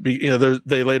 And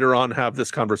they later on have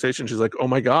this conversation. She's like, "Oh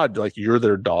my God, like you're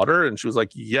their daughter?" And she was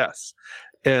like, "Yes."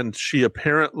 And they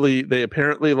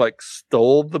apparently like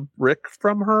stole the brick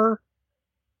from her.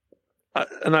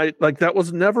 And I like that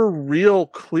was never real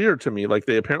clear to me. Like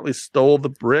they apparently stole the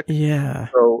brick. Yeah.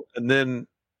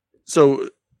 So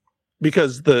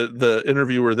because the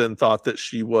interviewer then thought that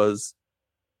she was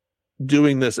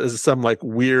doing this as some like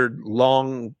weird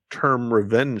long-term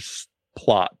revenge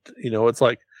plot. It's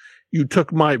like, you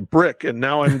took my brick and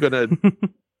now I'm going to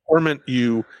torment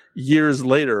you years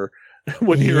later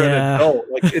when you're an adult.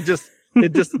 Like as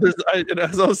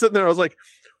I was sitting there, I was like,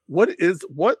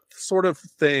 what sort of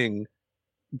thing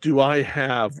do I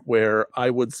have where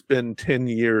I would spend 10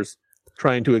 years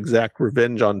trying to exact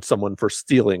revenge on someone for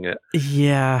stealing it?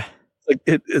 Yeah. Like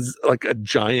it is like a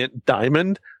giant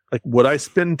diamond. Like, would I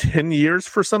spend 10 years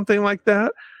for something like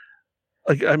that?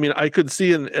 Like, I mean, I could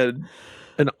see an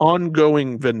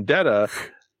ongoing vendetta,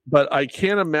 but I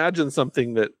can't imagine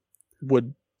something that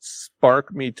would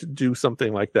spark me to do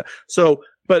something like that. So,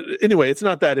 but anyway, it's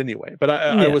not that anyway. But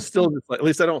I was still just like, at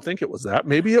least I don't think it was that.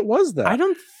 Maybe it was that. I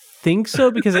don't think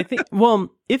so, because I think, well,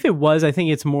 if it was, I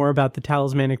think it's more about the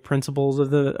talismanic principles of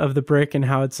the brick and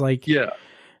how it's like,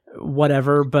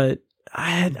 whatever. But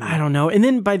I don't know. And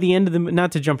then by the end of the,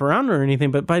 not to jump around or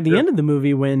anything, but by the end of the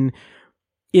movie, when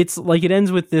it's like it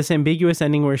ends with this ambiguous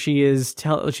ending where she's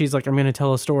like, I'm going to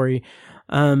tell a story.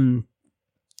 And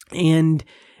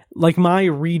like my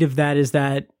read of that is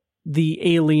that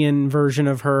the alien version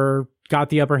of her got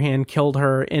the upper hand, killed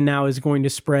her, and now is going to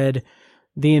spread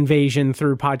the invasion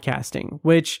through podcasting,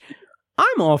 which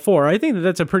I'm all for. I think that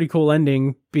that's a pretty cool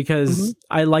ending because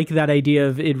I like that idea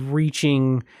of it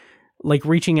reaching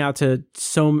out to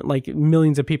so like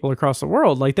millions of people across the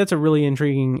world. Like that's a really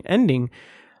intriguing ending.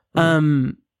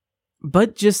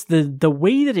 But just the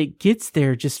way that it gets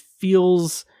there just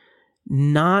feels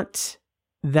not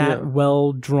that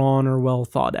well drawn or well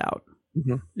thought out.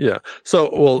 Yeah.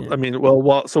 So, I mean,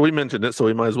 so we mentioned it, so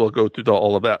we might as well go through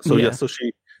all of that. So so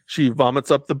she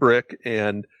vomits up the brick,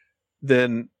 and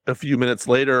then a few minutes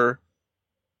later,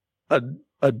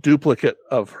 a duplicate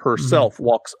of herself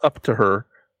walks up to her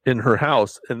in her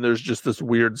house, and there's just this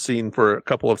weird scene for a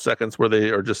couple of seconds where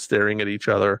they are just staring at each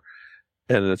other,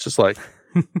 and it's just like,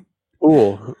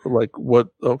 ooh, like what?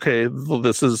 Okay, well,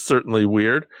 this is certainly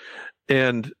weird,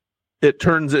 and it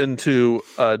turns into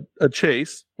a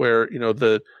chase where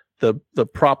the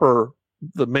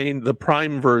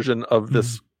prime version of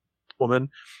this woman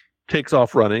takes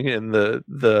off running, and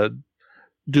the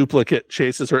duplicate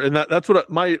chases her, and that's what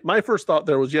my first thought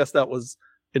there was. Yes, that was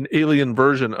an alien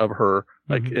version of her,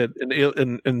 like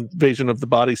an invasion of the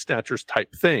body snatchers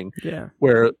type thing,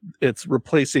 where it's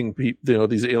replacing people.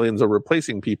 These aliens are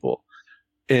replacing people.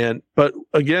 But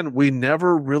again, we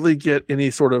never really get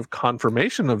any sort of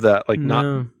confirmation of that, like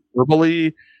not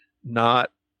verbally,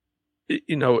 not,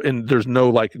 and there's no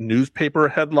like newspaper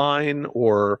headline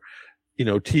or,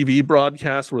 TV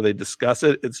broadcast where they discuss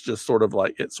it. It's just sort of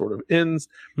like, it sort of ends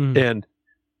and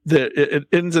it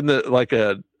ends in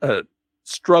a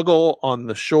struggle on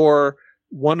the shore.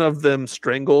 One of them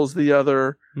strangles the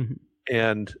other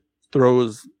and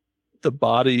throws the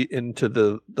body into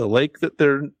the lake that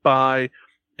they're by.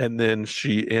 And then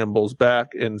she ambles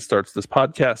back and starts this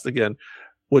podcast again,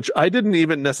 which I didn't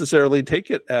even necessarily take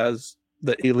it as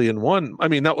the alien one. I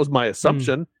mean, that was my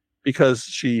assumption because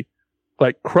she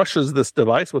like crushes this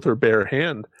device with her bare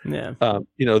hand. Yeah.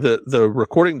 The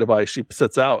recording device she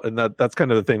sits out, and that's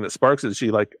kind of the thing that sparks it.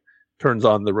 She like turns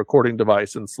on the recording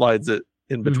device and slides it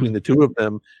in between the two of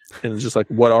them, and it's just like,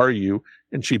 what are you?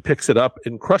 And she picks it up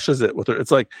and crushes it with her.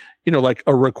 It's like, like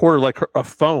a recorder, like a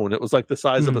phone. It was like the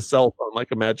size of a cell phone.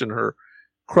 Like imagine her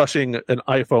crushing an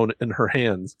iPhone in her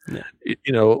hands,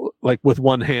 like with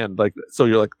one hand. Like, so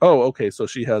you're like, oh, okay. So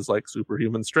she has like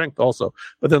superhuman strength also.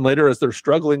 But then later as they're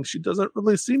struggling, she doesn't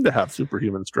really seem to have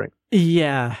superhuman strength.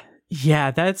 Yeah.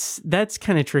 Yeah. That's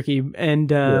kind of tricky.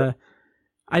 And,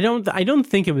 I don't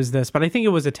think it was this, but I think it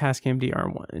was a Tascam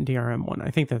DRM1.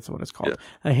 I think that's what it's called,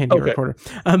 a handy recorder.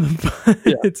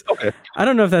 But I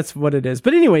don't know if that's what it is,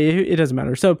 but anyway, it doesn't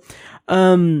matter. So,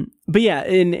 but yeah,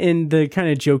 in the kind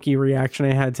of jokey reaction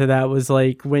I had to that was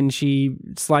like when she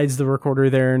slides the recorder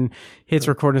there and hits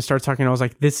record and starts talking, I was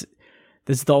like, this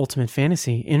is the ultimate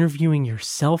fantasy, interviewing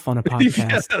yourself on a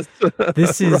podcast. Yes.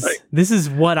 This is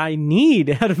what I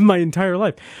need out of my entire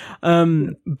life.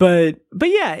 But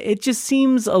yeah, it just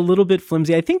seems a little bit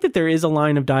flimsy. I think that there is a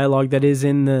line of dialogue that is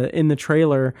in the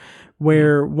trailer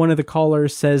where one of the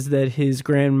callers says that his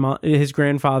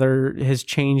grandfather has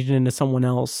changed into someone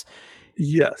else.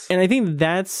 Yes. And I think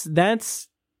that's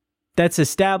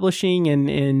establishing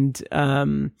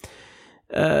and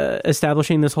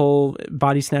establishing this whole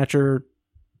body snatcher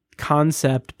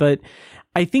concept. But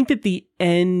I think that the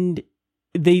end,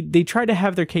 they try to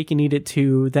have their cake and eat it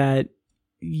too, that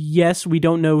yes, we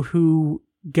don't know who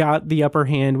got the upper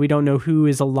hand. We don't know who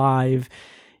is alive.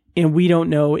 And we don't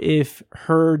know if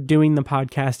her doing the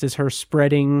podcast is her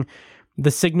spreading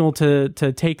the signal to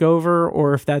take over,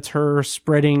 or if that's her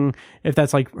spreading, if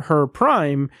that's like her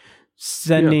prime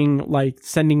sending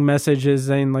messages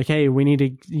saying like, hey, we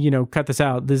need to, cut this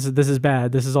out. This is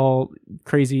bad. This is all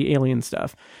crazy alien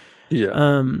stuff.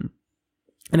 Yeah.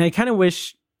 And I kind of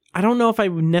wish, I don't know if I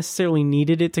necessarily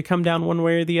needed it to come down one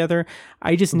way or the other.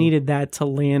 I just needed that to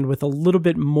land with a little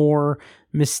bit more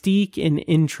mystique and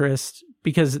interest,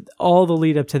 because all the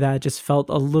lead up to that just felt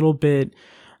a little bit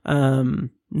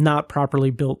not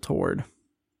properly built toward.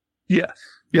 Yes.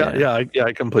 Yeah,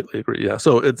 I completely agree. Yeah.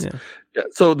 So it's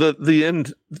so the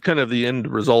end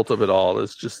result of it all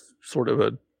is just sort of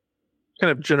a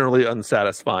kind of generally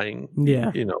unsatisfying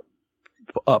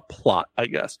plot, I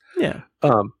guess. Yeah.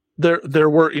 There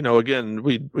were, again,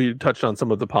 we touched on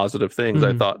some of the positive things.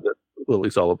 I thought that Lily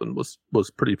Sullivan was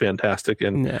pretty fantastic,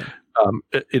 and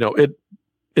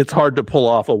it's hard to pull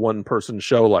off a one person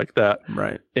show like that.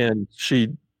 Right. And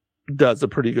she does a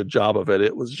pretty good job of it.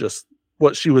 It was just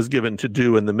what she was given to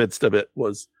do in the midst of it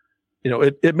was,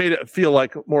 it made it feel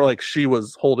like more like she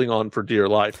was holding on for dear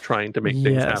life, trying to make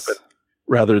things happen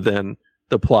rather than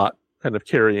the plot kind of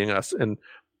carrying us. And,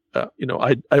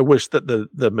 I wish that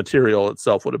the material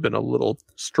itself would have been a little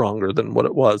stronger than what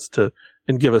it was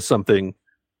and give us something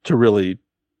to really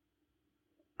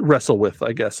wrestle with,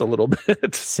 I guess, a little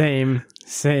bit. Same.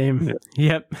 Yeah.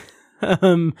 Yep.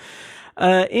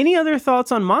 Any other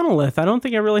thoughts on Monolith? I don't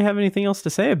think I really have anything else to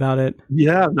say about it.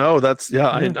 Yeah, no,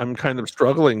 I'm kind of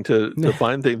struggling to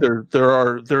find things.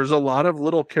 There's a lot of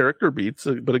little character beats,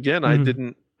 but again,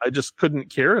 I just couldn't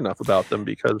care enough about them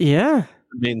because the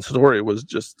main story was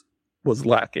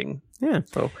lacking. Yeah.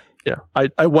 So yeah,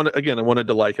 I wanted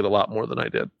to like it a lot more than I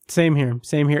did. Same here.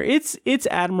 It's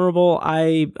admirable.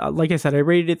 Like I said, I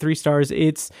rated it 3 stars.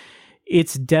 It's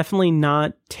definitely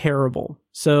not terrible.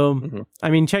 So, I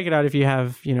mean, check it out if you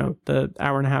have, the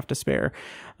hour and a half to spare.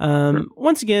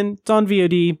 Once again, it's on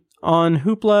VOD, on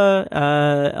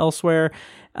Hoopla, elsewhere.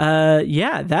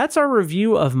 That's our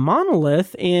review of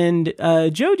Monolith. And,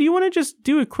 Joe, do you want to just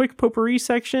do a quick potpourri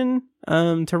section,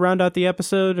 to round out the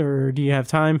episode, or do you have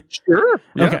time? Sure.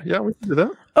 Yeah. Okay. Yeah, we can do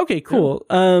that. Okay, cool.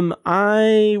 Yeah.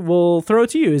 I will throw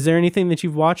it to you. Is there anything that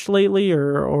you've watched lately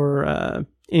or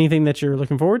anything that you're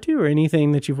looking forward to, or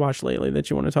anything that you've watched lately that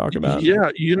you want to talk about?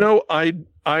 Yeah,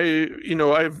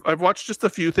 I've watched just a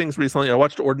few things recently. I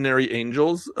watched Ordinary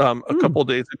Angels a couple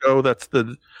days ago. That's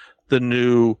the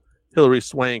new Hilary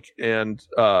Swank and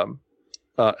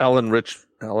Alan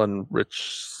Richson.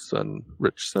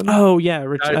 Oh yeah,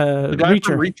 the guy Reacher.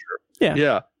 From Reacher.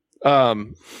 Yeah.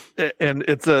 And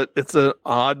it's an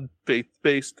odd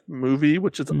faith-based movie,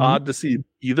 which is odd to see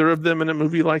either of them in a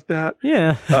movie like that.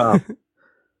 Yeah.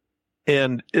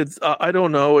 And it's I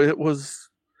don't know, it was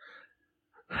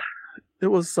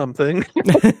something.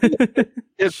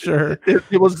 Sure.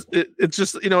 It's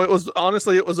just,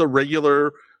 it was a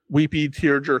regular weepy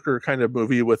tearjerker kind of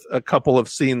movie with a couple of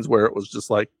scenes where it was just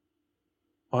like,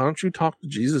 why don't you talk to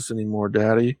Jesus anymore,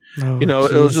 Daddy? Oh, It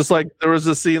was geez. just like there was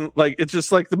a scene, like it's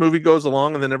just like the movie goes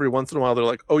along, and then every once in a while they're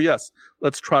like, oh yes,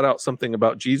 let's trot out something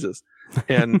about Jesus.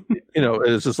 And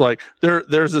it's just like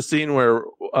there's a scene where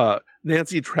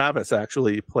Nancy Travis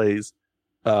actually plays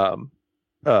Alan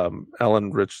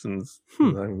Richardson's.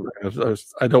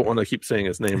 I don't want to keep saying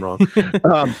his name wrong.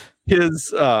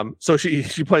 So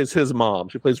she plays his mom.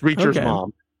 She plays Reacher's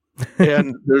mom.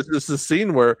 And there's this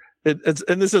scene where it's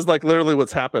and this is like literally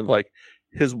what's happened. Like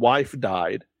his wife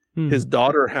died. His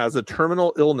daughter has a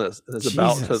terminal illness and is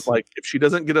about to, like, if she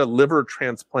doesn't get a liver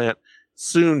transplant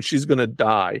soon, she's going to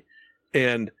die.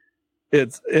 And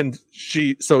he's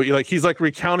like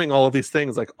recounting all of these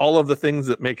things, like all of the things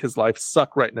that make his life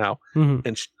suck right now.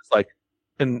 And she's like,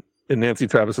 and Nancy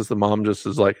Travis is the mom, just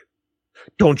is like,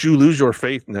 don't you lose your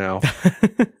faith now.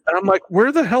 And I'm like,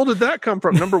 where the hell did that come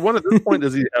from? Number one, at this point,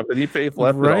 does he have any faith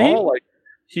left at all? Like,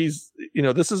 he's,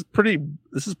 this is pretty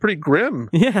grim.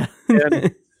 Yeah.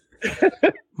 And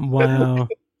wow.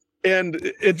 And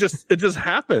it just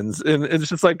happens. And it's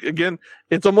just like, again,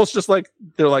 it's almost just like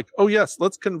they're like, oh yes,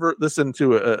 let's convert this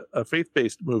into a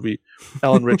faith-based movie.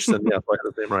 Alan Richardson, yeah, if I got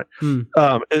his name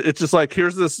right. It's just like,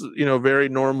 here's this, very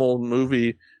normal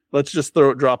movie. Let's just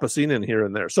drop a scene in here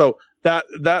and there. So that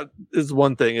is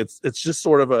one thing. It's just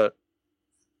sort of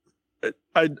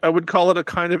I would call it a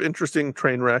kind of interesting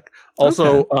train wreck.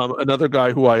 Also, another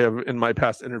guy who I have in my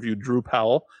past interviewed, Drew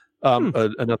Powell,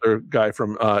 another guy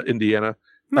from Indiana,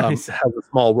 has a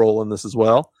small role in this as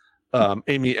well.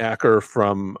 Amy Acker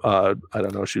from I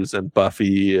don't know, she was in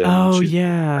Buffy. And she's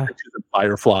in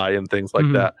Firefly and things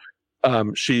like that.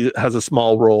 She has a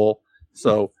small role.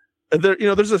 So there,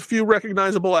 there's a few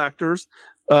recognizable actors,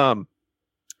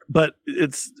 but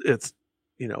it's it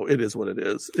is what it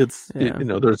is.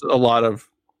 There's a lot of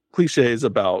cliches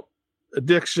about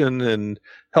addiction and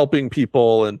helping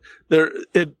people, and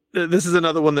this is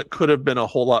another one that could have been a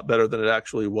whole lot better than it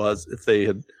actually was if they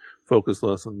had focused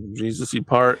less on the Jesus-y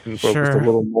part and focused a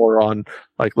little more on,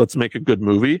 like, let's make a good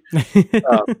movie.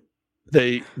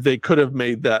 They could have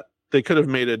made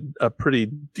a pretty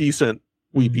decent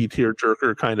weepy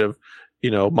tearjerker kind of,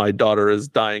 my daughter is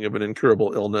dying of an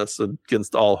incurable illness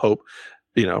against all hope,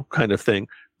 kind of thing.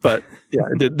 But yeah,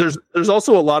 there's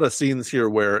also a lot of scenes here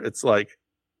where it's like,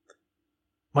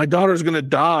 my daughter's going to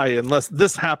die unless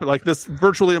this happens, like this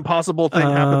virtually impossible thing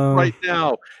happens right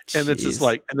now. And it's just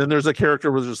like, and then there's a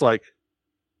character who's just like,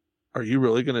 are you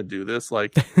really going to do this?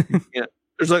 Like, you can't.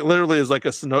 There's like literally is like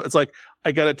a snow. It's like,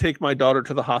 I got to take my daughter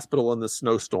to the hospital in the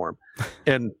snowstorm.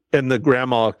 And the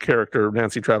grandma character,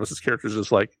 Nancy Travis's character, is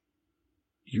just like,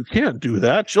 you can't do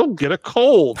that. She'll get a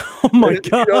cold. Oh my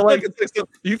God.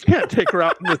 You can't take her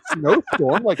out in the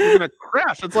snowstorm. Like, you're going to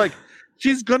crash. It's like,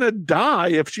 she's going to die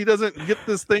if she doesn't get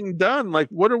this thing done. Like,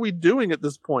 what are we doing at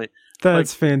this point?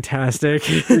 That's fantastic.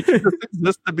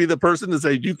 This to be the person to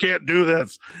say, you can't do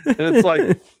this. And it's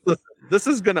like, listen, this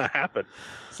is going to happen.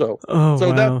 So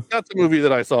wow. That's a movie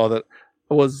that I saw that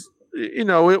was, it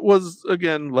was,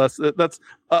 again, less. That's,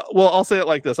 I'll say it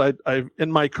like this. I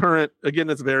in my current,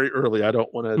 again, it's very early. I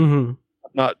don't want to, I'm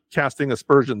not casting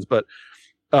aspersions, but,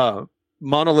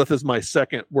 Monolith is my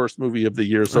second worst movie of the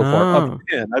year so far. Up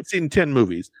to 10. I've seen 10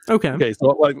 movies. Okay. So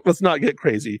like, let's not get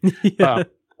crazy.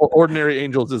 Ordinary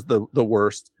Angels is the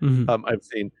worst I've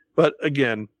seen. But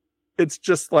again, it's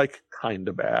just like kind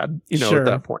of bad, at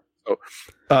that point.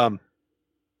 So,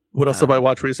 what else have I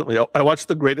watched recently? I watched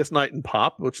The Greatest Night in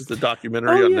Pop, which is the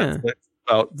documentary on Netflix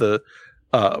about the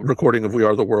recording of We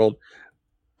Are the World.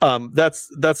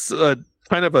 That's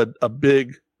kind of a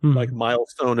big like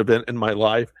milestone event in my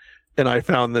life. And I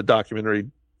found the documentary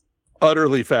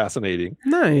utterly fascinating.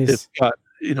 Nice.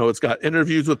 It's got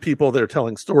interviews with people they're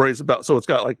telling stories about. So it's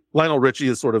got like Lionel Richie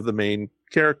is sort of the main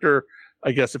character,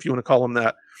 I guess, if you want to call him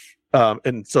that.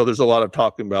 And so there's a lot of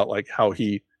talking about like how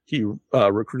he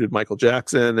recruited Michael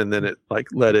Jackson, and then it like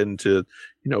led into,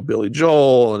 Billy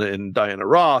Joel and Diana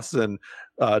Ross and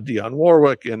Dionne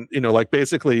Warwick and, like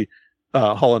basically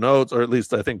Hall & Oates, or at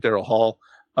least I think Daryl Hall.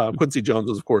 Quincy Jones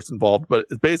was, of course, involved, but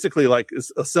it's basically like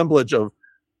this assemblage of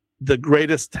the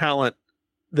greatest talent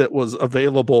that was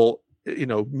available,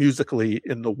 musically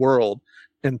in the world,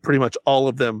 and pretty much all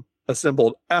of them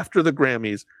assembled after the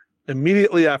Grammys,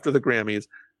 immediately after the Grammys,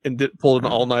 and pulled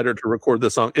an all-nighter to record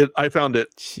this song. I found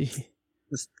it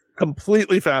just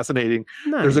completely fascinating.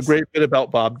 Nice. There's a great bit about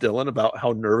Bob Dylan, about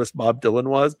how nervous Bob Dylan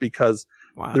was, because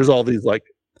there's all these like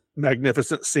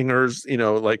magnificent singers,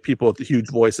 like people with the huge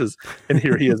voices, and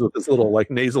here he is with this little like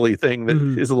nasally thing that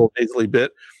is a little nasally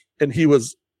bit, and he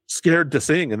was scared to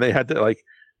sing, and they had to like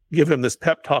give him this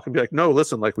pep talk and be like, no,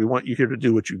 listen, like we want you here to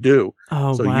do what you do.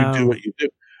 You do what you do.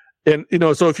 And, you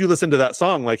know, so if you listen to that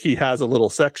song, like he has a little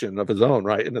section of his own,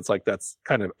 right? And it's like, that's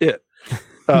kind of it.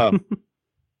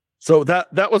 So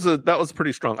that was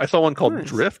pretty strong. I saw one called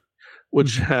Drift,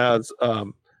 which has, I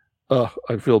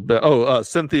feel bad.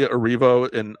 Cynthia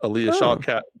Erivo and Aaliyah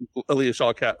Shawkat,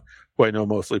 who I know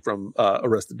mostly from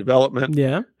Arrested Development.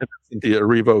 Yeah. And Cynthia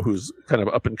Erivo, who's kind of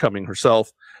up and coming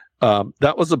herself.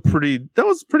 That was a pretty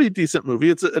decent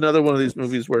movie. It's another one of these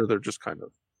movies where they're just kind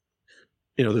of,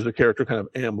 you know, there's a character kind of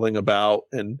ambling about,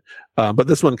 and but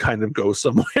this one kind of goes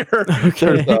somewhere.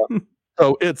 Okay.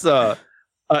 So it's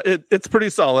pretty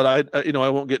solid. I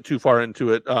won't get too far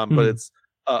into it, but it's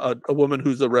a woman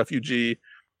who's a refugee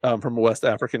from a West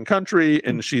African country,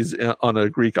 and she's on a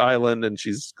Greek island, and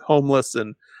she's homeless,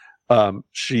 and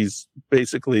she's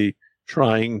basically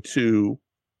trying to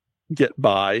get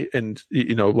by and,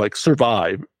 you know, like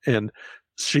survive, and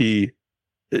she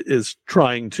is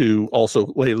trying to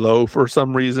also lay low for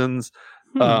some reasons.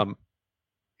 And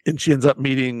she ends up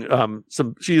meeting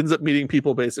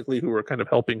people basically who are kind of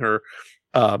helping her.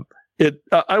 I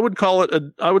would call it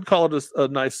a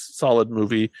nice solid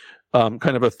movie, kind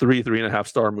of a 3.5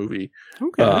 star movie.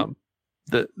 Okay.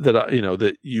 I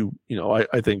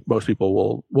think most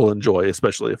people will enjoy,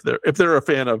 especially if they're a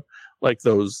fan of like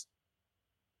those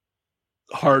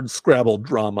hard scrabble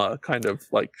drama, kind of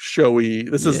like showy.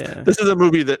 This is a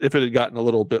movie that if it had gotten a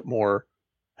little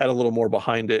more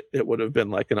behind it, it would have been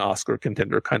like an Oscar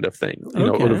contender kind of thing. You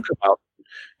know, it would have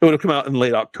come out in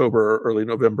late October or early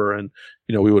November, and,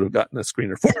 you know, we would have gotten a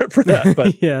screener for that.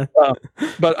 But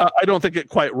but I don't think it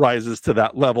quite rises to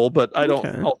that level. But I don't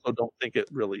think it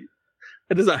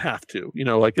doesn't have to. You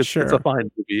know, like it's a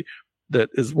fine movie that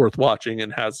is worth watching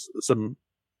and has some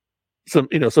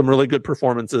really good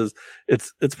performances.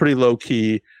 It's pretty low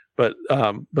key, but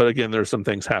again, there's some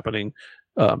things happening.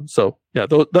 So yeah,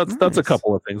 that's a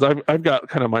couple of things. I've got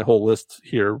kind of my whole list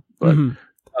here, but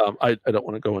I don't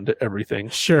want to go into everything.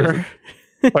 Sure.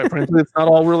 Quite frankly, it's not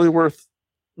all really worth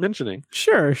mentioning.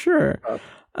 Sure.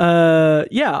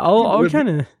 I'll kind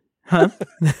of. Huh?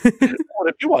 What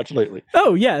have you watched lately?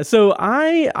 Oh yeah, so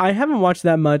I haven't watched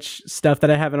that much stuff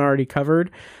that I haven't already covered.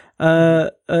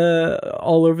 All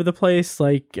over the place.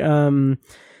 Like, I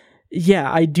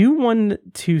do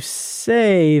want to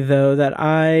say though that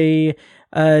I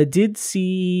did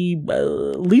see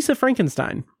Lisa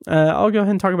Frankenstein. I'll go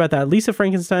ahead and talk about that. Lisa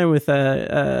Frankenstein with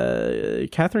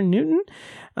Catherine Newton.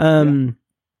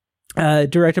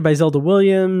 Directed by Zelda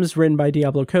Williams, written by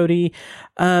Diablo Cody.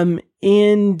 And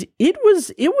it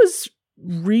was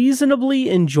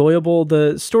reasonably enjoyable.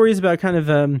 The story is about kind of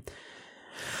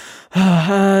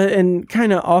and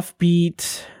kind of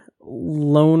offbeat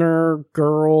loner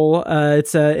girl.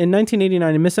 It's in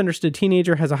 1989, a misunderstood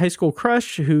teenager has a high school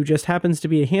crush who just happens to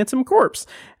be a handsome corpse.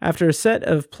 After a set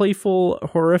of playfully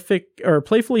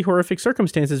horrific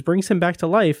circumstances brings him back to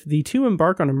life, the two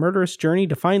embark on a murderous journey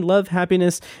to find love,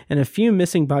 happiness, and a few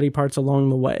missing body parts along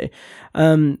the way.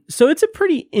 So it's a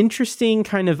pretty interesting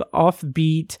kind of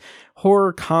offbeat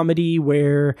horror comedy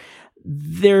where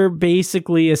they're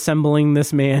basically assembling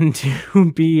this man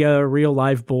to be a real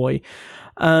live boy.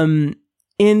 And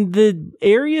the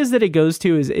areas that it goes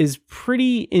to is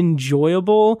pretty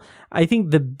enjoyable. I think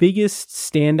the biggest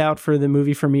standout for the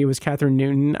movie for me was Catherine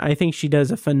Newton. I think she does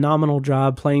a phenomenal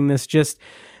job playing this just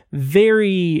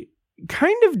very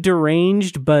kind of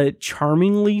deranged, but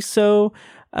charmingly so,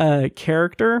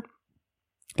 character.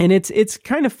 And it's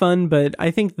kind of fun, but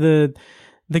I think the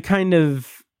kind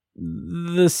of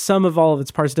the sum of all of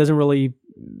its parts doesn't really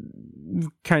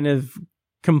kind of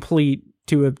complete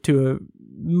to a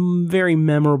very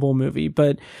memorable movie.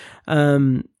 But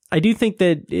I do think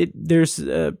that it's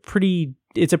a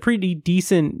pretty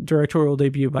decent directorial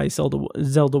debut by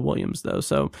Zelda Williams though.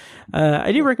 So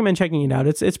I do recommend checking it out.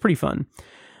 It's pretty fun.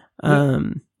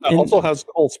 It also has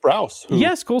Cole Sprouse.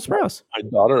 Yes, Cole Sprouse. My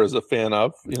daughter is a fan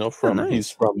of. You know, nice.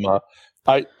 He's from.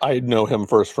 I know him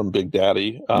first from Big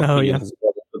Daddy.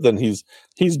 Then he's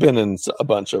been in a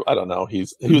bunch of, I don't know. He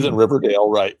was in Riverdale,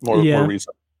 right? More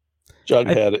recent.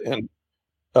 Jughead and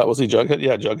was he Jughead?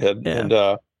 Yeah, Jughead.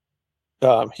 Yeah.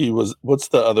 And he was. What's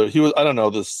the other? He was. I don't know.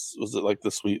 This was it like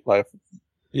The Sweet Life.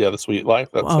 Yeah, The Sweet Life.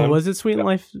 That's him. Was it Sweet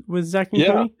Life with Zach and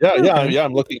Cody? Yeah.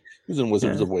 I'm looking. He was in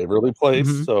Wizards of Waverly Place.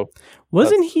 Mm-hmm. So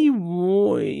wasn't he?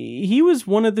 He was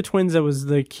one of the twins that was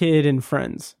the kid in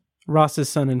Friends. Ross's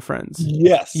son in Friends.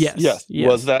 Yes.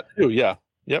 Was that too? Yeah.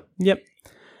 Yep.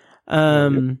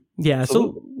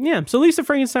 So Lisa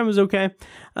Frankenstein was okay.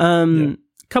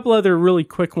 Couple other really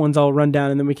quick ones I'll run down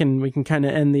and then we can kind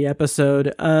of end the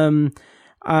episode.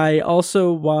 I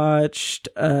also watched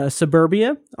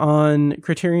Suburbia on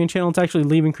Criterion Channel. It's actually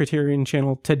leaving Criterion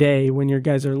Channel today when you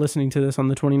guys are listening to this on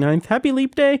the 29th. Happy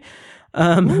Leap Day.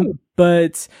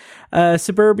 But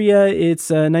Suburbia, it's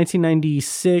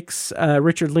 1996,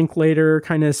 Richard Linklater,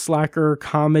 kind of slacker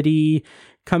comedy,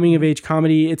 coming of age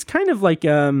comedy. It's kind of like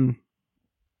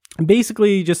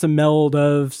basically just a meld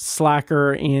of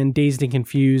Slacker and Dazed and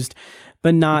Confused,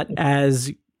 but not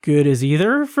as good as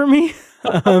either for me.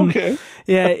 Okay.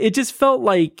 Yeah, it just felt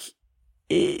like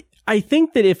I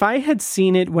think that if I had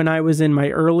seen it when I was in my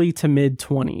early to mid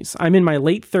 20s, I'm in my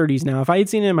late 30s now. If I had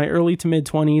seen it in my early to mid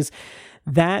 20s,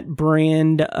 that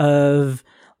brand of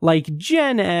like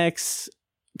Gen X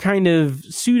kind of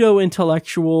pseudo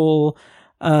intellectual,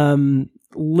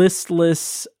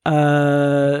 listless,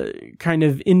 kind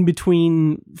of in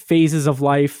between phases of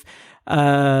life,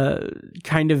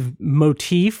 kind of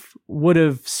motif would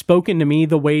have spoken to me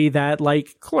the way that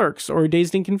like Clerks or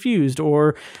Dazed and Confused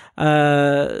or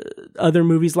other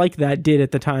movies like that did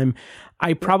at the time.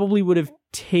 I probably would have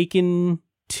taken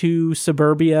to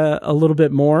Suburbia a little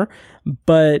bit more,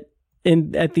 but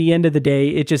at the end of the day,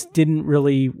 it just didn't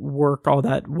really work all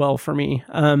that well for me.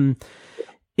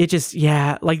 It just,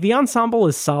 yeah, like the ensemble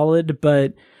is solid,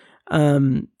 but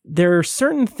there are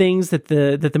certain things that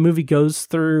the movie goes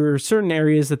through, or certain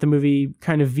areas that the movie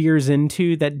kind of veers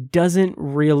into that doesn't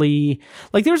really,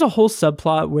 like there's a whole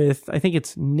subplot with, I think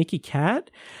it's Nicky Cat.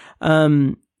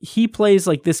 He plays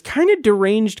like this kind of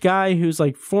deranged guy who's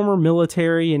like former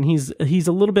military, and he's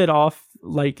a little bit off,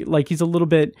 like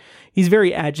he's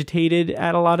very agitated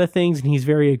at a lot of things, and he's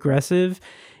very aggressive.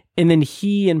 And then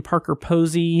he and Parker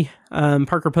Posey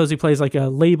plays like a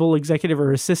label executive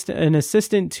or an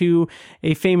assistant to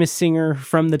a famous singer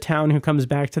from the town who comes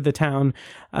back to the town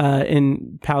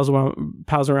and pals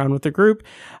around with the group.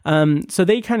 So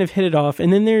they kind of hit it off.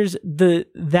 And then there's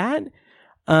that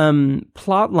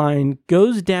plot line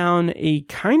goes down a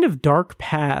kind of dark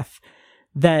path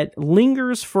that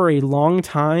lingers for a long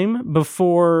time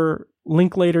before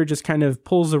Linklater just kind of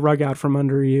pulls the rug out from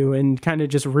under you and kind of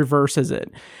just reverses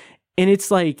it. And it's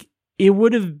like, it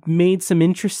would have made some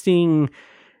interesting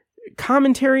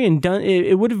commentary and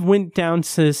it would have went down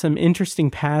to some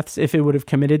interesting paths if it would have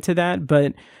committed to that,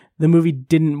 but the movie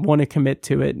didn't want to commit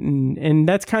to it. And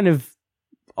that's kind of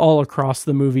all across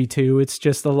the movie too. It's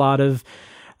just a lot of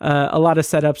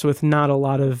setups with not a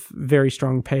lot of very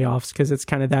strong payoffs, because it's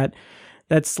kind of that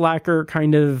slacker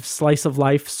kind of slice of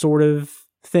life sort of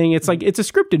thing. It's like, it's a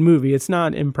scripted movie. It's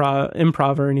not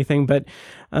improv or anything, but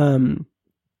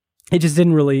it just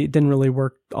didn't really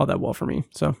work all that well for me.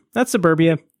 So that's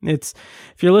Suburbia. If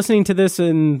you're listening to this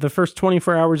in the first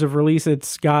 24 hours of release,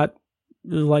 it's got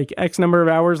like X number of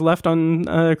hours left on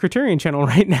Criterion Channel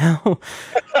right now.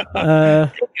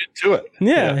 Get to it.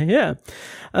 Yeah.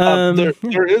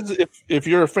 There is, if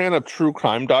you're a fan of true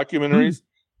crime documentaries,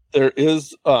 there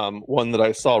is one that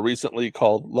I saw recently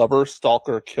called Lover,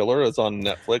 Stalker, Killer. It's on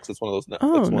Netflix. It's one of those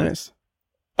Netflix ones.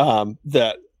 Nice.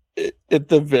 That at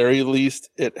the very least,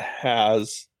 it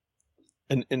has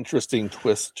an interesting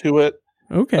twist to it.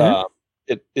 Okay.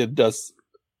 It does,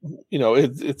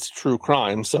 it's true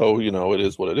crime, so it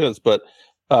is what it is. But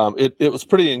it was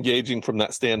pretty engaging from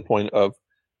that standpoint of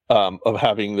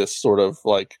having this sort of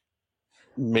like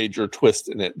major twist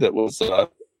in it that was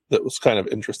kind of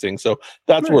interesting. So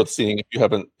that's worth seeing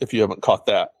if you haven't caught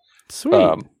that.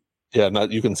 Sweet.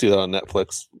 You can see that on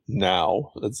Netflix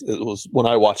now. It was when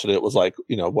I watched it was like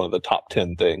one of the top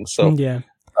 10 things. So yeah.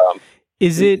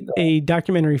 Is it a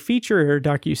documentary feature or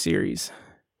docuseries?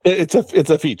 It's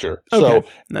a feature. Okay. So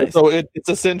nice. So it's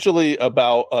essentially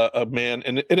about a man,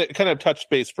 and it kind of touched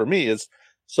base for me as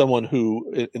someone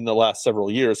who in the last several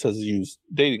years has used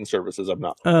dating services. I'm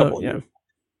not. Years.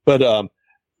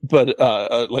 But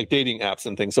like dating apps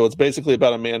and things. So it's basically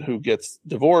about a man who gets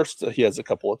divorced. He has a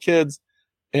couple of kids,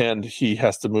 and he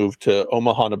has to move to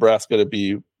Omaha, Nebraska to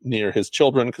be near his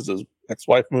children because his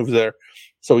ex-wife moves there.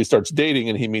 So he starts dating,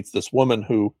 and he meets this woman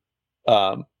who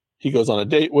he goes on a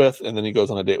date with, and then he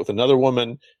goes on a date with another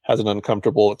woman, has an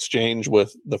uncomfortable exchange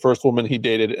with the first woman he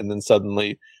dated, and then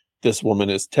suddenly this woman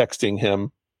is texting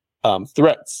him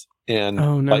threats. And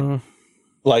oh, no.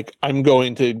 like I'm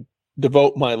going to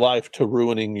devote my life to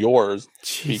ruining yours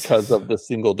Jesus. Because of the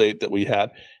single date that we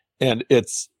had. And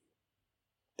it's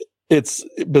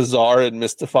bizarre and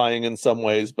mystifying in some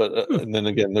ways, but and then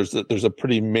again, there's a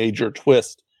pretty major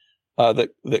twist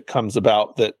that comes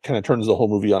about that kind of turns the whole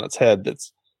movie on its head.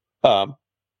 That's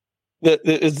that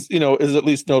is at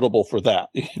least notable for that.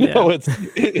 It's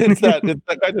that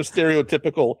kind of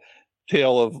stereotypical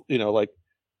tale of like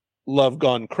love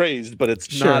gone crazed, but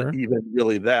it's not even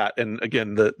really that. And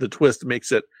again, the twist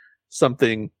makes it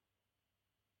something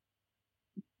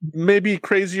maybe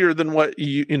crazier than what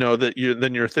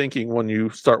you're thinking when you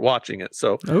start watching it.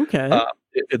 So okay,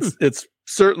 it's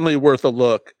certainly worth a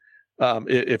look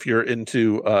if you're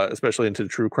into especially into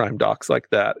true crime docs like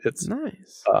that. It's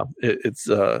nice. It's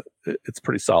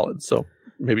pretty solid. So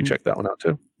maybe check that one out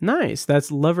too. Nice.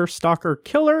 That's Lover Stalker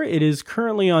Killer. It is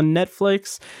currently on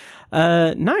Netflix.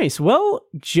 Nice. Well,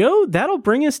 Joe, that'll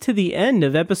bring us to the end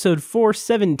of episode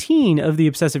 417 of the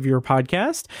Obsessive Viewer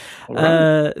podcast.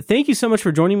 Right. Thank you so much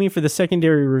for joining me for the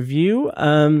secondary review.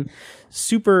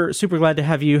 Super glad to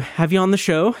have you on the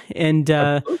show. And,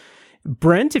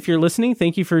 Brent, if you're listening,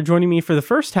 thank you for joining me for the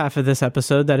first half of this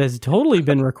episode that has totally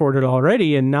been recorded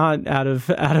already and not out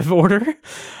of order.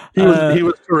 He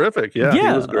was terrific. Yeah. He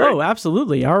was great. Oh,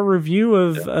 absolutely. Our review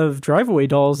of Drive-Away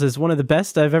Dolls is one of the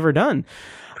best I've ever done.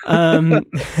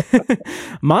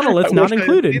 Monolith not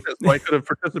included. I could have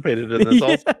participated in this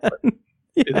also. But,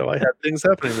 I had things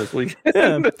happening this week.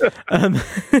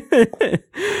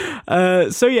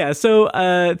 So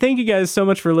thank you guys so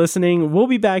much for listening. We'll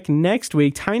be back next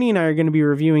week. Tiny and I are going to be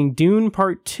reviewing Dune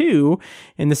Part 2,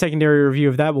 and the secondary review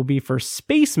of that will be for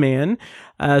Spaceman.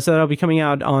 So that'll be coming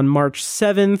out on March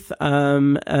 7th.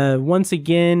 Once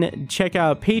again, check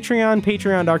out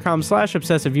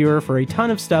patreon.com/obsessiveviewer for a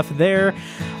ton of stuff there.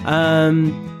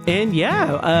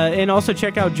 And also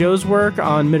check out Joe's work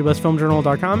on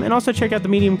MidwestFilmJournal.com, and also check out the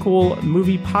Medium Cool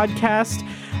Movie Podcast.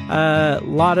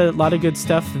 Lot of good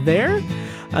stuff there.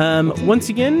 Once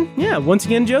again,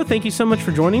 Joe, thank you so much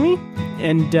for joining me,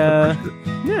 and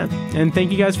and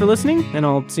thank you guys for listening, and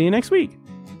I'll see you next week.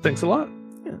 Thanks a lot.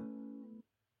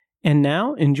 And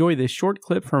now, enjoy this short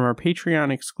clip from our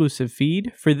Patreon exclusive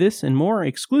feed. For this and more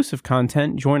exclusive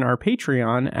content, join our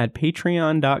Patreon at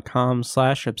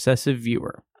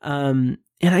patreon.com/obsessiveviewer. And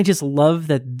I just love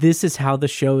that this is how the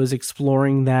show is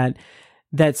exploring that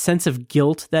sense of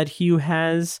guilt that Hugh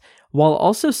has, while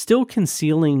also still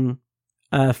concealing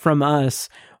from us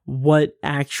what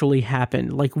actually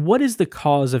happened. Like, what is the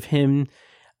cause of him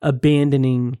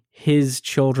abandoning his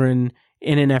children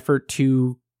in an effort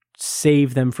to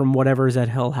save them from whatever is at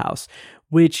Hill House,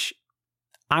 which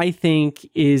I think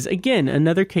is, again,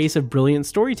 another case of brilliant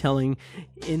storytelling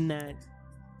in that.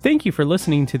 Thank you for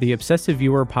listening to the Obsessive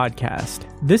Viewer podcast.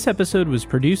 This episode was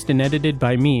produced and edited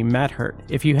by me, Matt Hurt.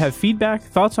 If you have feedback,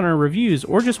 thoughts on our reviews,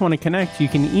 or just want to connect, you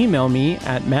can email me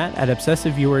at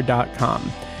matt@obsessiveviewer.com.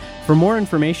 For more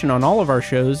information on all of our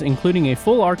shows, including a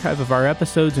full archive of our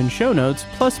episodes and show notes,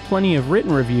 plus plenty of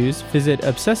written reviews, visit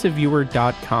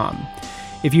obsessiveviewer.com.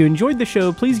 If you enjoyed the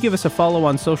show, please give us a follow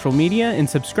on social media and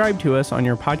subscribe to us on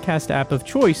your podcast app of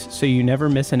choice so you never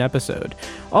miss an episode.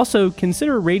 Also,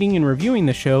 consider rating and reviewing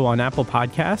the show on Apple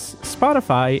Podcasts,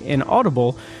 Spotify, and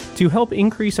Audible to help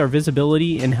increase our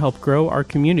visibility and help grow our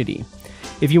community.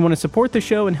 If you want to support the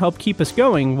show and help keep us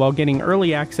going while getting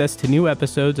early access to new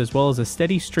episodes as well as a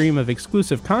steady stream of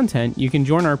exclusive content, you can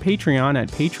join our Patreon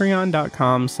at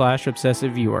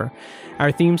patreon.com/obsessiveviewer.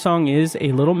 Our theme song is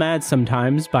A Little Mad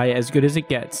Sometimes by As Good As It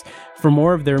Gets. For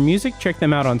more of their music, check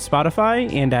them out on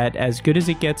Spotify and at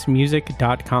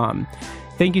asgoodasitgetsmusic.com.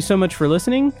 Thank you so much for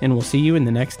listening, and we'll see you in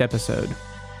the next episode.